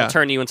know? Yeah. I'll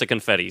turn you into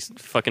confetti.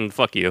 Fucking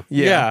fuck you.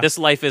 Yeah. This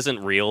life isn't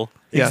real.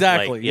 Yeah.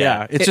 Exactly. Like,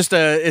 yeah. It's just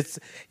it's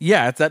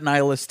that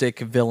nihilistic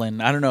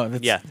villain. I don't know.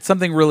 It's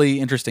something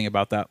really interesting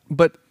about that.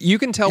 But you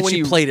can tell And when she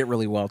you played it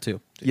really well too.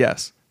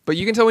 Yes. But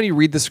you can tell when you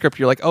read the script,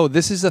 you're like, oh,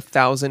 this is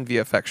 1,000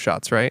 VFX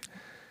shots, right?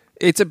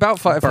 It's about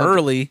 500.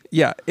 Burly.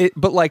 Yeah.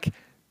 But like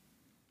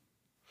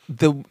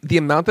the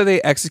amount that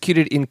they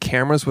executed in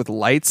cameras with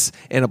lights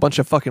and a bunch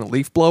of fucking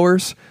leaf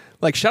blowers.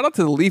 Like, shout out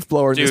to the leaf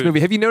blower in this Dude. movie.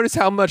 Have you noticed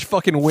how much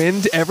fucking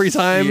wind every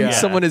time Yeah.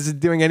 someone is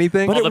doing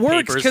anything? But All it the works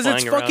papers because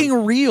it's flying fucking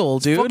around. real,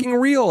 dude. fucking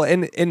real.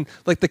 And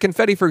like the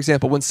confetti, for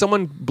example, when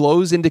someone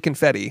blows into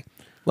confetti,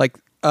 like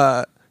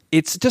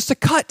it's just a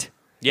cut.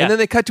 Yeah. And then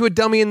they cut to a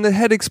dummy and the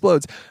head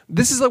explodes.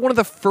 This is like one of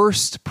the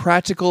first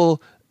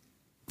practical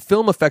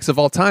film effects of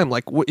all time.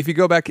 Like if you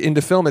go back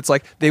into film, it's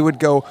like they would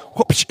go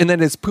whoopsh, and then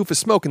it's poof of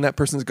smoke and that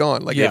person's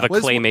gone. Like You have a what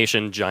is-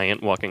 claymation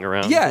giant walking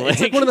around. Yeah, it's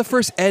like one of the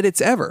first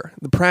edits ever.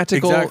 The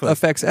practical Exactly.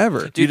 effects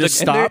ever. You just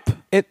stop,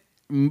 It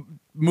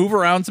move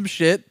around some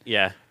shit,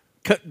 Yeah.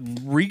 cut,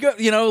 re-go,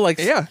 like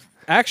Yeah.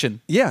 action.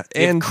 yeah,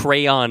 And and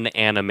crayon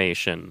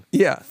animation.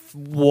 yeah,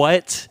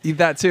 What?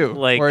 that too.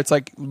 Like- where it's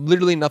like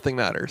literally nothing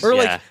matters. Or Yeah.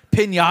 like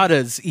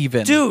pinatas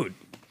even. Dude.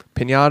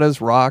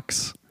 Pinatas,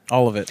 rocks.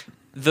 All of it.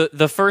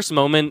 The first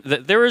moment,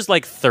 there was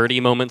like 30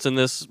 moments in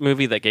this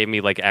movie that gave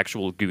me like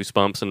actual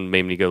goosebumps and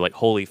made me go like,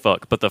 holy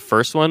fuck. But the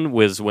first one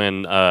was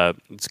when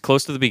it's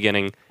close to the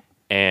beginning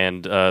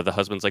and the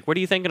husband's like, what are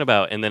you thinking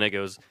about? And then it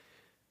goes,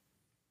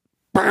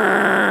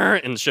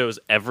 "Brrr," and shows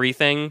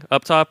everything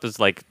up top is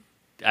like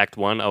act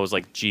one. I was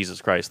like,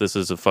 Jesus Christ, this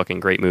is a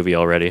fucking great movie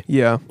already.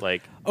 Yeah.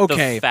 Like,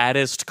 Okay. the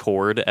fattest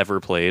chord ever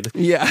played.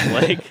 Yeah.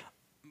 Like,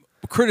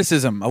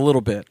 Criticism a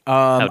little bit.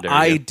 dare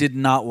I you. did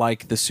not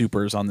like the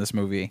supers on this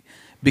movie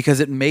because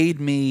it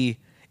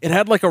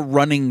had like a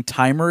running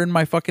timer in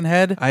my fucking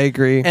head. I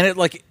agree. And it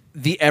like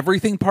the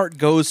everything part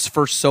goes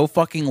for so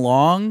fucking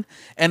long,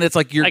 and it's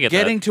like you're I get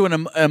getting that. to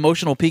an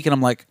emotional peak, and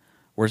I'm like,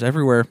 where's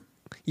everywhere?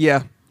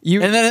 yeah.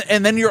 You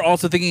And then you're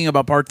also thinking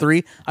about part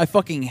 3. I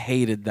fucking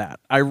hated that.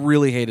 I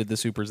really hated the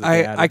supers that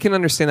they added. I can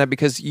understand that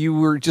because you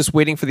were just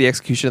waiting for the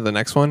execution of the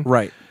next one.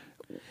 right.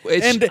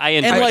 It's- And I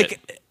enjoyed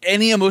like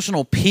any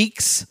emotional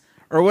peaks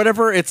or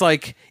whatever, it's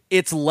like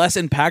it's less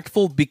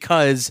impactful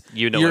because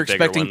You know you're what bigger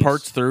expecting ones-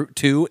 parts through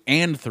 2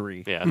 and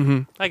 3. yeah.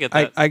 I get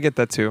that. I get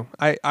that too.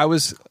 I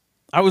was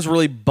I was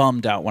really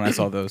bummed out when I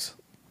saw those.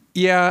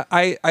 yeah,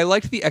 I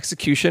liked the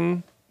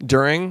execution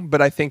during,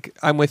 but I think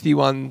I'm with you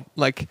on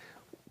like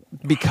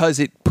because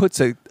it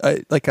puts a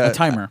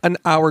timer. an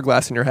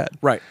hourglass in your head.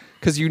 Right.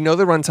 Because you know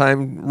the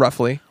runtime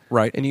roughly.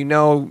 Right. And you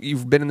know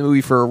you've been in the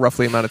movie for a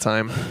roughly amount of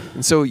time.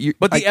 And so you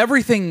But the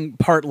everything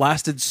part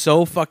lasted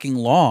so fucking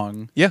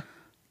long. yeah.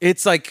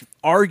 It's like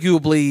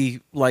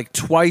arguably like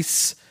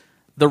twice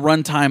the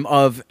runtime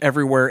of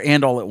Everywhere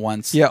and All at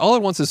Once. Yeah, all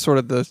at once is sort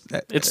of the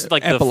It's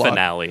like epilogue. the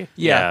finale.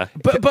 Yeah.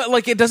 But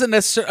like it doesn't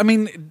necessarily. I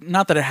mean,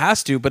 not that it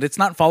has to, but it's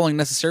not following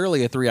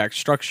necessarily a 3-act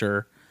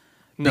structure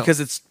because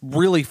it's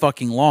really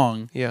fucking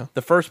long. Yeah.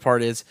 The first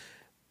part is,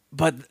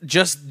 but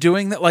just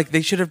doing that, like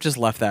they should have just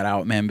left that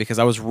out, man. Because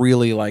I was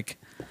really like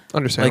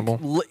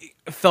Understandable.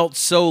 felt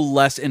so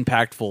less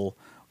impactful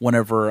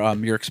whenever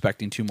you're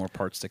expecting 2 more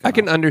parts to come. I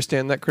can out.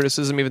 understand that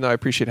criticism, even though I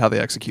appreciate how they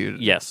executed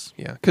it. Yes.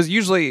 Yeah, because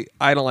usually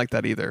I don't like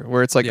that either.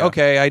 Where it's like, Yeah.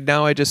 okay,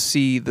 I just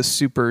see the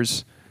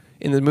supers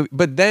in the movie,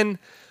 but then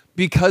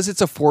because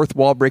it's a fourth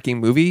wall breaking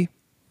movie,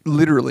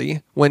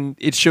 literally when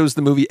it shows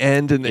the movie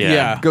end and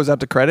Yeah. it goes out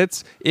to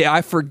credits,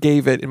 I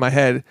forgave it in my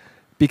head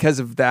because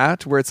of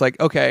that. Where it's like,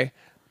 okay,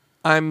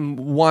 I'm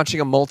watching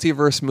a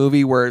multiverse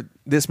movie where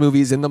this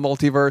movie is in the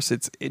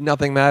multiverse.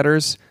 Nothing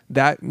matters.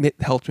 That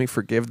helped me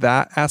forgive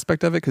that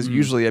aspect of it because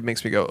usually it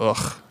makes me go,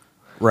 ugh.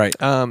 Right.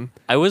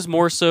 I was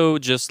more so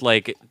just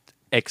like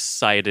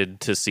excited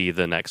to see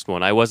the next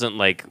one. I wasn't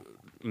like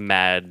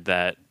mad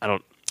that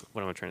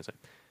what am I trying to say?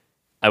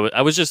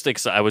 I was just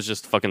excited. I was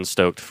just fucking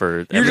stoked for.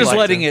 You're just everyone.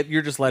 letting it.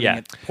 You're just letting Yeah.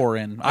 it pour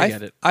in. I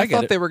get it. I get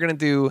thought it. they were going to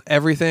do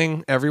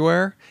everything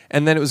everywhere,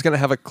 and then it was going to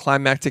have a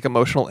climactic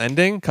emotional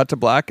ending, cut to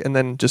black, and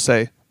then just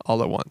say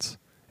all at once,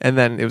 and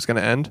then it was going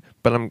to end.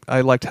 But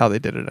I liked how they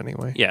did it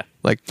anyway. Yeah.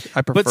 like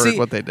I preferred see,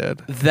 what they did.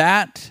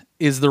 That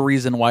is the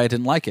reason why I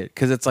didn't like it,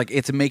 because it's like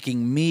it's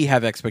making me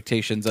have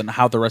expectations on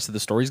how the rest of the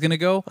story is going to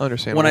go.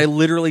 Understandable. When I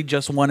literally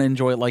just want to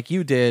enjoy it like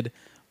you did,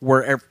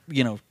 where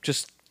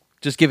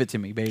just give it to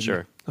me, baby.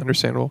 Sure.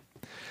 Understandable.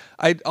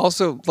 I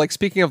also like,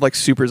 speaking of like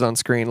supers on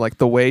screen, like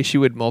the way she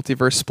would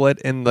multiverse split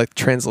and the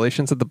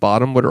translations at the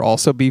bottom would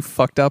also be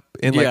fucked up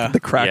in like Yeah. the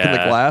crack in the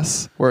Yeah.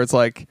 glass, where it's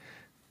like,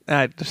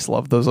 I just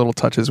love those little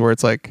touches where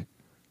it's like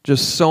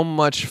just so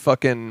much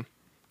fucking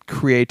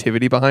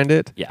creativity behind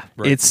it. Yeah.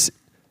 Right.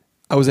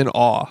 I was in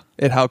awe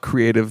at how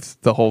creative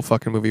the whole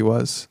fucking movie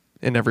was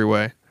in every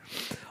way.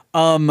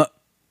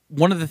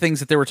 One of the things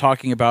that they were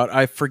talking about,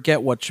 I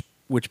forget which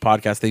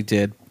podcast they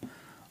did.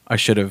 I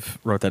should have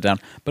wrote that down.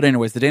 But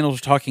anyways, the Daniels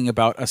are talking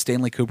about a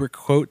Stanley Kubrick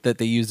quote that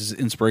they used as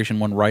inspiration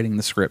when writing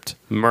the script.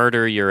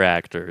 Murder your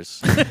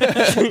actors.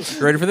 You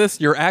ready for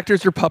this? Your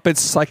actors, your puppets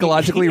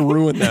psychologically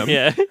ruin them.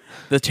 Yeah.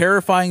 The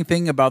terrifying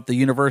thing about the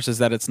universe is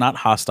that it's not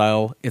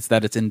hostile, it's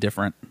that it's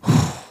indifferent.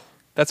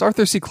 That's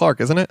Arthur C. Clarke,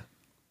 isn't it?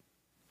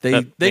 They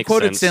That makes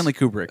quoted sense. Stanley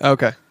Kubrick.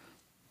 Okay.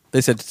 They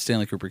said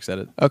Stanley Kubrick said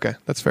it. Okay,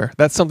 that's fair.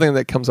 That's something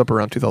that comes up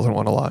around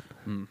 2001 a lot.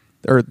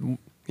 Or,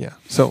 yeah.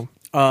 So,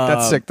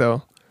 that's sick,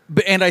 though.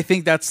 And I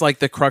think that's like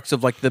the crux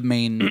of like the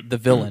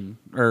villain,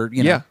 or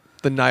you know, Yeah.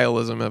 The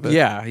nihilism of it.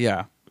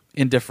 yeah,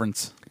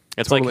 indifference.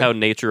 It's Totally. like how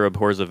nature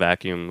abhors a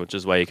vacuum, which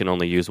is why you can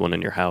only use one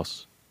in your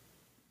house.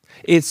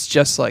 It's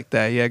just like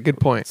that. Yeah, good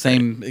point.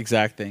 Same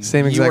exact thing.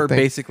 Same You exact are thing.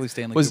 basically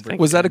Stanley Kubrick.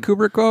 Was that a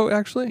Kubrick quote,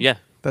 actually? Yeah.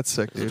 That's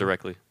sick, dude.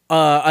 Directly.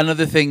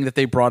 Another thing that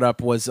they brought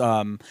up was,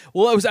 well,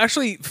 it was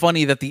actually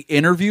funny that the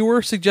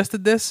interviewer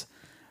suggested this.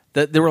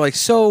 That they were like,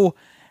 so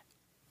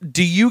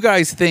do you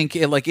guys think,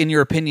 like, in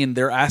your opinion,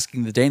 they're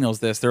asking the Daniels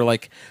this, they're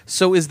like,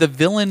 so is the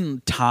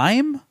villain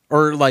time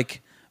or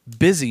like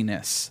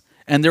busyness?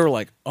 And they were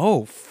like,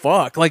 oh,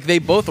 fuck. Like, they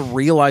both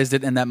realized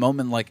it in that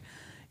moment, like,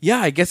 yeah,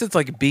 I guess it's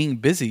like being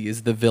busy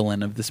is the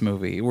villain of this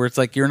movie, where it's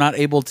like you're not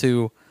able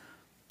to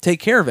take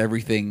care of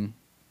everything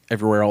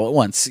everywhere all at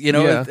once. You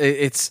know, Yeah.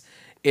 it's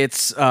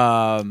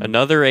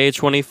Another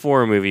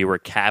A24 movie where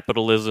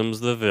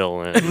capitalism's the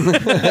villain.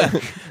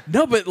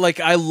 no, but like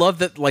I love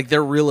that, like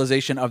their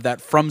realization of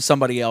that from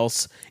somebody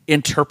else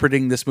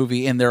interpreting this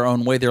movie in their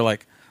own way. They're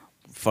like,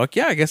 fuck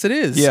yeah, I guess it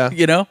is. Yeah.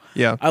 You know?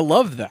 Yeah. I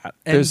love that.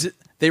 And There's-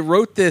 they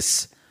wrote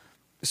this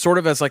sort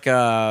of as like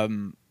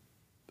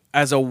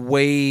as a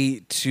way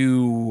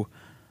to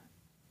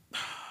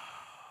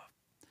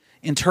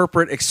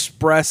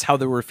express how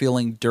they were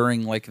feeling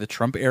during like the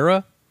Trump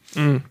era.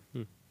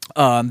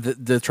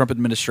 The Trump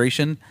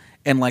administration,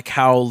 and like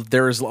how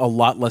there is a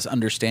lot less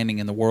understanding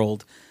in the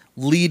world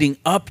leading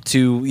up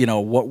to, you know,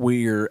 what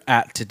we're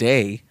at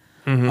today.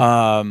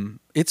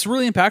 It's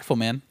really impactful,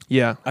 man.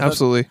 Yeah, I thought-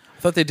 absolutely.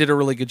 I thought they did a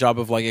really good job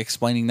of like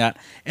explaining that.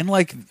 And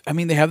like, I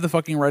mean, they have the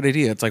fucking right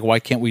idea. It's like, why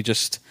can't we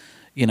just,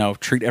 you know,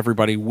 treat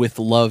everybody with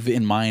love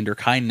in mind or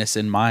kindness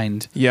in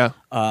mind? Yeah.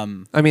 I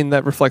mean,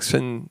 that reflects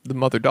in the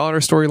mother-daughter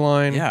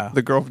storyline. Yeah.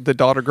 The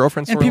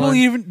daughter-girlfriend storyline. And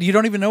people you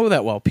don't even know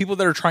that well. People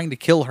that are trying to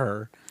kill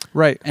her.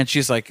 Right. And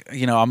she's like,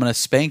 you know, I'm going to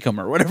spank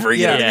him or whatever.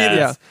 You know what I mean?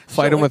 Yeah. It's-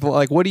 Fight so, them with,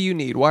 like, what do you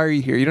need? Why are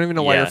you here? You don't even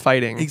know why Yeah. you're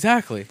fighting.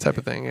 exactly. Type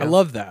of thing. Yeah. I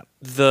love that.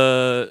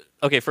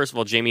 Okay, first of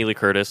all, Jamie Lee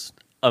Curtis,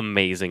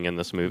 amazing in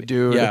this movie.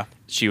 Dude. Yeah.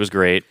 She was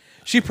great.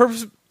 She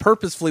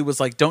purposefully was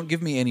like, don't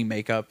give me any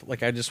makeup.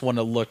 Like, I just want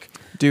to look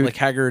Dude, like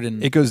haggard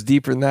and It goes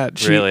deeper than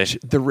that. Really?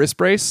 The wrist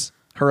brace,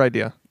 her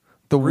idea.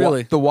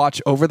 Really? The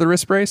watch over the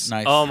wrist brace,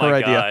 nice. Oh her my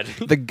idea.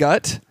 God. The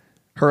gut,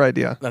 her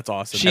idea. That's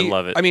awesome. She, I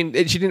love it. I mean,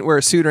 she didn't wear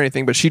a suit or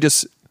anything, but she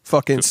just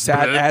fucking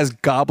sat as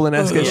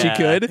goblin-esque as she Yeah.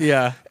 could.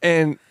 Yeah.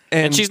 And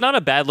And she's not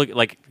a bad look.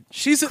 Like,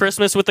 She's a,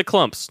 Christmas with the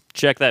Clumps.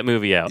 Check that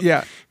movie out.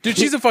 yeah. dude,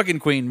 she's a fucking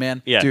queen,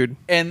 man. Yeah. Dude.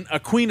 And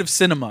a queen of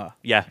cinema.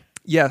 Yeah.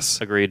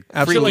 Yes. Agreed.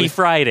 Absolutely. Freaky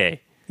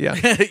Friday. Yeah.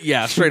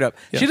 Yeah, straight up.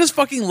 Yeah. She just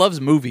fucking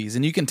loves movies,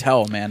 and you can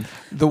tell, man.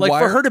 The like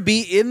Wire- for her to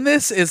be in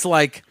this is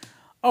like,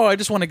 oh, I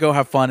just want to go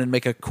have fun and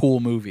make a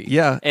cool movie.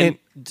 Yeah. And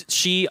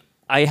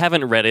I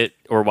haven't read it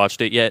or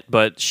watched it yet,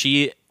 but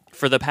she,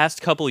 for the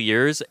past couple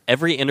years,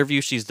 every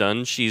interview she's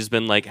done, she's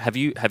been like, have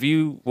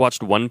you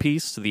watched One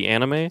Piece, the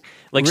anime?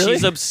 Like, Really?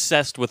 she's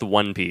obsessed with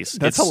One Piece.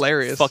 That's It's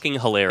hilarious. Fucking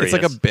hilarious.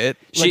 It's like a bit.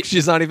 Like,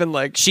 she's not even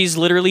like. She's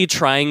literally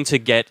trying to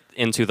get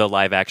into the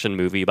live action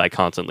movie by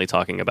constantly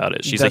talking about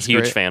it. She's That's a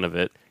huge great. fan of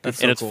it. That's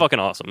and so it's cool. fucking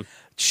awesome.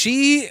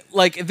 She,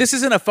 like, this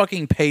isn't a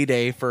fucking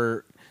payday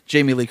for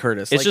Jamie Lee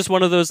Curtis. It's Like, just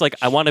one of those, like,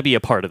 I want to be a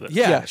part of this.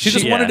 yeah, she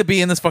just Yeah. wanted to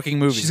be in this fucking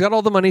movie. She's got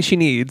all the money she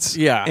needs.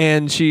 Yeah.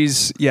 And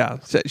she's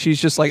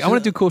just like, I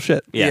want to do cool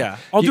shit. Yeah.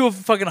 I'll do a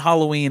fucking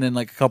Halloween in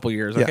like a couple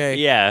years, Yeah. okay?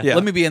 Yeah. Yeah.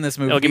 Let me be in this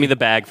movie. It'll give me the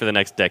bag for the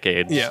next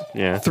decade.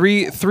 Yeah.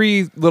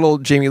 Three little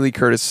Jamie Lee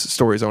Curtis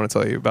stories I want to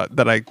tell you about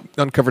that I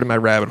uncovered in my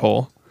rabbit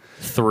hole.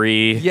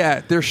 3.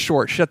 Yeah, they're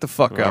short. Shut the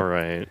fuck up. All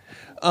right.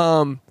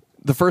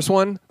 The first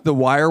one, the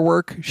wire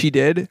work she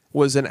did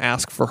was an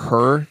ask for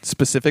her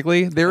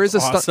specifically. There is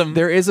awesome.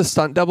 there is a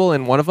stunt double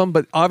in one of them,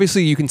 but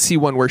obviously you can see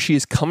one where she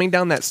is coming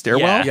down that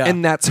stairwell, Yeah.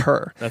 and that's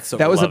her. That's so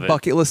that was a love it.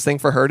 bucket list thing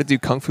for her to do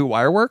kung fu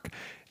wire work,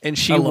 and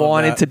she I love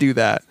wanted that. to do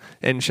that.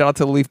 And shout out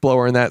to the leaf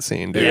blower in that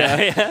scene, dude.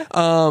 Yeah.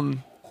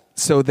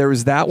 So there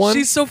was that one.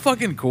 She's so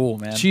fucking cool,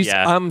 man.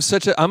 Yeah.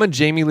 I'm a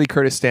Jamie Lee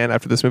Curtis stan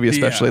after this movie,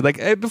 especially. Yeah.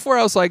 Like before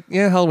I was like,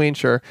 yeah, Halloween,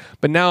 sure.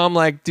 But now I'm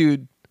like,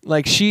 dude,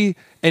 like she,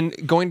 and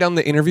going down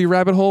the interview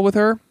rabbit hole with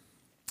her,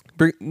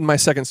 my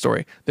second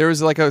story, there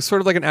was like a sort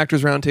of like an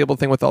actors roundtable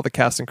thing with all the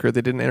cast and crew.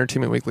 They did an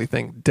Entertainment Weekly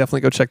thing.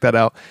 Definitely go check that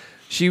out.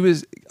 She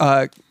was,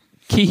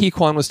 Ki Hee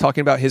Kwan was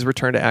talking about his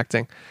return to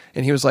acting.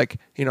 And he was like,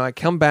 you know, I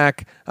come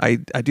back, I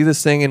do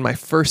this thing, and my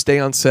first day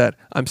on set,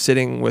 I'm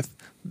sitting with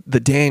the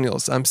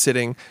Daniels. I'm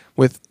sitting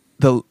with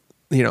the,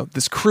 you know,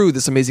 this crew,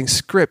 this amazing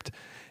script,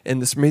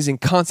 and this amazing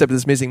concept,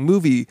 this amazing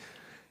movie.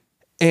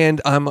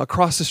 And I'm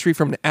across the street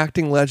from an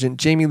acting legend,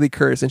 Jamie Lee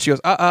Curtis. And she goes,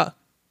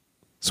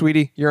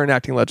 sweetie, you're an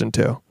acting legend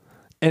too.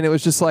 And it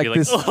was just like, You're like,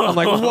 this. I'm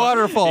like,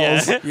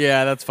 waterfalls. Yeah.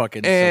 Yeah, that's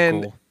fucking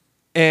And so cool.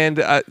 And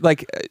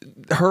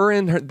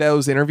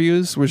those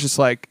interviews was just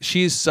like,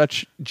 she's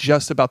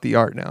just about the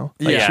art now.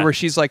 Like, Yeah. where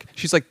she's like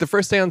the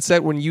first day on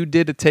set when you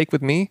did a take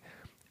with me,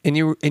 and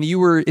you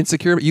were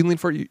insecure, but you leaned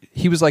forward.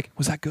 He was like,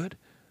 "Was that good?"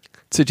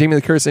 To Jamie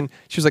Lee Curtis, and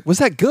she was like, "Was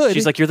that good?"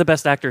 She's like, "You're the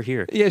best actor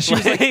here." "Yeah." She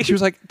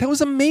was like, "That was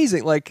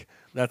amazing." Like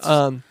That's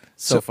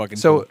so fucking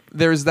So cool.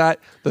 there's that.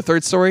 The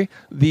third story,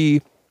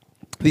 the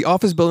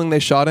office building they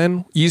shot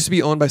in used to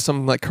be owned by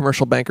some like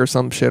commercial bank or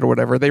some shit or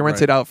whatever. They rent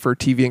Right. it out for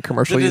TV and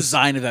commercial The use.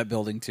 design of that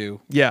building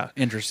too. Yeah.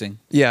 Interesting.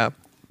 Yeah,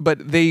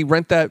 but they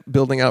rent that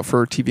building out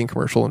for TV and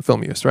commercial and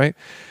film use, right?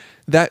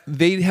 That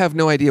they have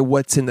no idea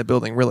what's in the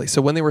building really.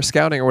 So when they were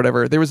scouting or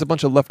whatever, there was a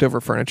bunch of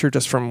leftover furniture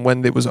just from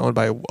when it was owned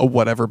by a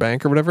whatever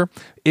bank or whatever.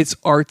 It's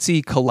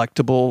artsy,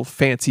 collectible,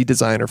 fancy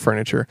designer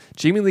furniture.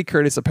 Jamie Lee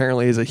Curtis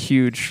apparently is a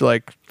huge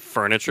like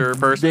Furniture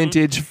person.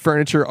 vintage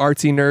furniture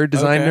artsy nerd,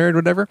 design Okay. nerd,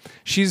 whatever.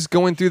 She's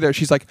going through there.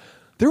 She's like,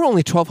 there are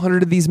only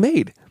 1,200 of these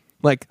made.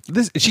 Like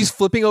this, she's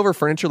flipping over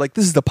furniture. Like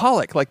this is the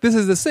Pollock. Like this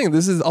is this thing.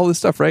 This is all this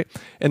stuff, right?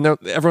 And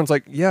everyone's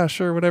like, yeah,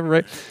 sure, whatever,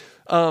 right?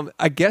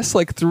 I guess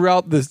like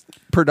throughout the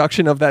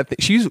production of that thing,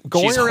 she's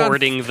going She's around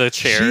hoarding the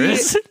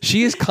chairs.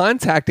 She is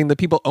contacting the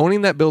people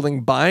owning that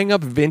building, buying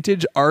up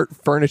vintage art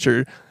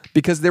furniture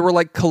because they were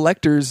like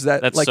collectors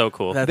that That's like, so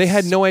cool. They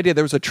had no idea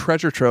there was a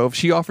treasure trove.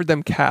 She offered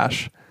them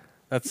cash.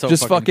 That's so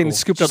just fucking cool.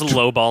 scooped Just up.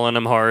 lowballing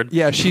him hard.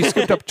 Yeah, she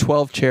scooped up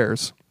 12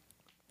 chairs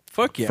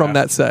Fuck yeah. from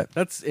that set.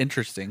 That's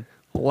interesting.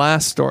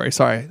 Last story.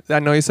 Sorry. I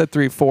know you said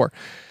 3, 4.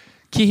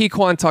 Ki-hee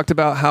Kwan talked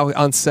about how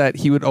on set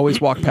he would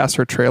always walk past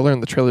her trailer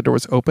and the trailer door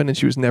was open and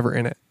she was never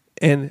in it.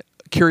 And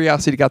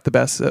curiosity got the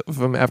best of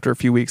him after a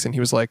few weeks and he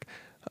was like,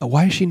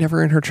 why is she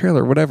never in her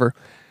trailer? Whatever.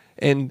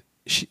 And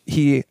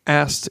he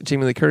asked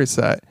Jamie Lee Curtis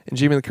that. And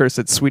Jamie Lee Curtis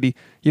said, sweetie,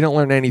 you don't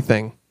learn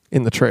anything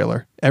in the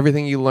trailer.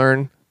 Everything you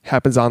learn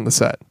happens on the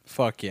set.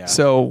 Fuck yeah.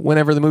 So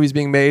whenever the movie's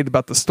being made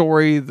about the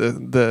story,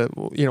 the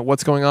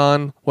what's going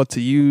on, what to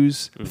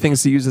use,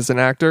 things to use as an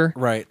actor,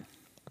 right.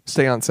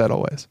 stay on set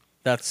always.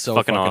 That's so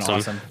Fucking fucking awesome.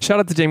 awesome. Shout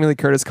out to Jamie Lee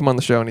Curtis. Come on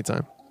the show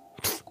anytime.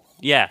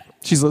 Yeah.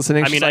 She's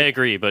listening. I She's mean, I like,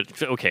 agree,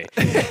 but okay.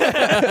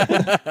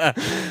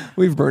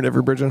 we've burned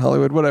every bridge in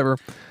Hollywood. Whatever.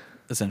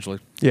 Essentially.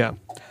 Yeah.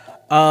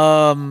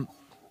 Alex,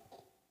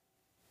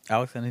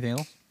 anything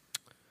else?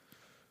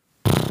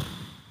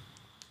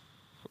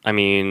 I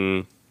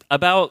mean,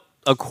 about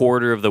a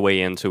quarter of the way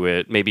into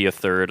it, maybe a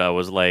third, I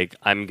was like,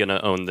 I'm going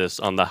to own this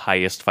on the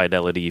highest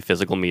fidelity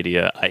physical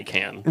media I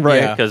can.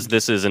 Right. Yeah. Because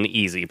this is an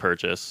easy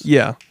purchase.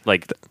 Yeah.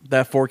 Like,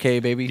 That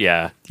 4K baby.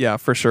 yeah. Yeah,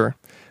 for sure.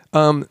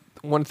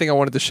 One thing I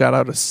wanted to shout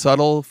out, a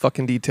subtle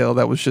fucking detail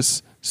that was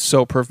just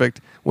so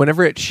perfect.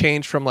 Whenever it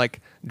changed from like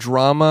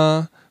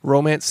drama,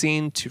 romance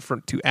scene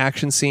to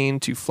action scene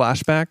to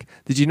flashback,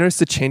 did you notice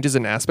the changes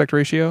in aspect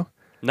ratio?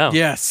 No.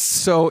 Yes.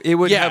 So it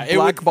would Yeah, have it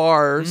black would-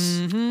 bars.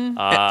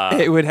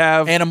 It would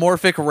have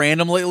Anamorphic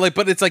randomly, like,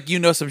 but it's like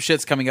some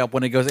shit's coming up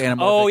when it goes anamorphic.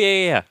 Oh,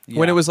 yeah.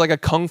 when it was like a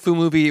kung fu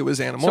movie, it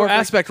was anamorphic. So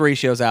aspect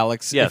ratios,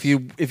 Alex. Yes.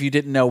 If you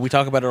didn't know, we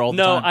talk about it all the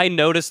No, time. I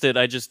noticed it.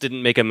 I just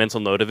didn't make a mental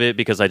note of it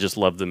because I just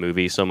loved the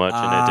movie so much,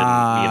 and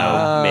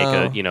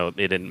it didn't,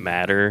 it didn't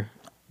matter.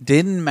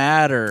 Didn't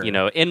matter.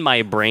 In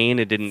my brain,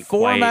 it didn't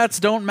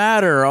Formats don't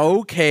matter.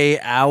 Okay,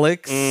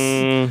 Alex.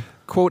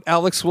 Quote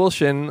Alex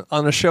Wilson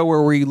on a show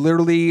where we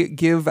literally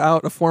give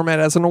out a format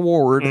as an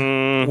award.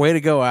 Way to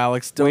go,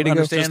 Alex. Don't Way to go.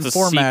 understand just a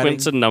formatting.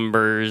 sequence of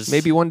numbers.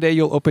 Maybe one day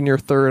you'll open your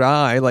third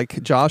eye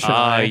like Josh and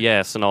I.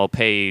 Yes, and I'll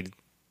pay.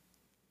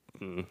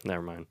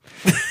 Never mind.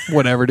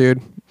 Whatever, dude.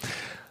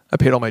 I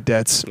paid all my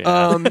debts.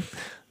 Yeah.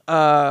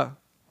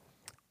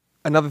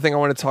 Another thing I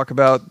want to talk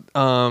about.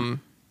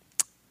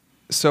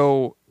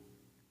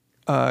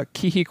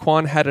 Ki-hee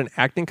Kwan had an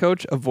acting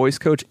coach, a voice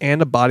coach,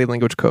 and a body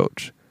language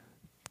coach.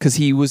 Because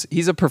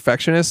he's a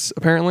perfectionist,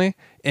 apparently.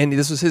 And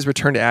this was his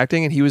return to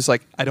acting. And he was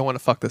like, I don't want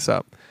to fuck this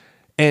up.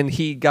 And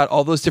he got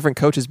all those different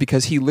coaches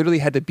because he literally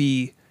had to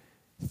be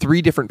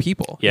 3 different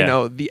people.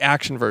 Yeah. The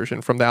action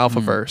version from the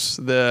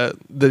Alphaverse,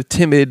 the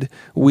timid,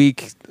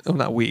 weak,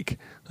 not weak.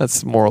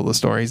 That's the moral of the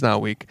story. He's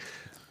not weak.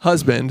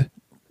 Husband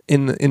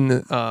in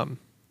that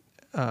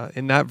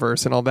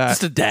verse and all that.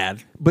 Just a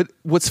dad. But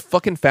what's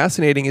fucking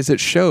fascinating is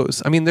it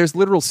shows. I mean, there's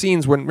literal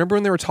scenes remember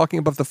when they were talking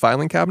above the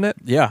filing cabinet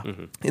Yeah.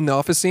 in the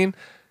office scene?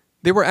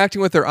 They were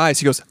acting with their eyes.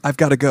 He goes, I've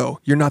got to go.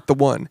 You're not the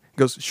one. He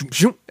goes, shoom,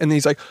 shoom. And then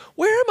he's like,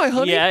 where am I,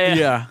 honey? Yeah.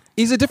 Yeah.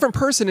 He's a different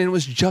person and it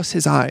was just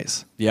his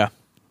eyes. Yeah.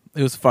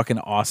 It was fucking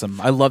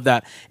awesome. I love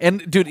that.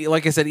 And dude,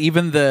 like I said,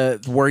 even the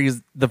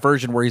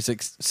version where he's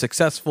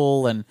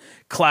successful and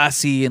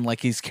classy and like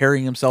he's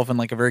carrying himself in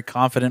like a very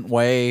confident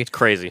way,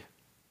 Crazy.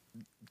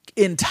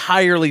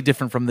 entirely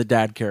different from the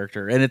dad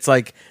character. And it's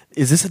like,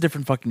 is this a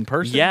different fucking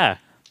person? Yeah.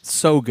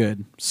 So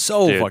good.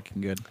 So Dude.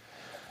 fucking good.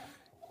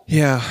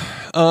 Yeah.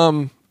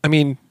 I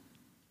mean,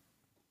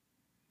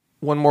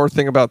 one more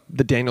thing about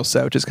the Daniel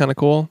set, which is kind of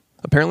cool.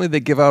 Apparently, they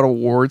give out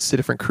awards to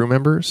different crew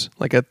members,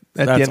 like at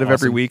the end of every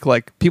awesome. week,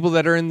 like people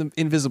that are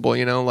invisible.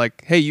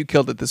 Like, hey, you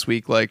killed it this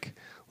week. Like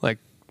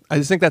I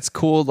just think that's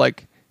cool.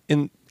 Like, it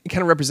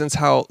kind of represents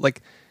how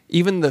like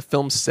even the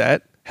film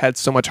set had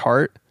so much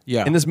heart.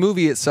 Yeah. And this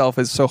movie itself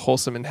is so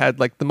wholesome and had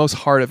like the most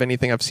heart of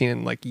anything I've seen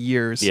in like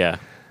years. Yeah.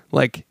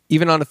 Like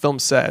even on a film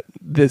set,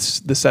 the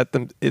set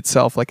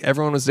itself, like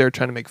everyone was there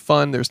trying to make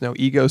fun. There's no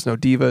egos, no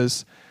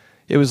divas.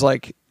 It was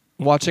like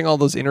watching all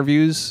those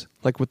interviews,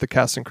 like with the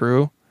cast and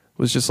crew,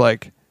 was just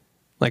like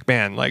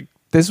man, like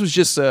this was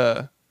just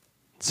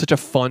such a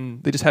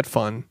fun. They just had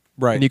fun,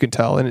 Right. And you can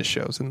tell, and it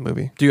shows in the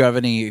movie. Do you have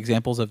any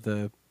examples of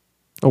the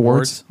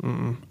Awards?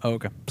 Oh,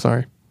 okay.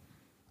 Sorry,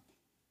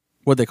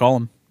 What'd they call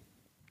them?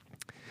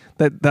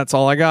 that's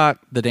all I got.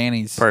 The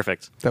Dannies.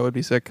 Perfect. That would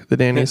be sick. The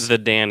Dannies. The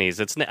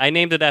Dannies. I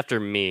named it after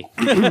me.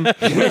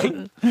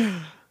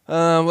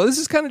 Well, this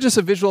is kind of just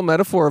a visual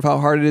metaphor of how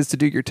hard it is to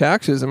do your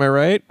taxes. Am I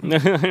right?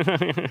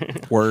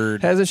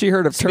 Word. Hasn't she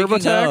heard of Speaking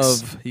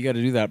TurboTax? of, you got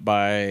to do that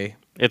by...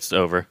 It's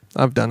over.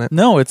 I've done it.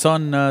 No, it's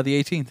on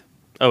the 18th.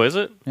 Oh, is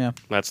it? Yeah.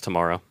 That's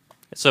tomorrow.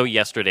 So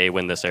yesterday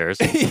when this airs.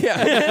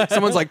 Yeah.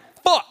 Someone's like,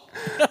 fuck.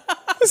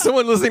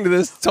 Someone listening to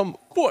this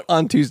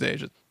on Tuesday.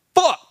 Just,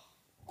 fuck.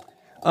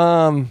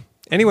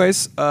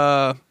 Anyways,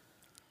 I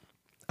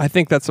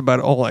think that's about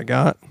all I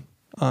got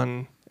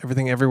on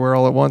Everything Everywhere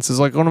All at Once. Is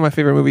like one of my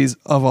favorite movies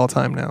of all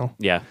time now.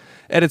 Yeah.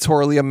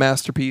 Editorially a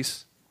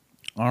masterpiece.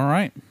 All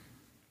right.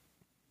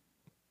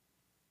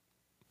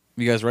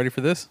 You guys ready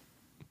for this?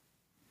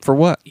 For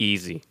what?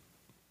 Easy.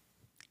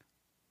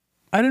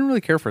 I didn't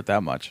really care for it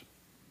that much.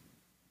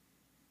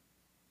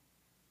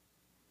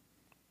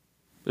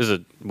 Is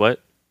it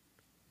what?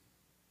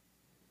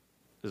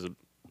 Is it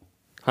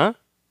huh?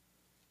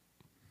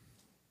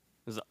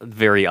 This is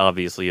very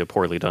obviously a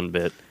poorly done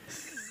bit.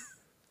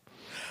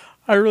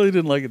 I really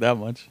didn't like it that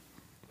much.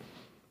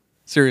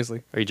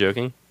 Seriously. Are you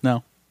joking?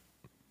 No.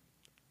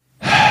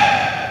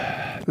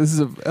 This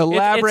is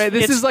elaborate.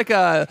 This is like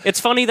a...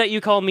 It's funny that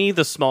you call me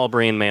the small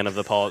brain man of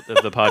the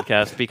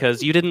podcast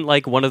because you didn't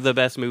like one of the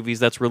best movies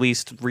that's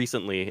released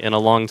recently in a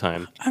long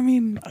time. I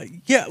mean,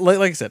 yeah, like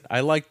I said, I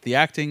liked the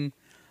acting.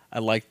 I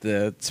liked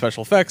the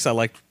special effects. I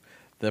liked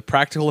the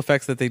practical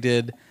effects that they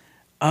did.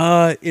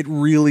 It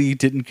really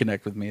didn't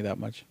connect with me that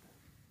much.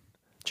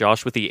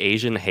 Josh with the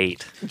Asian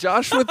hate.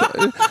 Josh with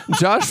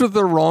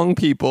the wrong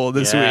people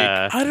this week.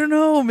 I don't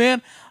know,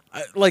 man.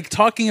 Like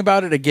talking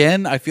about it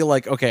again, I feel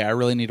like, okay, I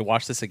really need to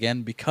watch this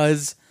again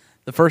because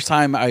the first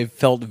time I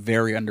felt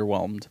very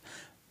underwhelmed.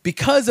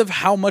 Because of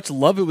how much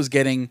love it was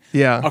getting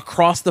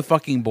across the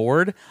fucking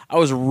board, I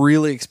was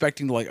really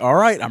expecting to like, all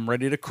right, I'm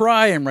ready to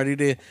cry. I'm ready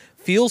to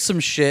feel some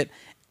shit.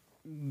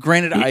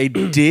 Granted, I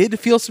did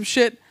feel some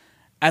shit.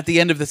 At the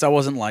end of this, I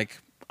wasn't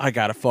like, I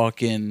gotta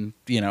fucking,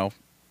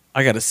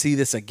 I gotta see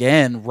this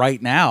again right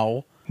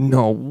now.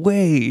 No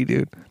way,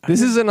 dude.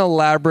 This is an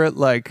elaborate,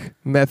 like,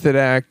 method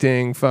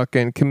acting,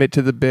 fucking commit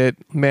to the bit,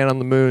 man on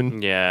the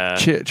moon. Yeah.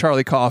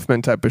 Charlie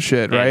Kaufman type of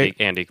shit, right?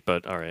 Andy,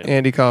 but all right.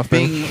 Andy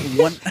Kaufman.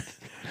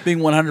 Being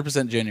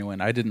 100%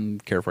 genuine, I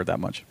didn't care for it that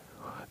much.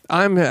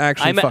 I'm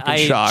actually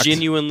fucking shocked.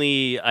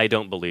 I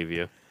don't believe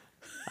you.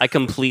 I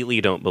completely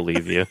don't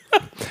believe you.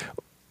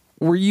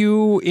 Were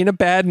you in a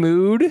bad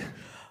mood?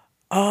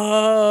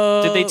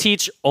 Did they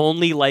teach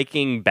only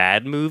liking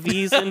bad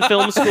movies in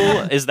film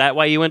school? Is that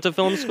why you went to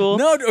film school?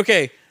 No,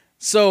 okay.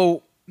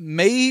 So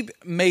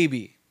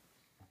maybe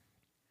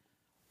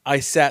I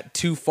sat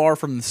too far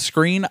from the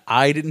screen.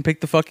 I didn't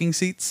pick the fucking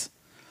seats.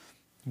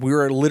 We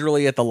were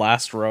literally at the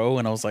last row,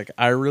 and I was like,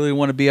 I really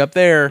want to be up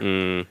there.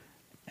 And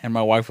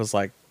my wife was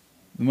like,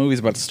 the movie's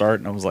about to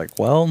start, and I was like,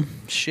 well,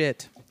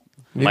 shit.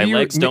 My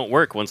legs don't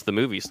work once the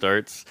movie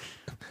starts.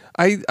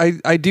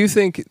 I do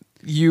think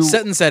you...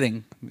 Set and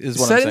setting is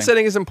what I'm saying. Set and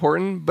setting is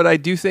important, but I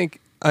do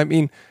think,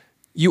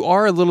 you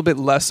are a little bit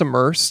less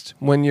immersed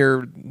when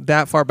you're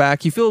that far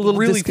back. You feel a little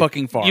really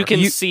fucking far. You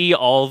can see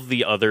all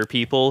the other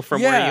people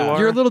from where you are.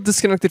 You're a little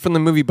disconnected from the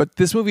movie, but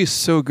this movie is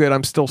so good.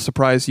 I'm still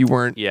surprised you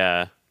weren't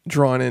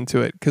drawn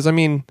into it. Because I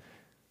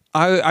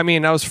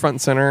was front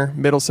and center,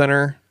 middle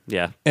center.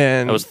 Yeah,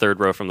 and I was third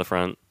row from the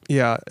front.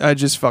 Yeah, I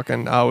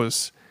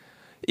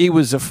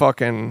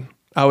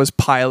was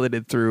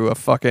piloted through a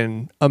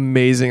fucking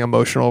amazing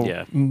emotional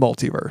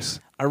multiverse.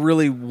 I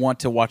really want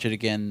to watch it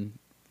again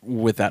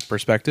with that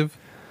perspective.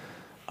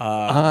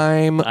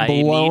 I'm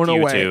blown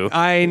away.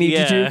 I need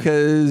you to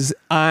because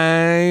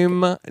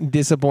I'm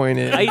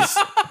disappointed.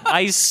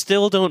 I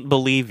still don't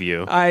believe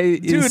you.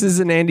 This is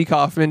an Andy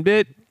Kaufman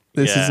bit.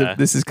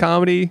 This is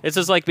comedy. It's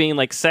just like being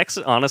like sex.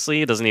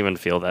 Honestly, it doesn't even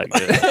feel that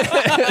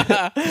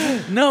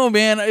good. No,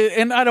 man,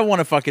 and I don't want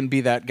to fucking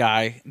be that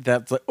guy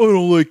that's like, I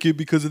don't like it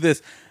because of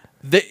this.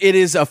 It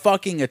is a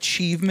fucking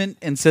achievement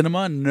in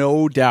cinema,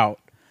 no doubt.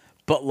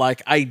 But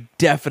like, I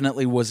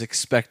definitely was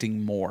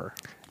expecting more.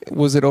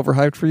 Was it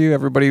overhyped for you?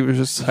 Everybody was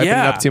just hyping it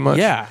up too much.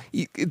 Yeah,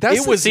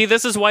 See,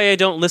 this is why I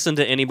don't listen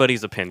to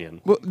anybody's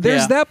opinion. Well,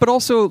 there's that, but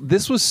also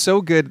this was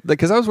so good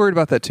because I was worried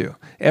about that too.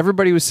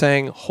 Everybody was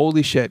saying,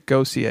 "Holy shit,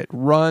 go see it!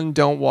 Run,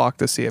 don't walk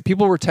to see it."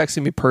 People were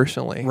texting me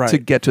personally to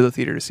get to the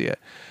theater to see it.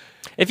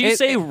 If you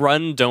say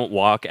 "run, don't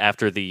walk"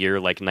 after the year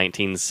like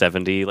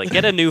 1970, like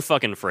get a new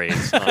fucking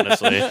phrase.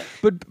 Honestly,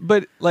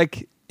 but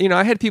like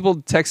I had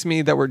people text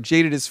me that were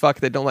jaded as fuck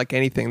that don't like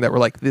anything that were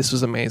like, this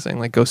was amazing.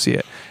 Like, go see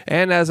it.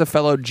 And as a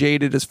fellow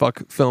jaded as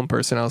fuck film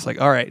person, I was like,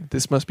 all right,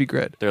 this must be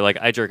good. They're like,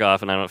 I jerk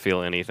off and I don't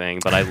feel anything,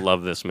 but I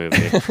love this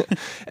movie.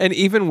 And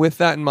even with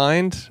that in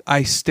mind,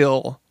 I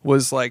still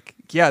was like,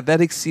 yeah,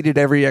 that exceeded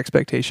every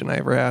expectation I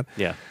ever had.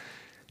 Yeah.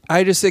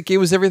 I just think it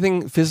was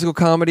everything, physical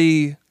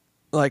comedy,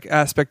 like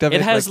aspect of it.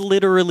 It has like,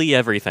 literally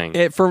everything.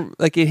 it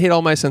hit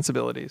all my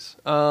sensibilities.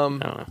 I don't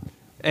know.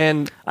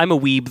 And I'm a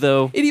weeb,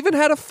 though. it even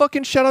had a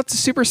fucking shout out to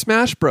Super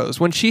Smash Bros.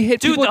 When she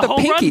hit Dude, people with the the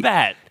home pinky. run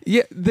bat.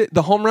 Yeah,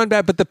 the home run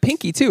bat, but the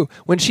pinky too.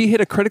 When she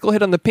hit a critical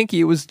hit on the pinky,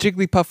 it was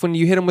Jigglypuff when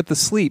you hit him with the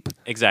sleep.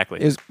 Exactly.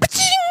 It was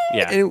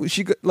Yeah. and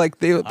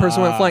the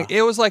person went flying.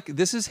 It was like,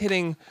 this is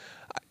hitting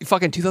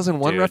fucking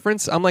 2001 Dude.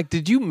 reference. I'm like,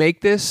 did you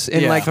make this?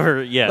 And like,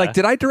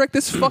 did I direct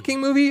this fucking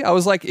movie? I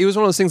was like, it was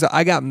one of those things that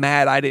I got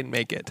mad I didn't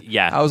make it.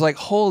 Yeah. I was like,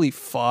 holy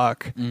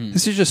fuck,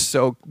 this is just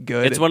so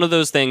good. It's one of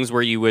those things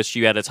where you wish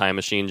you had a time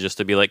machine just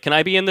to be like, can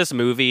I be in this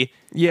movie?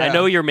 Yeah. I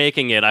know you're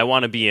making it. I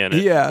want to be in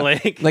it. Yeah,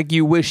 Like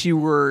you wish you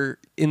were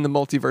in the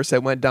multiverse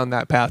that went down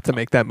that path to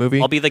make that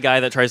movie. I'll be the guy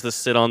that tries to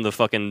sit on the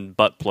fucking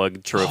butt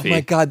plug trophy. Oh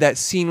my god, that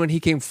scene when he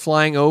came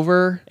flying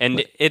over.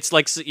 And it's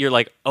like, you're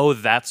like, oh,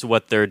 that's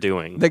what they're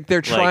doing. Like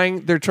they're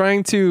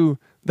trying to.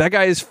 That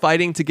guy is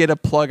fighting to get a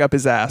plug up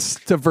his ass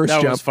to verse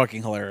That jump. was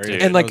fucking hilarious.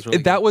 Dude. And like was really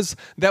that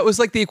good. was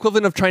like the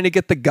equivalent of trying to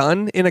get the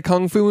gun in a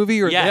kung fu movie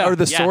or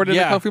the sword in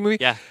a kung fu movie.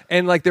 Yeah.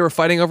 And like they were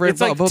fighting over it.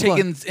 It's like blah, blah, blah.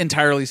 taken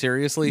entirely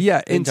seriously. Yeah,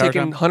 the and entire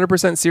taken time.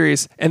 100%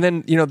 serious. And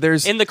then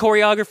there's And the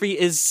choreography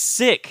is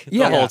sick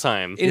the whole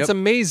time. It's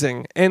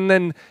amazing. And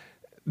then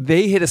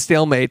they hit a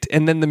stalemate,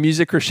 and then the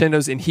music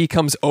crescendos, and he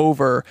comes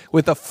over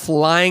with a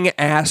flying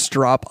ass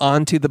drop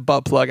onto the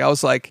butt plug. I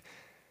was like,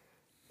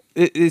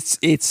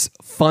 it's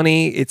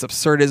funny, it's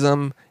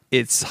absurdism,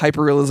 it's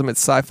hyperrealism, it's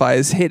sci-fi.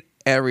 It's hit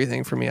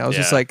everything for me. I was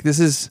just like, this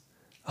is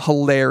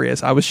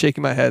hilarious. I was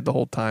shaking my head the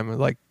whole time,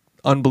 like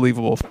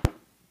unbelievable.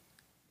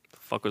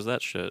 Fuck was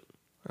that shit?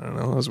 I don't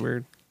know. That was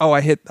weird. Oh,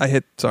 I hit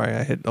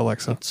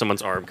Alexa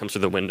Someone's arm comes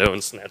through the window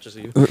and snatches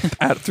you.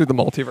 through the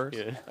multiverse.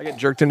 Yeah. I get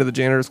jerked into the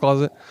janitor's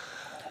closet.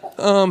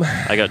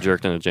 I got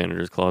jerked in a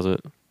janitor's closet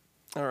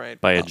All right.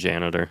 by a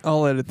janitor.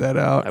 I'll edit that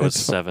out. I was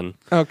It's 7.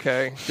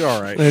 okay. You're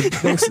all right.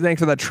 Thanks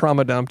for that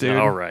trauma dump, dude.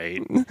 All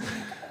right.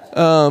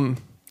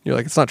 You're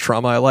like, it's not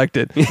trauma. I liked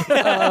it.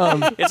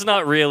 It's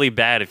not really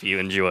bad if you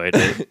enjoyed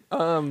it.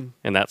 And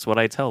that's what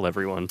I tell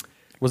everyone.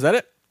 Was that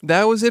it?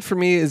 That was it for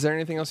me. Is there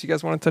anything else you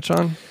guys want to touch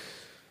on?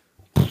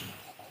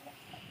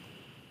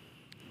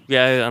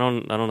 Yeah, I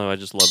don't know. I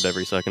just loved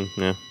every second.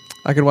 Yeah.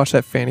 I could watch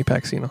that fanny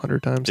pack scene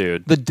 100 times.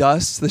 Dude. The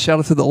dust, the shout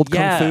out to the old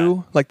Yeah.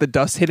 Kung Fu. Like the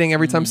dust hitting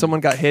every time someone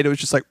got hit. It was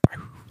just like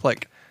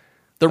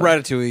The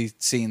Ratatouille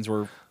scenes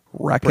were. the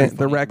raccoon.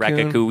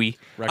 Ratatouille.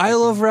 I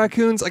love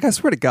raccoons. Like, I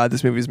swear to God,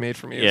 this movie's made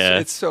for me. Yeah.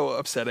 It's so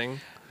upsetting.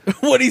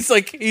 What he's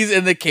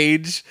in the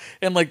cage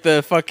and like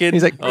the fucking.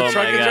 He's like, the Oh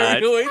truck my is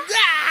already God. going.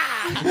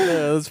 Ah! Yeah,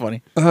 that's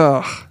funny.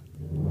 Ugh.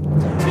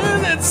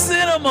 Dude, that's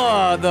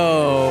cinema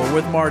though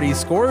with Marty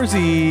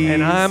Scorsese.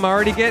 And I'm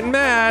already getting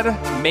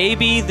mad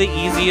Maybe the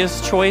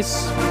easiest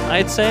choice,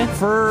 I'd say.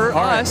 for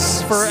right.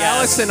 us, for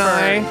Yes, Alex and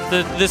for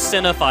I. The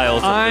cinephiles.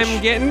 of the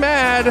I'm getting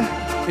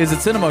mad. Is it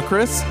cinema,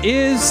 Chris?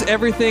 Is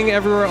Everything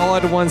Everywhere All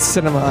at Once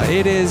cinema?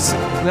 It is.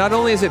 Not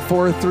only is it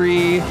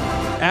 4:3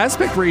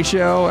 aspect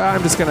ratio,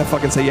 I'm just gonna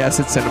fucking say yes,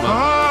 it's cinema.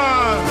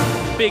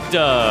 Big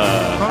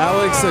duh.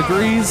 Alex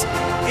agrees.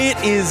 It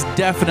is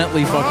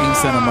definitely fucking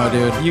cinema,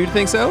 dude. You'd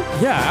think so?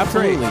 Yeah,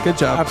 absolutely. Great. Good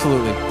job.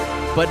 Absolutely.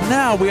 But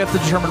now we have to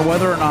determine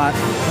whether or not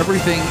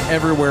Everything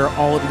Everywhere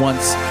All at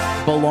Once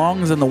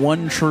belongs in the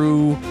one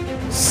true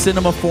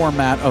cinema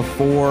format of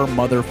 4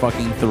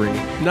 motherfucking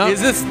 3. No.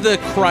 Is this the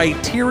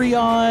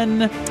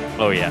Criterion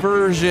Oh, yeah.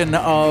 version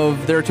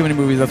of There Are Too Many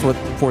Movies? That's what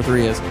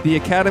 4-3 is. The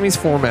Academy's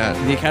format.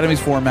 The Academy's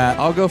format.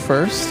 I'll go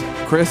first.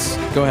 Chris,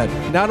 go ahead.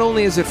 Not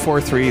only is it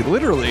 4:3,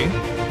 literally,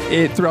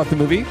 throughout the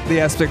movie, the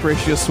aspect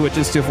ratio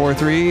switches to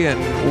 4:3 and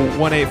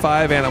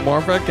 185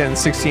 anamorphic and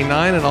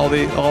 16:9 and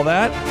all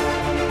that.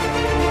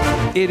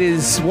 It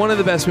is one of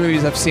the best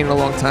movies I've seen in a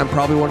long time.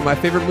 Probably one of my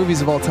favorite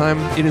movies of all time.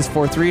 It is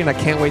 4:3, and I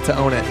can't wait to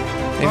own it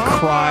and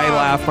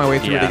laugh my way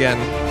through it Yeah.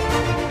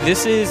 again.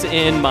 This is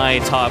in my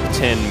top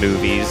 10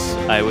 movies,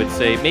 I would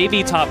say.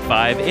 Maybe top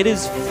 5. It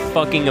is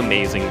fucking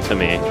amazing to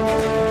me.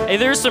 Hey,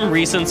 there's some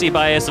recency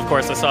bias. Of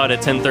course, I saw it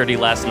at 10:30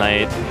 last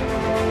night.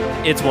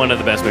 It's one of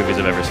the best movies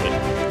I've ever seen.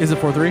 Is it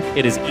 4-3?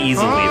 It is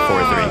easily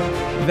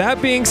 4-3.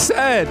 That being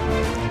said,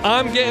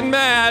 I'm getting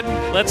mad.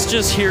 Let's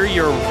just hear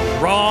your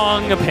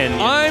wrong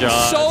opinion, I'm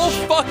Josh. so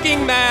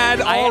fucking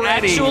mad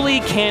already. I actually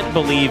can't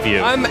believe you.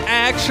 I'm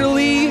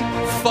actually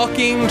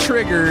fucking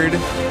triggered.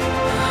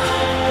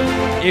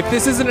 If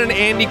this isn't an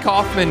Andy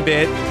Kaufman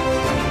bit.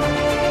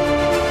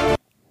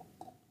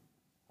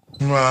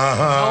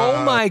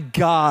 Oh my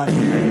God.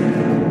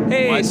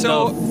 Hey, What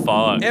so the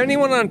fuck?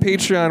 anyone on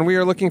Patreon, we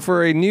are looking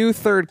for a new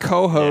third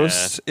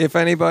co-host. If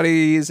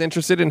anybody is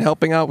interested in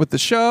helping out with the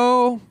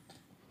show,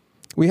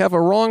 we have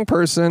a wrong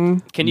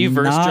person. Can you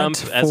verse Not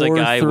jump as a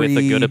guy with a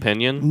 4-3. good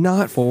opinion?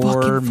 Not For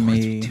fucking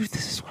me. Dude,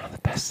 this is one of the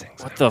best best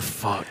things. What the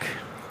fuck?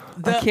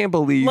 I can't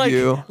believe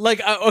you.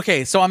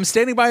 Okay, so I'm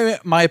standing by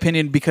my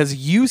opinion because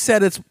you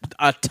said it's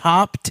a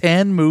top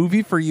 10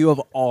 movie for you of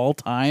all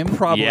time.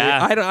 Probably.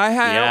 Yeah. I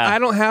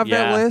don't have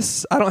that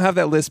list. I don't have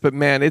that list, but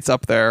man, it's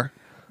up there.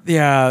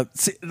 Yeah,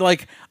 see,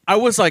 I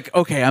was like,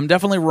 okay, I'm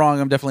definitely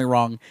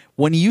wrong.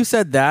 When you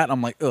said that,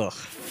 I'm like, ugh,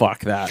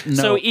 fuck that. No,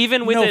 So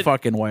even with no it,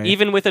 fucking way.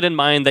 Even with it in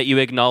mind that you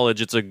acknowledge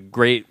it's a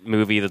great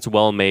movie that's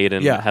well made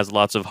and Yeah. has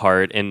lots of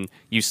heart, and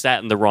you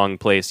sat in the wrong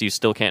place, you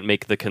still can't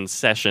make the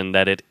concession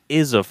that it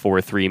is a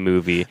 4-3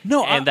 movie.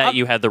 No, and that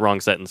you had the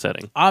wrong set and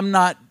setting. I'm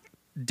not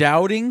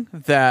doubting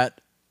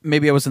that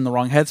maybe I was in the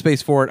wrong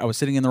headspace for it. I was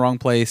sitting in the wrong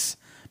place.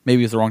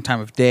 Maybe it was the wrong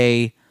time of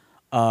day.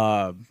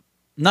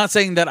 Not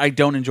saying that I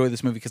don't enjoy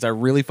this movie because I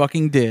really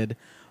fucking did,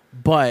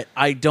 but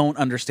I don't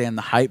understand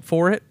the hype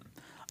for it.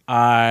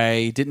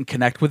 I didn't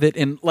connect with it,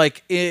 and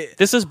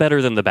This is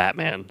better than the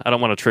Batman. I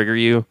don't want to trigger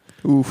you.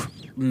 Oof.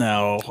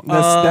 no,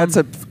 That's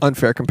an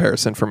unfair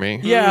comparison for me.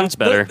 yeah, it's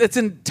better. It's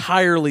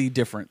entirely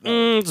different.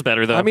 Though. It's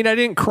better though. I mean, I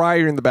didn't cry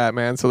during the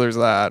Batman, so there's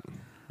that.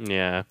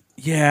 yeah.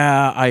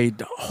 Yeah, I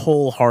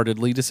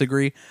wholeheartedly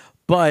disagree,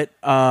 but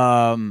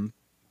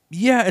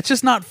yeah, it's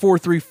just not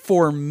 4-3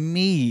 for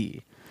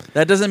me.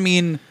 That doesn't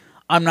mean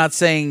I'm not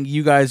saying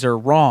you guys are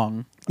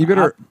wrong. You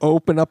better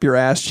open up your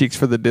ass cheeks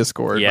for the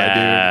Discord,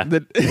 Yeah. my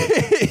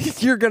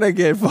dude. You're gonna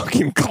get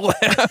fucking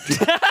clapped.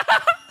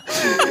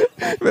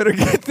 Better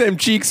get them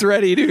cheeks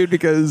ready, dude,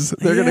 because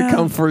they're gonna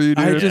come for you,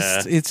 dude.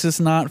 It's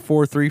just not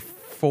 4-3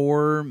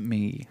 for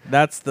me.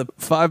 That's the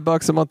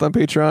 $5 a month on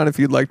Patreon if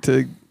you'd like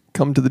to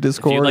come to the If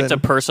Discord. you'd like to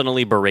and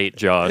personally berate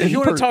Josh. if you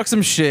want to talk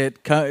some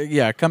shit, come if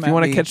you at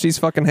want to me catch these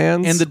fucking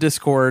hands in the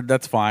Discord.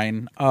 That's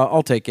fine.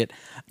 I'll take it.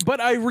 But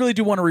I really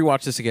do want to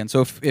rewatch this again.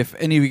 So if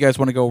any of you guys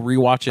want to go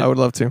rewatch it, I would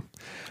love to.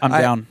 I'm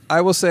down.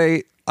 I will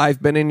say I've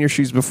been in your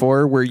shoes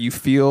before where you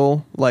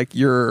feel like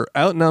you're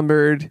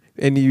outnumbered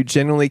and you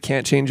genuinely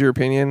can't change your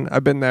opinion.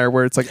 I've been there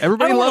where it's like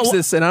everybody I don't loves know-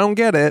 this and I don't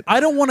get it.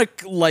 I don't want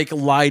to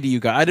lie to you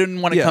guys. I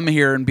didn't want to come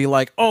here and be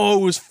like, "Oh,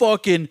 it was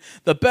fucking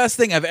the best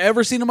thing I've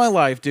ever seen in my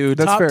life, dude."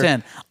 That's Top fair.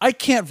 10. I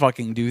can't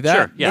fucking do that.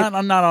 Sure, yeah.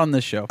 I'm not on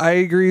this show. I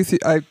agree with you.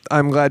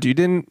 I'm glad you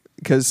didn't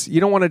because you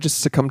don't want to just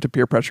succumb to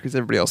peer pressure because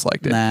everybody else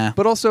liked it. Nah.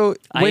 But also,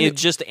 I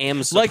just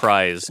am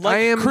surprised. Like I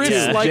am Chris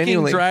too, liking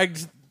genuinely.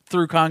 dragged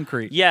through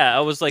concrete. yeah,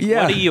 I was like,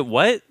 Yeah.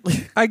 what?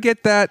 I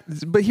get that.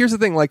 But here's the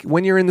thing: like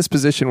when you're in this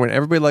position when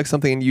everybody likes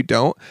something and you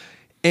don't,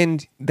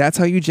 and that's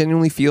how you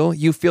genuinely feel.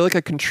 You feel like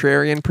a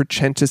contrarian,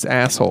 pretentious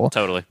asshole.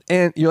 Totally.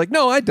 And you're like,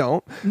 no, I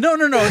don't. No.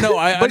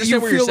 I But you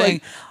understand what you're feel saying.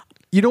 like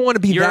you don't want to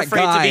be You're that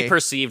afraid guy. to be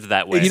perceived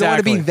that way. You don't want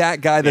to be Exactly.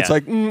 that guy that's Yeah.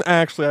 like,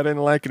 actually, I didn't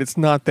like it. It's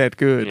not that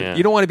good. Yeah.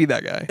 You don't want to be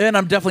that guy. And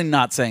I'm definitely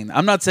not saying that.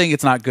 I'm not saying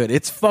it's not good.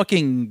 It's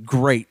fucking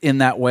great in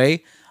that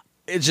way.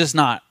 It's just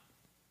not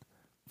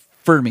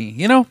for me,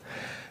 you know?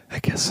 I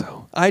guess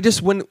so. I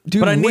just dude.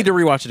 But I need to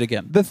rewatch it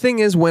again. The thing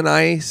is,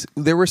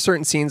 there were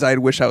certain scenes I'd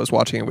wish I was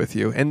watching it with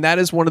you, and that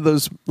is one of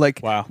those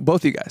Wow.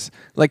 both you guys,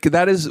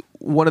 that is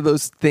one of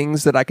those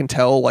things that I can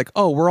tell, like,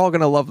 oh, we're all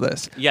gonna love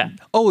this. Yeah.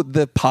 Oh,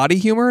 the potty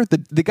humor,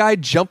 the guy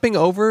jumping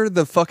over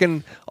the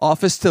fucking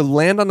office to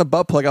land on the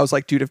butt plug. I was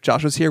like, dude, if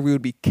Josh was here, we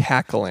would be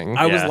cackling.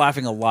 I was Yeah.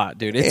 laughing a lot,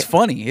 dude. It's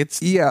funny. It's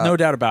no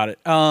doubt about it.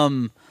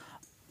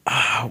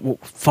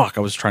 Fuck,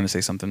 I was trying to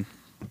say something.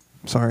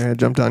 Sorry, I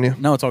jumped on you.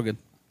 No, it's all good.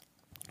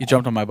 You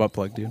jumped on my butt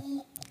plug, dude.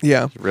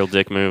 Yeah, Real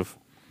dick move.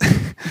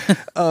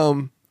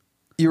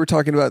 you were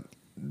talking about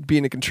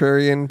being a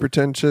contrarian,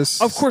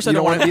 pretentious. Of course I you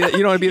don't want to be that. You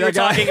don't want to be You're that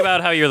guy. talking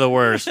about how you're the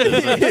worst.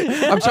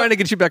 I'm trying to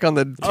get you back on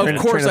the. Of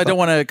course, I don't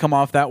want to come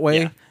off that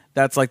way. Yeah.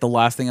 That's like the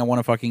last thing I want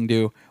to fucking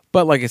do.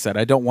 But like I said,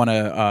 I don't want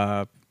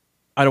to.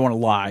 I don't want to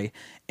lie.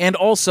 And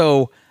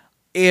also,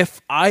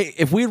 if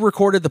we had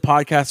recorded the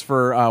podcast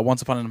for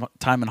Once Upon a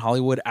Time in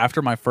Hollywood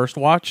after my first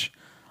watch,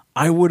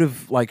 I would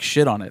have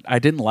shit on it. I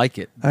didn't like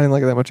it. I didn't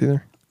like it that much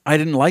either. I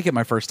didn't like it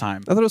my first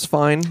time. I thought it was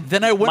fine.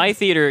 Then I went. My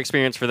theater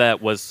experience for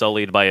that was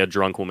sullied by a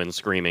drunk woman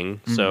screaming.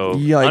 So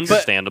Yikes.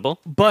 understandable.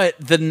 But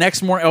the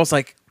next morning, I was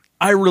like,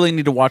 I really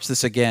need to watch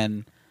this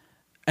again.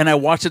 And I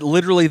watched it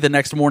literally the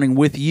next morning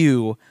with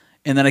you.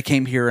 And then I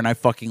came here and I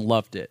fucking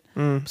loved it.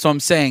 So I'm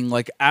saying,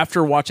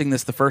 after watching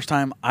this the first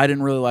time, I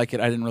didn't really like it.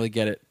 I didn't really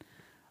get it.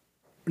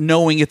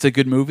 Knowing it's a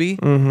good movie,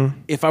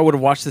 if I would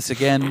have watched this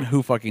again,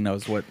 who fucking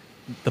knows what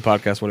the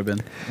podcast would have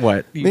been.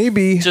 What?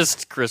 Maybe.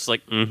 Just Chris,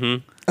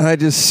 I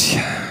just.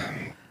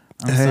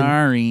 I'm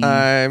sorry.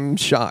 I'm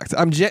shocked.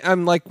 I'm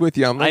with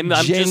you. I'm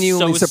just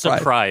genuinely so surprised.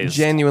 surprised.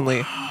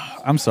 Genuinely.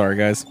 I'm sorry,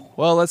 guys.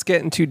 Well, let's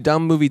get into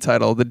dumb movie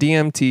title. The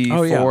DMT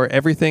for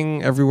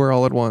Everything Everywhere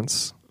All at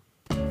Once.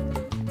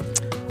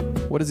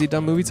 What is the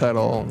dumb movie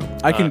title?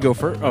 I can go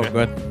first. Oh, go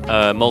ahead.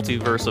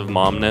 Multiverse of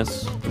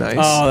Momness. Nice.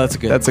 Oh, that's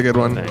good. That's a good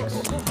one.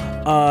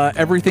 Thanks.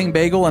 Everything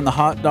Bagel and the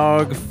Hot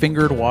Dog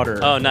Fingered Water.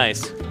 Oh,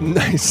 nice.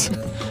 Nice.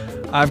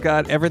 I've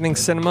got Everything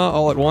Cinema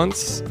All at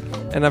Once,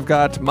 and I've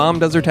got Mom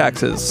Does Her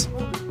Taxes.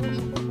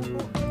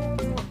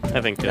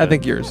 I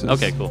think yours is.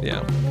 Okay, cool.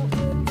 Yeah.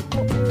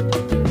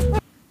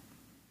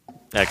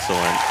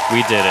 Excellent.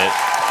 We did it.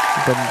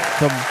 The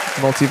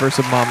Multiverse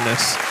of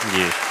Momness.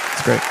 Yeah.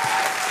 It's great.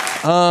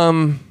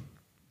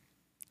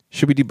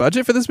 Should we do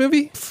budget for this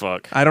movie?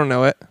 Fuck. I don't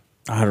know it.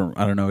 I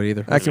don't know it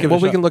either.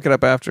 We can look it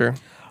up after.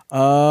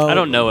 I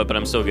don't know it, but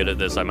I'm so good at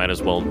this, I might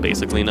as well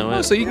basically know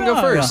it. So you can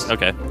go first. Yeah.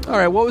 Okay. All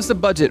right, what was the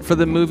budget for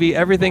the movie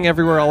Everything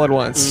Everywhere All at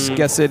Once?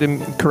 Guess it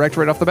correct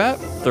right off the bat?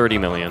 30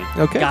 million.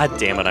 Okay. God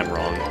damn it, I'm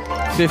wrong.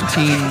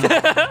 15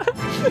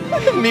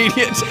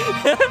 Immediate.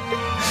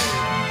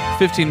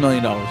 $15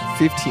 million.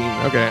 15.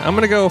 Okay, I'm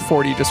going to go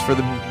 40 just for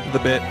the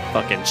bit.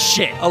 Fucking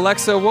shit.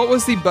 Alexa, what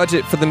was the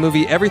budget for the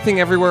movie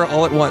Everything Everywhere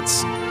All at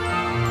Once?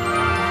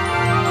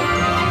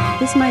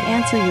 This might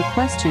answer your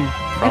question.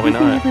 Probably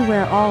Everything not.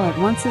 Everywhere All at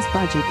Once's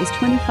budget is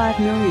 $25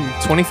 million.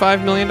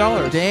 $25 million.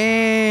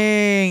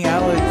 Dang,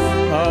 Alex.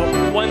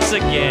 Oh. Once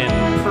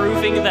again,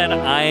 proving that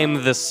I'm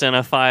the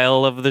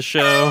cinephile of the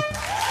show.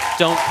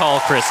 Don't call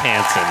Chris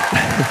Hansen.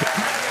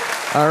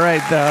 All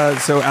right,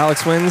 so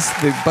Alex wins.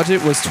 The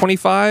budget was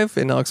 25,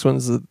 and Alex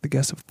wins the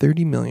guess of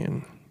 30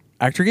 million.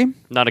 Actor game?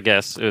 Not a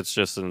guess. It's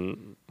just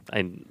I'm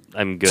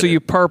good. So at- you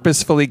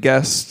purposefully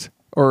guessed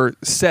or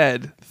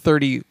said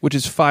 30, which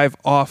is 5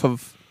 off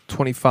of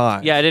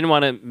 25. Yeah, I didn't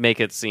want to make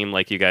it seem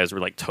like you guys were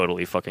like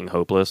totally fucking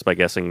hopeless by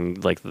guessing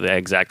like the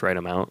exact right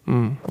amount.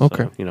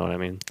 Okay. So, you know what I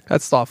mean?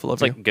 That's thoughtful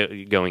of It's you.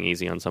 like going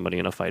easy on somebody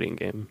in a fighting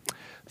game.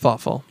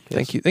 Thoughtful. Yes.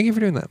 Thank you. Thank you for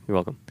doing that. You're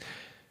welcome.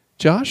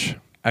 Josh,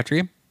 Actor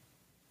game?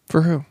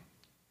 for who?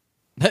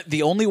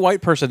 The only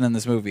white person in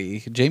this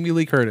movie, Jamie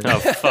Lee Curtis. Oh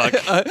fuck.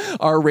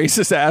 Our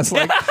racist ass.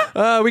 Like,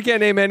 we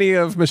can't name any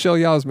of Michelle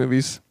Yeoh's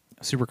movies.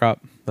 Super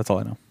Cop. That's all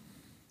I know.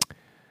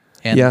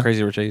 And Yeah.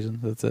 Crazy Rich Asians.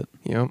 That's it.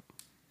 Yep.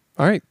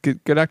 All right.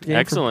 Good acting game.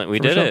 Excellent. We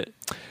for did Michelle. it.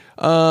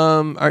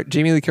 All right,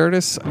 Jamie Lee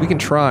Curtis. We can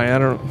try. I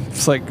don't.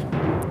 It's like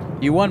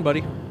You won,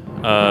 buddy.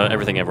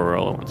 Everything Everywhere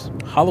All at Once.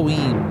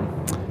 Halloween.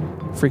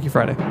 Freaky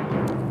Friday.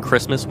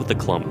 Christmas with the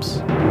Clumps.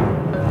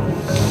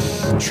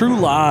 True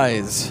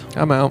Lies.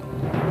 I'm out.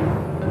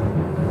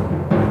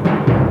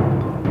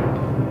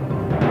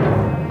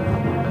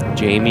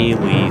 Jamie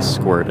Lee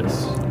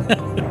Squirtus.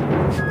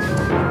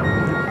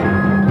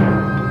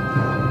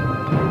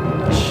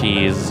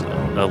 She's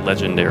a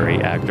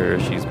legendary actor.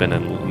 She's been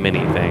in many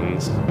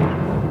things.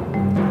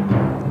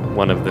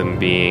 One of them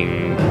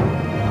being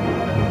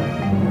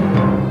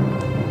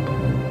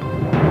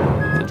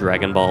the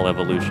Dragon Ball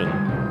Evolution.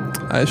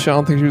 I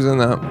don't think she was in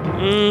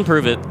that.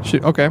 Prove it.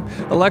 Okay.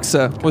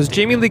 Alexa, was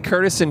Jamie Lee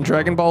Curtis in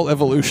Dragon Ball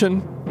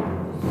Evolution?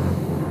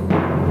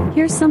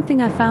 Here's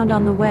something I found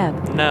on the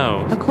web.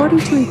 No. According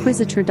to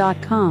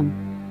Inquisitor.com,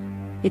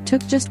 it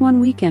took just one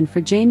weekend for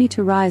Jamie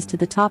to rise to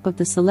the top of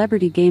the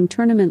celebrity game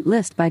tournament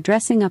list by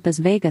dressing up as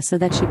Vega so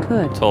that she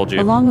could, Told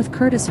you. along with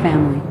Curtis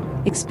family,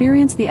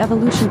 experience the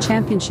Evolution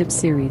Championship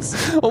Series.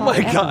 Oh my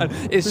However,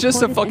 God. It's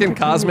just a recorded fucking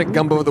cosmic entertainment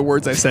gumbo of the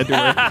words I said to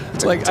her.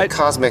 It's like, I,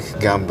 Cosmic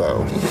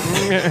Gumbo.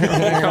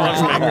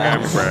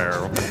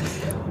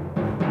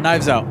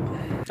 Knives Out.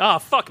 Ah,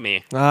 fuck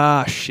me.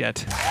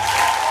 shit.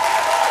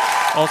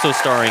 Also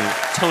starring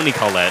Toni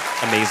Collette,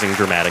 amazing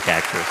dramatic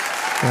actress.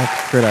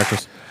 Great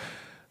actress.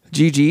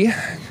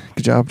 GG.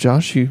 Good job,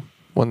 Josh. You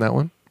won that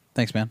one.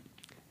 Thanks, man.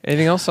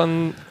 Anything else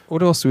on,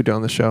 what else do we do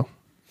on the show?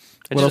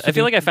 I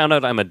feel like I found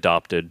out I'm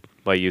adopted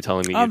by you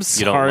telling me you I'm don't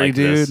sorry, like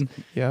dude. this.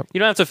 Yep. You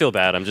don't have to feel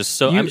bad. I'm just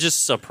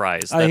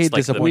surprised. I hate like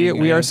disappointing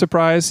We are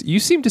surprised. You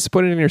seem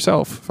disappointed in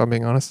yourself, if I'm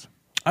being honest.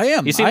 I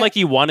am. You seem like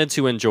you wanted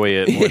to enjoy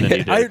it more than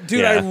you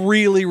did. I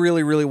really,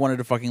 really, really wanted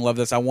to fucking love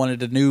this. I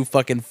wanted a new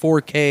fucking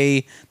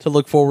 4K to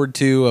look forward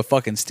to, a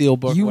fucking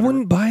steelbook. You whatever.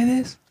 wouldn't buy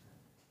this?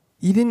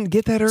 You didn't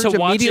get that urge to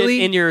watch it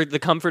immediately? in the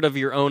comfort of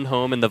your own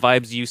home and the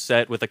vibes you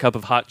set with a cup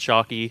of hot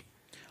chalky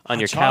on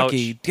your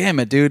Chalky. couch. Damn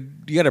it, dude.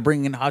 You got to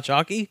bring in hot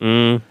chalky?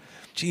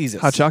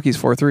 Jesus. Hot Chalky's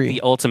 4-3.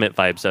 The ultimate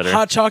vibe setter.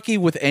 Hot chalky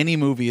with any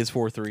movie is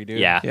 4-3, dude.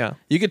 Yeah. Yeah.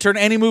 You could turn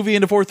any movie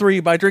into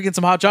 4-3 by drinking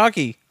some hot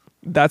chalky.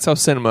 That's how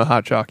cinema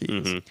Hot Chalky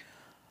is.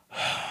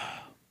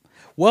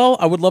 Well,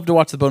 I would love to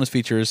watch the bonus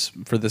features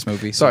for this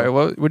movie. so- Sorry,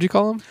 what would you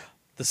call them?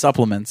 The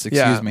supplements,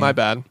 excuse me. my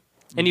bad.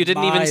 And you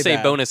didn't even My say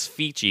bad. bonus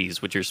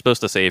featies, which you're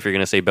supposed to say if you're going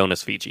to say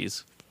bonus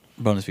featies.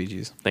 Bonus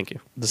Fijis. Thank you.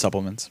 The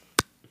supplements.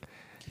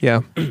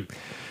 Yeah.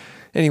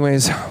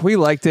 Anyways, we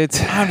liked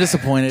it. I'm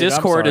disappointed.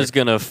 Discord I'm is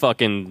going to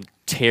fucking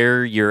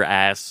tear your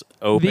ass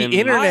open. The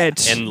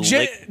internet. And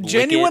lick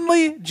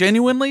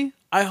Genuinely,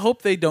 I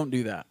hope they don't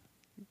do that.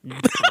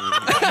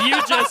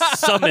 You just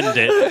summoned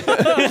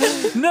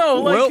it.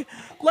 No,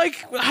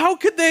 like, how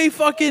could they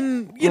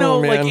fucking,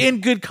 Oh, man. like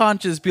in good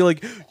conscience be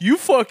like, you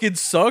fucking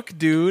suck,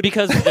 dude?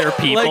 Because they're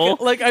people.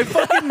 Like I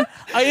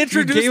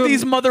introduced gave 'em-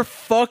 these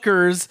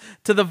motherfuckers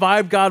to the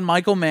vibe god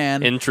Michael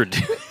Mann.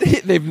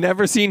 They've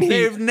never seen Heat.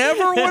 They've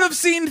never would have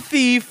seen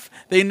Thief.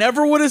 They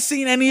never would have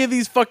seen any of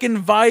these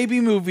fucking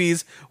vibey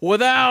movies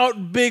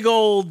without big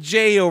old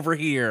Jay over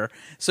here.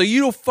 So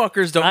you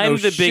fuckers don't know I'm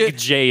the shit. big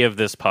J of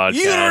this podcast.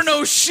 You don't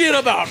know shit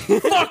about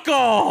fuck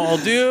all,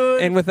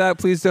 dude. And with that,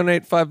 please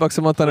donate $5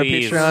 a month on our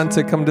Please. Patreon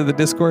to come to the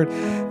Discord.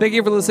 Thank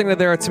you for listening to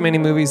There Are Too Many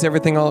Movies.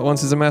 Everything All at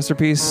Once is a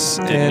masterpiece.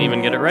 Didn't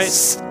even get it right.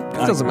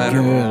 It doesn't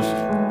matter.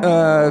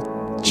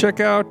 Check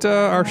out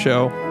our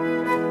show.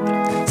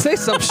 Say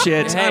some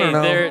shit. I don't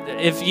know.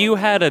 If you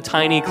had a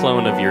tiny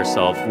clone of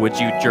yourself, would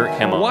you jerk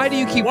him off? Why do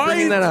you keep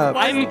bringing that up?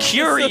 I'm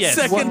curious.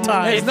 The second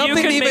time. It has If nothing you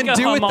to could even make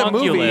a do with the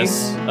movie.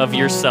 homunculus of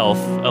yourself,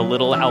 a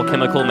little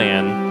alchemical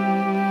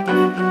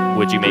man,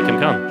 would you make him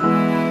come?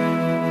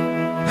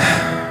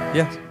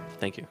 Yes.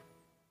 Thank you.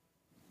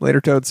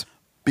 Later, Toads.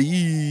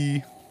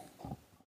 B.